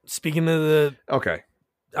 But speaking of the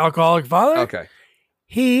alcoholic father,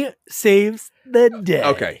 he saves the day.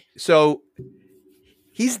 Okay, so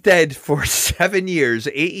he's dead for 7 years,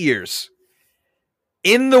 8 years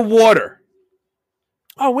in the water.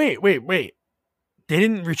 Oh, wait. They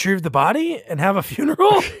didn't retrieve the body and have a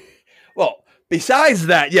funeral? Well, besides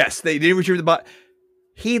that, yes, they didn't retrieve the body.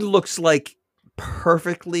 He looks like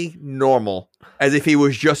perfectly normal, as if he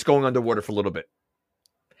was just going underwater for a little bit.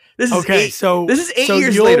 This is this is 8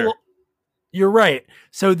 years later. You're right.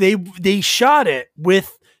 So they shot it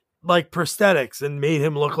with like prosthetics and made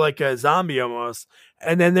him look like a zombie almost.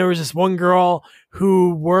 And then there was this one girl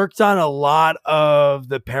who worked on a lot of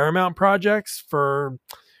the Paramount projects for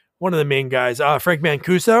one of the main guys, Frank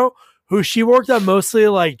Mancuso, who she worked on mostly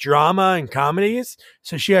like drama and comedies.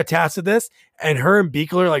 So she got tasked with this, and her and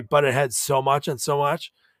Beekler like butted heads so much.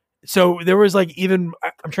 So there was like I'm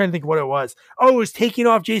trying to think what it was. Oh, it was taking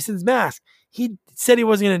off Jason's mask. he said he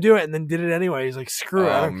wasn't going to do it and then did it anyway. He's like, screw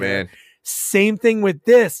it. I Oh don't care. man. Same thing with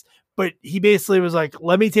this, but he basically was like,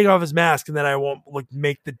 let me take off his mask and then I won't like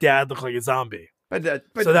make the dad look like a zombie. But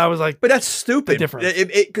So that was like, but that's stupid. difference.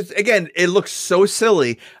 Because again, it looks so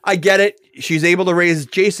silly. I get it. She's able to raise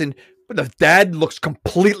Jason, but the dad looks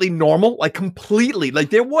completely normal, like completely. Like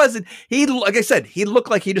there wasn't. Like I said, he looked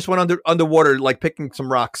like he just went underwater, like picking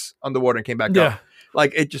some rocks underwater and came back yeah. up.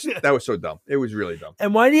 Like it just that was so dumb. It was really dumb.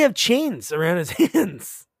 And why do you have chains around his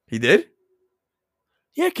hands? He did.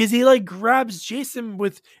 Yeah, because he like grabs Jason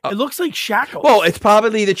with, it looks like shackles. Well, it's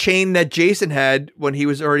probably the chain that Jason had when he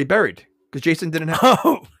was already buried. Because Jason didn't have.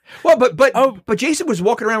 Oh, Well, but Jason was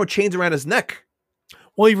walking around with chains around his neck.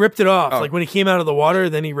 well, he ripped it off. Oh. Like when he came out of the water,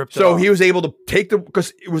 then he ripped it So off. he was able to take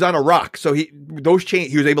because it was on a rock. So he was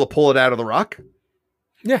able to pull it out of the rock.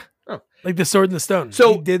 Yeah. Oh. Like the sword and the stone.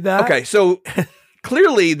 So he did that. Okay, so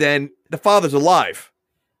clearly then the father's alive.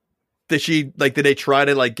 Did they try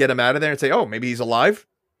to like get him out of there and say, oh, maybe he's alive?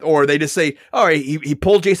 Or they just say, all right, he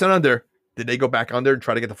pulled Jason under. Did they go back under and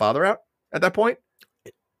try to get the father out at that point?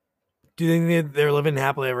 Do you think they're living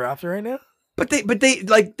happily ever after right now? But they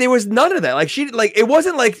like there was none of that. Like it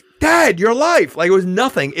wasn't like, Dad, you're alive. Like it was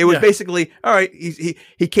nothing. It was basically, all right,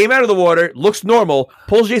 he came out of the water, looks normal,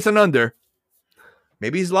 pulls Jason under.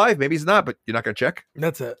 Maybe he's alive, maybe he's not, but you're not gonna check.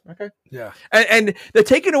 That's it. Okay. Yeah. And they're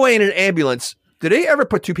taken away in an ambulance. Did they ever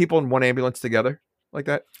put two people in one ambulance together like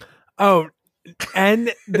that? Oh,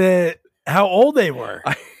 and how old they were.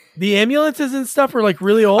 The ambulances and stuff were like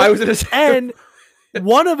really old. I was gonna say, and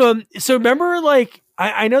one of them, so remember, like,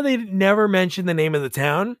 I know they never mentioned the name of the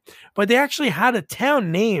town, but they actually had a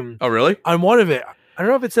town name oh really? on one of it. I don't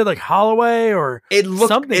know if it said like Holloway or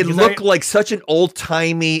something. It looked like such an old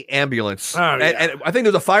timey ambulance. Oh, yeah. And I think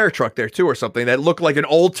there's a fire truck there too, or something that looked like an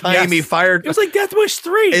old timey fire. It was like Death Wish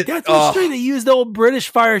 3. Death Wish 3. They used the old British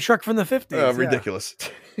fire truck from the 50s. Oh, ridiculous.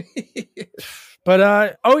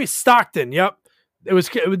 But Stockton. Yep.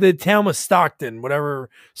 The town was Stockton, whatever.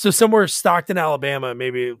 So somewhere Stockton, Alabama,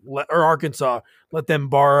 maybe, or Arkansas, let them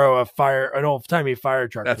borrow an old timey fire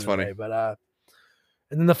truck. That's funny. Day. But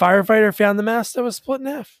and then the firefighter found the mask that was split in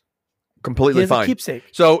half. Completely fine. Keepsake.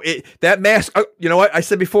 So that mask, you know what I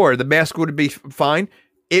said before, the mask would be fine.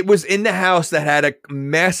 It was in the house that had a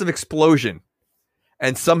massive explosion,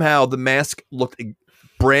 and somehow the mask looked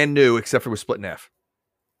brand new, except for it was split in half.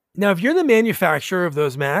 Now, if you're the manufacturer of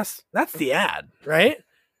those masks, that's the ad, right?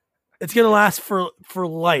 It's going to last for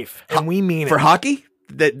life, and we mean for it. hockey.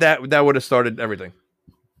 That would have started everything.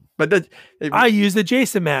 But I use the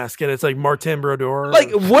Jason mask, and it's like Martin Brodeur. Like,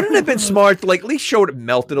 wouldn't it have been smart to like at least show it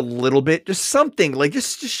melted a little bit, just something, like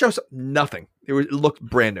just show nothing. It looked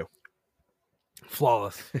brand new,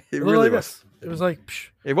 flawless. It really was. It was like psh,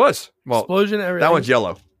 It was explosion. Everything. That one's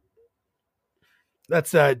yellow.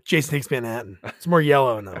 That's Jason Takes Manhattan. It's more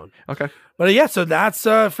yellow in that one. Okay. But yeah, so that's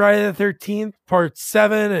Friday the 13th, part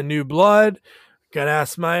 7, A New Blood. Gotta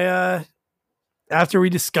ask my after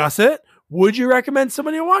we discuss it, would you recommend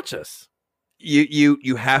somebody to watch this?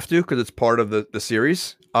 You have to, because it's part of the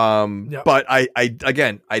series. Yep. But I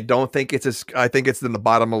don't think I think it's in the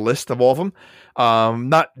bottom of the list of all of them.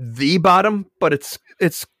 Not the bottom, but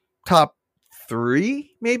it's top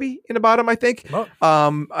 3 maybe in the bottom, I think. Oh.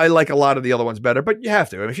 I like a lot of the other ones better, but you have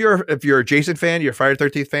to. And if you're a Jason fan, you're a Friday the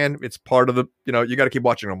 13th fan, it's part of the, you got to keep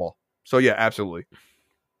watching them all. So yeah, absolutely.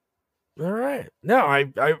 All right. No,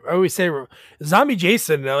 I always say Zombie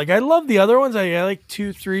Jason. Like, I love the other ones. I like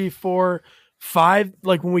 2, 3, 4, 5.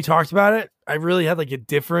 Like when we talked about it, I really had like a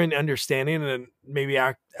different understanding, and maybe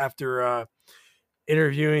after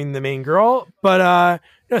interviewing the main girl. But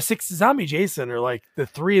 6 Zombie Jason are like the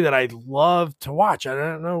 3 that I love to watch. I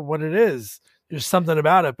don't know what it is. There's something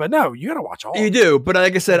about it, but no, you got to watch all. You do, but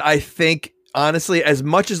like I said, I think honestly, as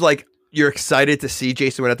much as like you're excited to see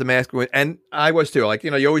Jason without the mask, and I was too. Like,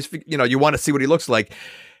 you always, you want to see what he looks like.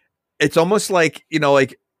 It's almost like,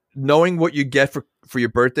 like knowing what you get for your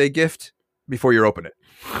birthday gift before you open it.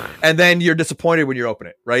 And then you're disappointed when you open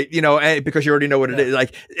it, right? Because you already know what it is.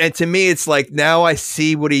 Like, and to me, it's like, now I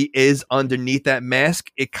see what he is underneath that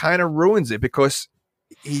mask. It kind of ruins it because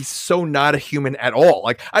he's so not a human at all.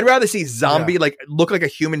 Like, I'd rather see zombie, like look like a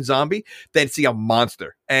human zombie than see a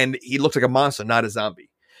monster. And he looks like a monster, not a zombie.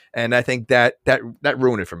 And I think that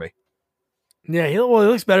ruined it for me. Yeah, he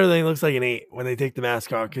looks better than he looks like an 8 when they take the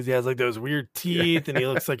mask off, because he has like those weird teeth and he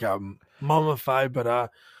looks like a mummified.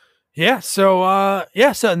 But so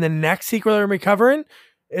in the next sequel that we're gonna be covering,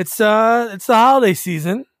 it's the holiday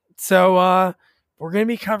season. So we're gonna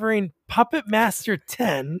be covering Puppet Master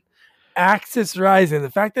 10, Axis Rising.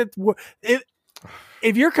 The fact that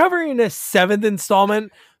if you're covering a 7th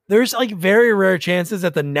installment, there's like very rare chances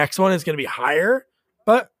that the next one is going to be higher,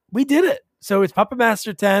 but we did it. So it's Puppet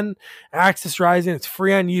Master 10, Axis Rising. It's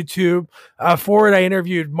free on YouTube. For it, I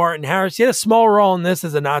interviewed Martin Harris. He had a small role in this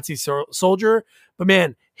as a Nazi soldier, but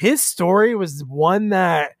man, his story was one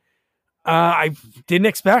that I didn't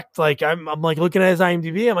expect. Like I'm like looking at his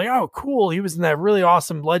IMDb. I'm like, oh, cool. He was in that really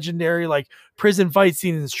awesome, legendary like prison fight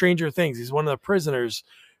scene in Stranger Things. He's one of the prisoners.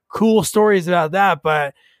 Cool stories about that.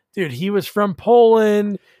 But dude, he was from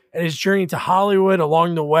Poland, and his journey to Hollywood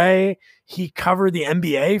along the way, he covered the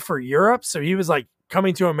NBA for Europe. So he was like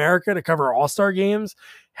coming to America to cover All-Star games.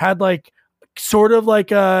 Had like sort of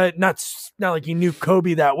like not like he knew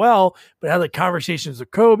Kobe that well, but had like conversations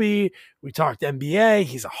with Kobe. We talked NBA.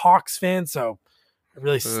 He's a Hawks fan, so I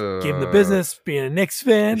really gave him the business being a Knicks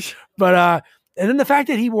fan. But and then the fact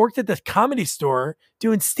that he worked at the Comedy Store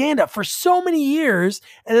doing stand-up for so many years,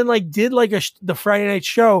 and then like did like the Friday night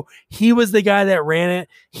show. He was the guy that ran it.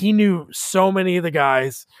 He knew so many of the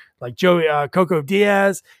guys, like Joey Coco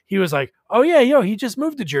Diaz. He was like, oh yeah, he just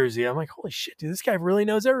moved to Jersey. I'm like, holy shit, dude, this guy really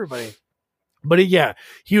knows everybody. But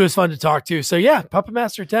he was fun to talk to. So yeah, Puppet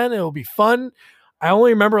Master 10, it'll be fun. I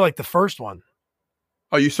only remember like the first one.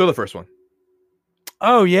 Oh, you saw the first one?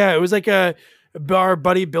 Oh yeah, it was like our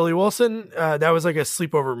buddy Billy Wilson. That was like a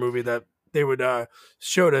sleepover movie that they would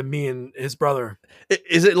show to me and his brother.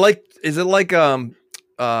 Is it like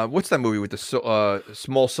what's that movie with the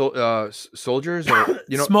small soldiers? Or,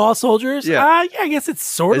 Small Soldiers? Yeah. I guess it's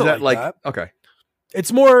sort of like that. Okay.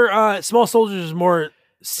 It's more Small Soldiers is more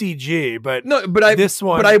CG, but no, but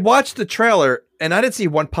I watched the trailer and I didn't see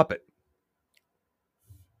one puppet.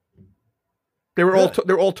 They were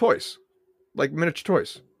all toys, like miniature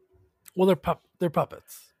toys. Well, they're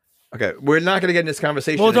puppets. Okay, we're not going to get in this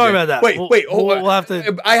conversation. We'll talk about that. Wait, we'll have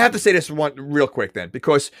to. I have to say this one real quick then,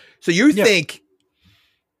 because so you think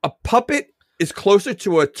a puppet is closer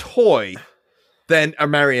to a toy than a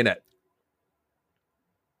marionette?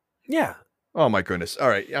 Yeah. Oh my goodness! All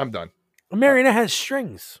right, I'm done. A marionette has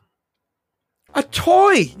strings. A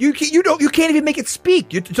toy. You can't even make it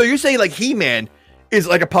speak. So you're saying like He-Man is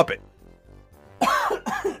like a puppet?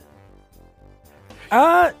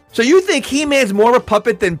 So you think He-Man's more of a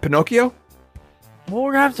puppet than Pinocchio? Well,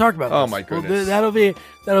 we're gonna have to talk about this. Oh my goodness. That'll be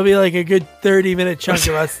like a good 30-minute chunk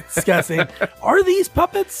of us discussing. Are these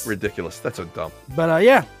puppets? Ridiculous. That's so dumb. But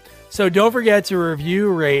yeah. So don't forget to review,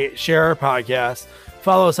 rate, share our podcast.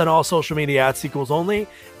 Follow us on all social media at Sequels Only.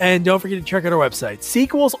 And don't forget to check out our website,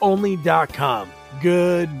 sequelsonly.com.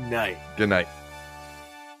 Good night. Good night.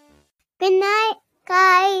 Good night,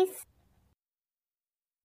 guys.